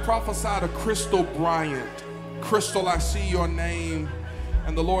 I prophesy to Crystal Bryant. Crystal, I see your name.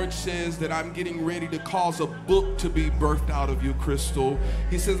 And the Lord says that I'm getting ready to cause a book to be birthed out of you, Crystal.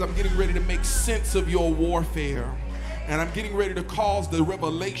 He says I'm getting ready to make sense of your warfare. And I'm getting ready to cause the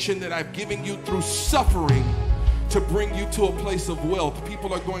revelation that I've given you through suffering to bring you to a place of wealth.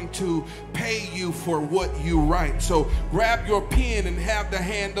 People are going to pay you for what you write. So grab your pen and have the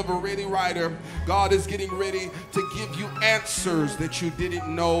hand of a ready writer. God is getting ready to give you answers that you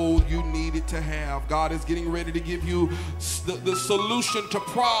didn't know you needed to have. God is getting ready to give you the solution to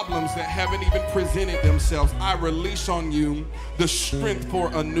problems that haven't even presented themselves. I release on you the strength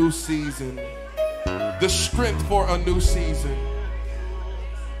for a new season. The strength for a new season.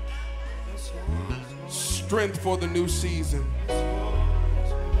 Strength for the new season.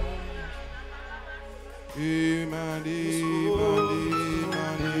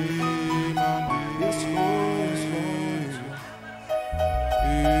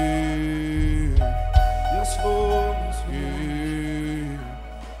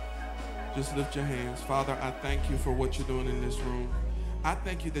 Just lift your hands. Father, I thank you for what you're doing in this room. I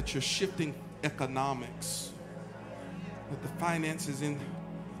thank you that you're shifting economics, that the finances in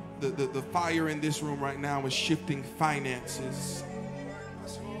the fire in this room right now is shifting finances.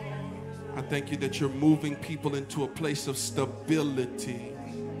 I thank you that you're moving people into a place of stability.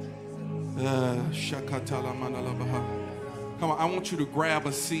 Come on, I want you to grab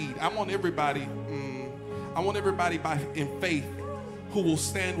a seed. I want everybody in faith who will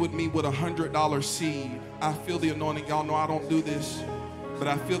stand with me with $100 seed. I feel the anointing. Y'all know I don't do this, but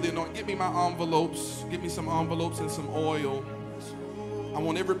I feel the anointing. Give me my envelopes. Give me some envelopes and some oil. I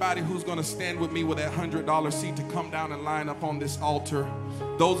want everybody who's going to stand with me with that $100 seed to come down and line up on this altar.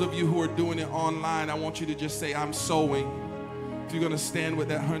 Those of you who are doing it online, I want you to just say, I'm sowing. If you're going to stand with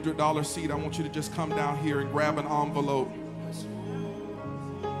that $100 seed, I want you to just come down here and grab an envelope.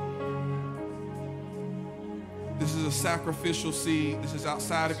 This is a sacrificial seed. This is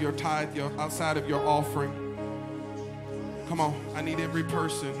outside of your tithe, outside of your offering. Come on, I need every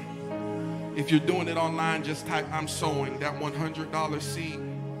person. If you're doing it online, just type, I'm sowing, that $100 seed.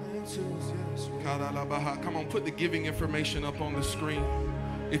 Come on, put the giving information up on the screen.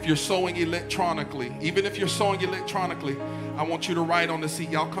 If you're sowing electronically, even if you're sowing electronically, I want you to write on the seed.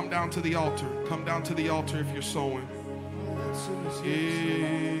 Y'all come down to the altar. Come down to the altar if you're sowing.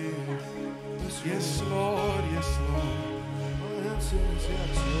 Yeah. Yes, Lord. Yes, Lord.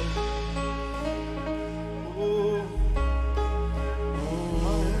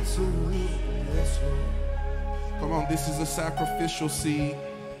 Come on, this is a sacrificial seed.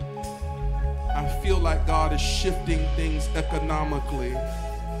 I feel like God is shifting things economically.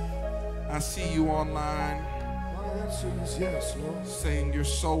 I see you online saying you're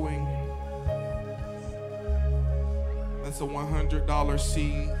sowing. That's a $100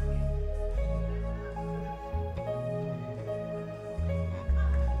 seed.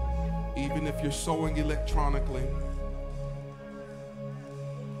 Even if you're sowing electronically.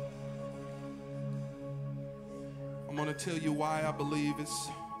 I'm going to tell you why I believe it's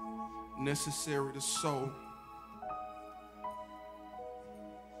necessary to sow.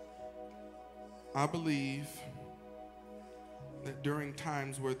 I believe that during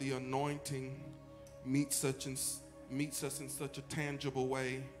times where the anointing meets us in such a tangible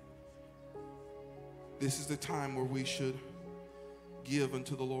way, this is the time where we should give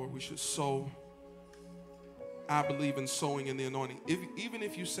unto the Lord. We should sow. I believe in sowing in the anointing. Even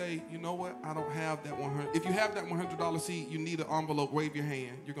if you say, you know what, I don't have that $100. If you have that $100 seed, you need an envelope, wave your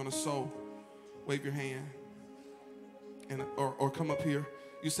hand. You're going to sow. Wave your hand. Or come up here.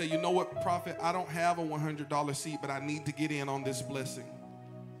 You say, you know what, prophet, I don't have a $100 seed, but I need to get in on this blessing.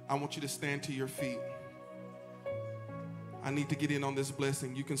 I want you to stand to your feet. I need to get in on this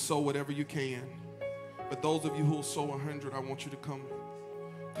blessing. You can sow whatever you can. But those of you who will sow 100, I want you to come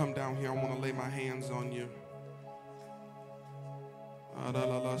down here. I want to lay my hands on you.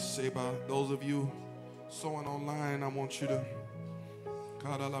 Those of you sewing online, I want you to,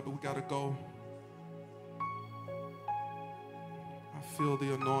 but we got to go. I feel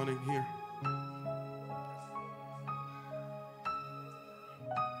the anointing here.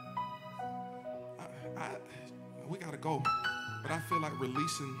 We got to go. But I feel like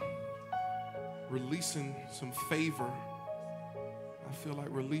releasing some favor. I feel like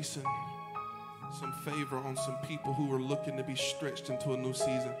releasing some favor on some people who are looking to be stretched into a new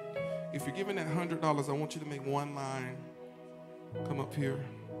season. If you're giving that $100, I want you to make one line. Come up here.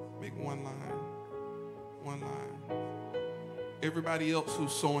 Make one line. One line. Everybody else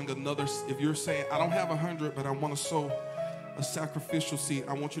who's sowing another, if you're saying, I don't have 100, but I want to sow a sacrificial seed,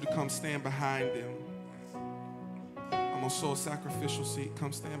 I want you to come stand behind them. I'm going to sow a sacrificial seed.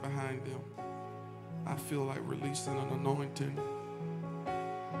 Come stand behind them. I feel like releasing an anointing.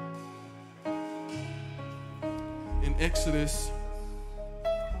 In Exodus,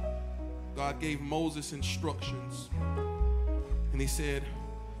 God gave Moses instructions. And he said,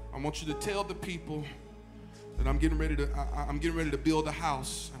 I want you to tell the people that I'm getting ready to build a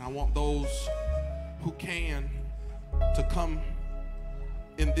house. And I want those who can to come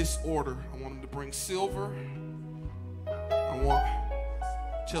in this order. I want them to bring silver.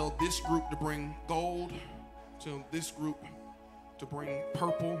 Tell this group to bring gold. Tell this group to bring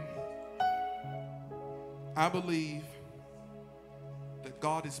purple. I believe that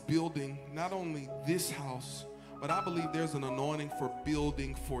God is building not only this house, but I believe there's an anointing for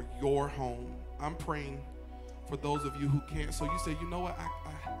building for your home. I'm praying for those of you who can't. So you say, you know what?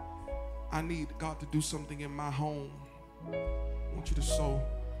 I need God to do something in my home. I want you to sow.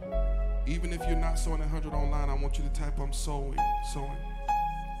 Even if you're not sowing 100 online, I want you to type, I'm sowing.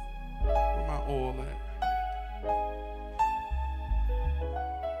 Where my oil at?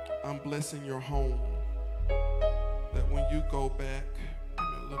 I'm blessing your home. That when you go back, give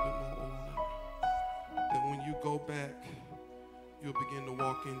me a little bit more oil. That when you go back, you'll begin to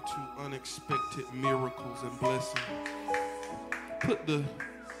walk into unexpected miracles and blessings. Put the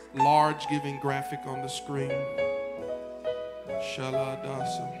large giving graphic on the screen.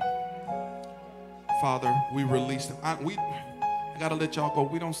 Shaladasa. Father, we release them. I got to let y'all go.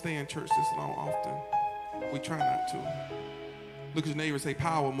 We don't stay in church this long often. We try not to. Look at your neighbor and say,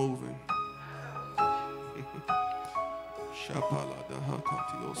 power moving.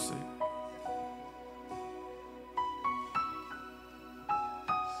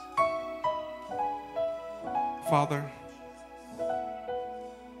 Father,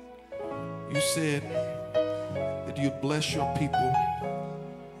 you said that you'd bless your people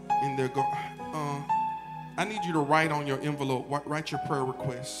in their I need you to write on your envelope, write your prayer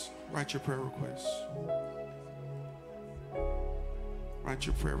requests. Write your prayer requests. Write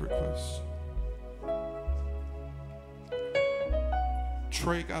your prayer requests.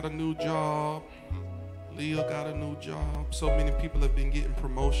 Trey got a new job. Leah got a new job. So many people have been getting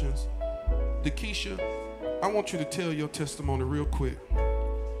promotions. Dakisha, I want you to tell your testimony real quick.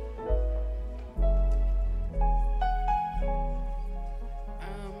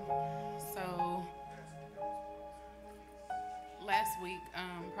 So last week,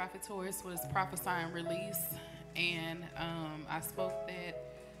 Prophet Torace was prophesying release, and I spoke that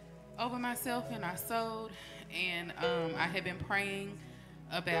over myself, and I sowed, and I had been praying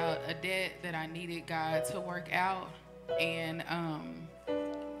about a debt that I needed God to work out, and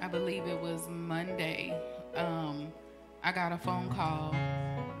I believe it was Monday, I got a phone call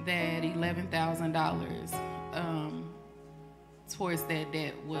that $11,000 towards that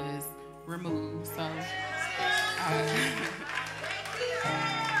debt was removed. So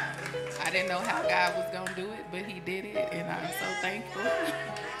I didn't know how God was going to do it, but he did it, and I'm so thankful.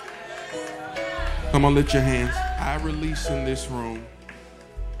 Come on, lift your hands. I release in this room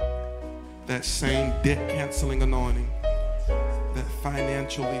that same debt-canceling anointing, that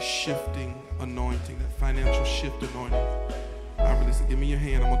financially shifting anointing, that financial shift anointing. I release it. Give me your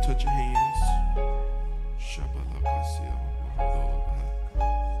hand. I'm going to touch your hands.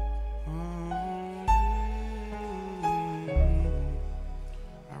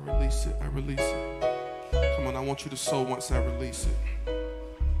 I release it. I release it. Come on, I want you to sow once I release it.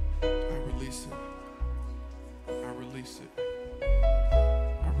 I release it. I release it.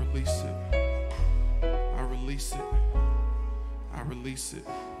 I release it. I release it. I release it.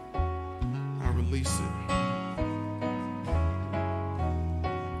 I release it.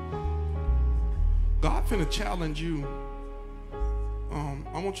 God finna challenge you.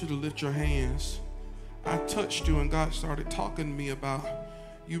 I want you to lift your hands. I touched you and God started talking to me about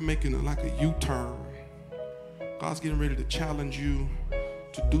you making like a U-turn. God's getting ready to challenge you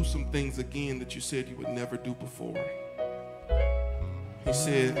to do some things again that you said you would never do before.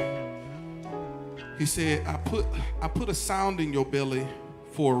 He said, I put a sound in your belly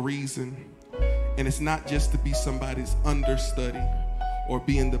for a reason. And it's not just to be somebody's understudy or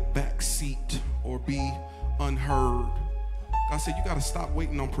be in the back seat or be unheard. God said, you got to stop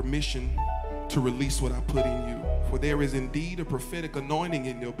waiting on permission to release what I put in you. For there is indeed a prophetic anointing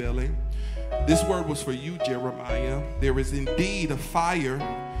in your belly. This word was for you, Jeremiah. There is indeed a fire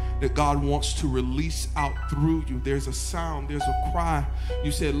that God wants to release out through you. There's a sound, there's a cry.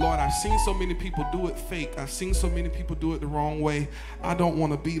 You said, Lord, I've seen so many people do it fake. I've seen so many people do it the wrong way. I don't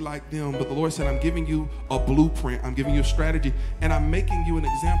want to be like them. But the Lord said, I'm giving you a blueprint. I'm giving you a strategy. And I'm making you an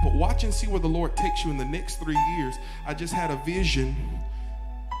example. Watch and see where the Lord takes you in the next 3 years. I just had a vision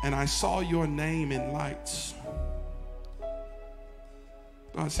and I saw your name in lights.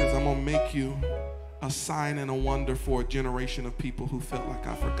 God says, I'm going to make you a sign and a wonder for a generation of people who felt like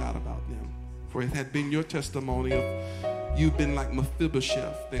I forgot about them. For it had been your testimony of you've been like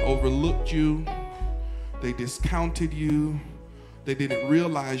Mephibosheth. They overlooked you. They discounted you. They didn't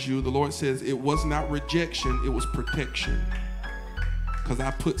realize you. The Lord says it was not rejection, it was protection. Because I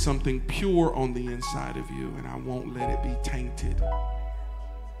put something pure on the inside of you and I won't let it be tainted.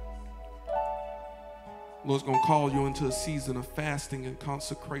 The Lord's going to call you into a season of fasting and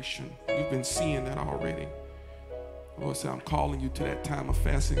consecration. You've been seeing that already. The Lord said, I'm calling you to that time of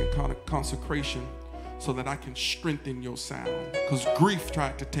fasting and consecration so that I can strengthen your sound. Because grief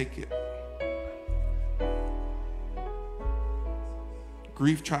tried to take it.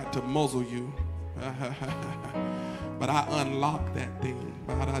 Grief tried to muzzle you. But I unlocked that thing.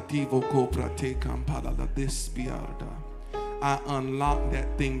 I unlocked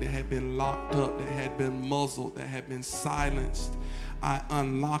that thing that had been locked up, that had been muzzled, that had been silenced. I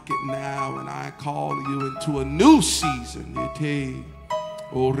unlock it now and I call you into a new season.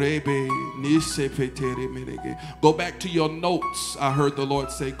 Go back to your notes. I heard the Lord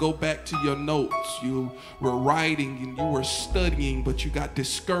say, go back to your notes. You were writing and you were studying, but you got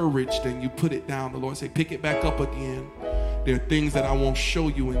discouraged and you put it down. The Lord said, pick it back up again. There are things that I won't show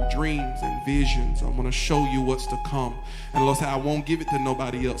you in dreams and visions. I'm going to show you what's to come. And the Lord said, I won't give it to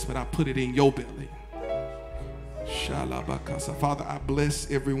nobody else, but I put it in your belly. Father, I bless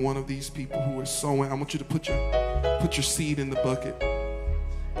every one of these people who are sowing. I want you to put your seed in the bucket.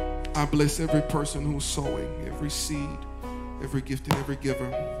 I bless every person who's sowing, every seed, every gift, and every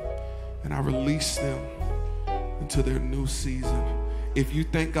giver. And I release them into their new season. If you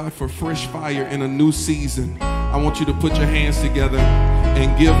thank God for fresh fire in a new season, I want you to put your hands together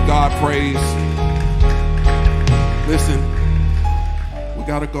and give God praise. Listen, we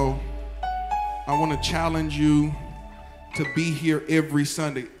got to go. I want to challenge you to be here every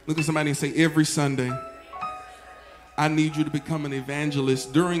Sunday. Look at somebody and say, every Sunday. I need you to become an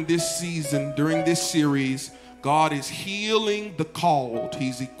evangelist. During this season, during this series, God is healing the called.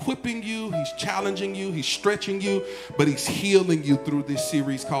 He's equipping you. He's challenging you. He's stretching you. But he's healing you through this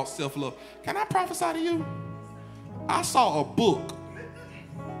series called Self-Love. Can I prophesy to you? I saw a book.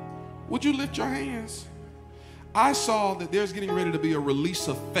 Would you lift your hands? I saw that there's getting ready to be a release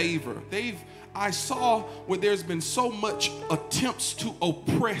of favor. I saw where there's been so much attempts to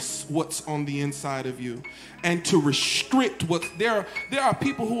oppress what's on the inside of you and to restrict what's there. There are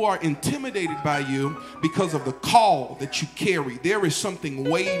people who are intimidated by you because of the call that you carry. There is something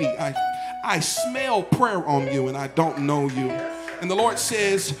weighty. I smell prayer on you and I don't know you. And the Lord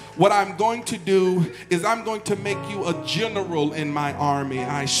says, what I'm going to do is I'm going to make you a general in my army.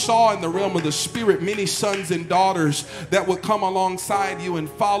 I saw in the realm of the spirit many sons and daughters that would come alongside you and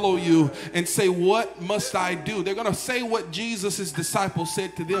follow you and say, what must I do? They're going to say what Jesus' disciples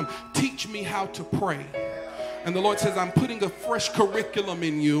said to them. Teach me how to pray. And the Lord says, I'm putting a fresh curriculum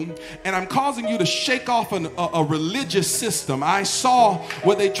in you, and I'm causing you to shake off a religious system. I saw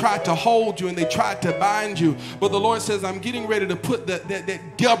where they tried to hold you and they tried to bind you. But the Lord says, I'm getting ready to put that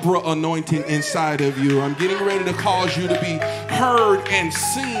Deborah anointing inside of you. I'm getting ready to cause you to be heard and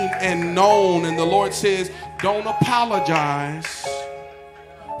seen and known. And the Lord says, don't apologize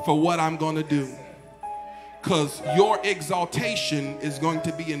for what I'm going to do, because your exaltation is going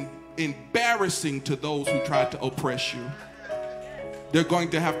to be embarrassing to those who tried to oppress you. They're going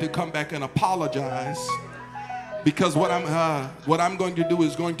to have to come back and apologize, because what I'm going to do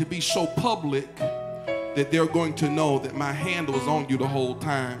is going to be so public that they're going to know that my hand was on you the whole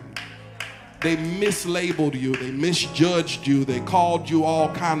time. They mislabeled you, they misjudged you, they called you all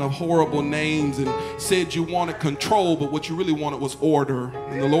kind of horrible names and said you wanted control, but what you really wanted was order.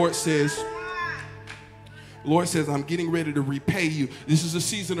 And the Lord says, I'm getting ready to repay you. This is a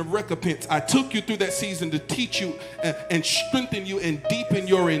season of recompense. I took you through that season to teach you and strengthen you and deepen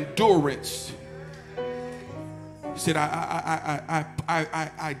your endurance. said,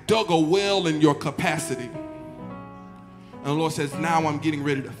 I dug a well in your capacity. And the Lord says, now I'm getting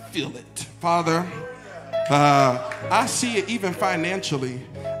ready to fill it. Father, I see it even financially.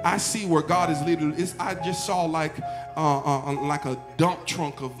 I see where God is leading. I just saw like a dump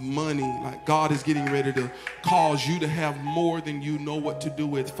trunk of money. Like God is getting ready to cause you to have more than you know what to do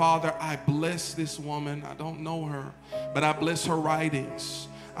with. Father, I bless this woman. I don't know her, but I bless her writings.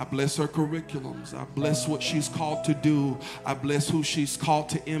 I bless her curriculums. I bless what she's called to do. I bless who she's called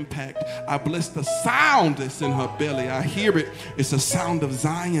to impact. I bless the sound that's in her belly. I hear it. It's a sound of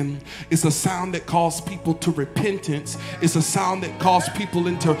Zion. It's a sound that calls people to repentance. It's a sound that calls people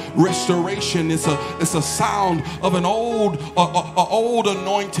into restoration. It's a sound of an old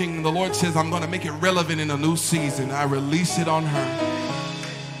anointing. The Lord says, I'm going to make it relevant in a new season. I release it on her.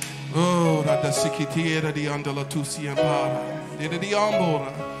 Oh,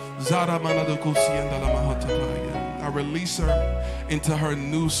 I release her into her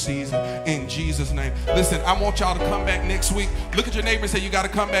new season in Jesus' name. Listen, I want y'all to come back next week. Look at your neighbor and say, you got to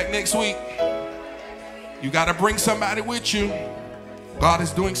come back next week. You got to bring somebody with you. God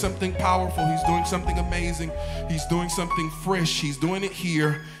is doing something powerful. He's doing something amazing. He's doing something fresh. He's doing it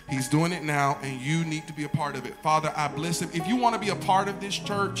here. He's doing it now, and you need to be a part of it. Father, I bless him. If you want to be a part of this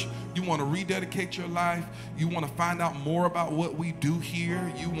church, you want to rededicate your life, you want to find out more about what we do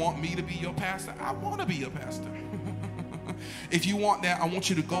here, you want me to be your pastor, I want to be your pastor. If you want that, I want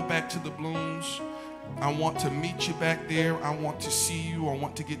you to go back to the Blooms. I want to meet you back there. I want to see you. I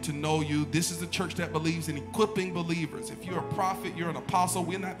want to get to know you. This is a church that believes in equipping believers. If you're a prophet, you're an apostle,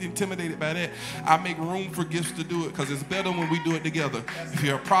 we're not intimidated by that. I make room for gifts to do it because it's better when we do it together. If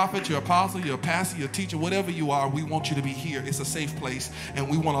you're a prophet, you're an apostle, you're a pastor, you're a teacher, whatever you are, we want you to be here. It's a safe place, and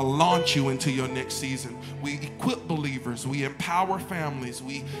we want to launch you into your next season. We equip believers. We empower families.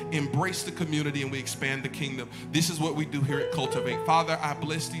 We embrace the community, and we expand the kingdom. This is what we do here at Cultivate. Father, I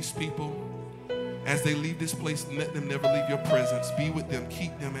bless these people. As they leave this place, let them never leave your presence. Be with them,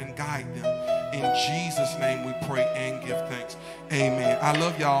 keep them, and guide them. In Jesus' name we pray and give thanks. Amen. I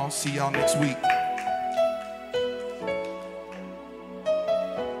love y'all. See y'all next week.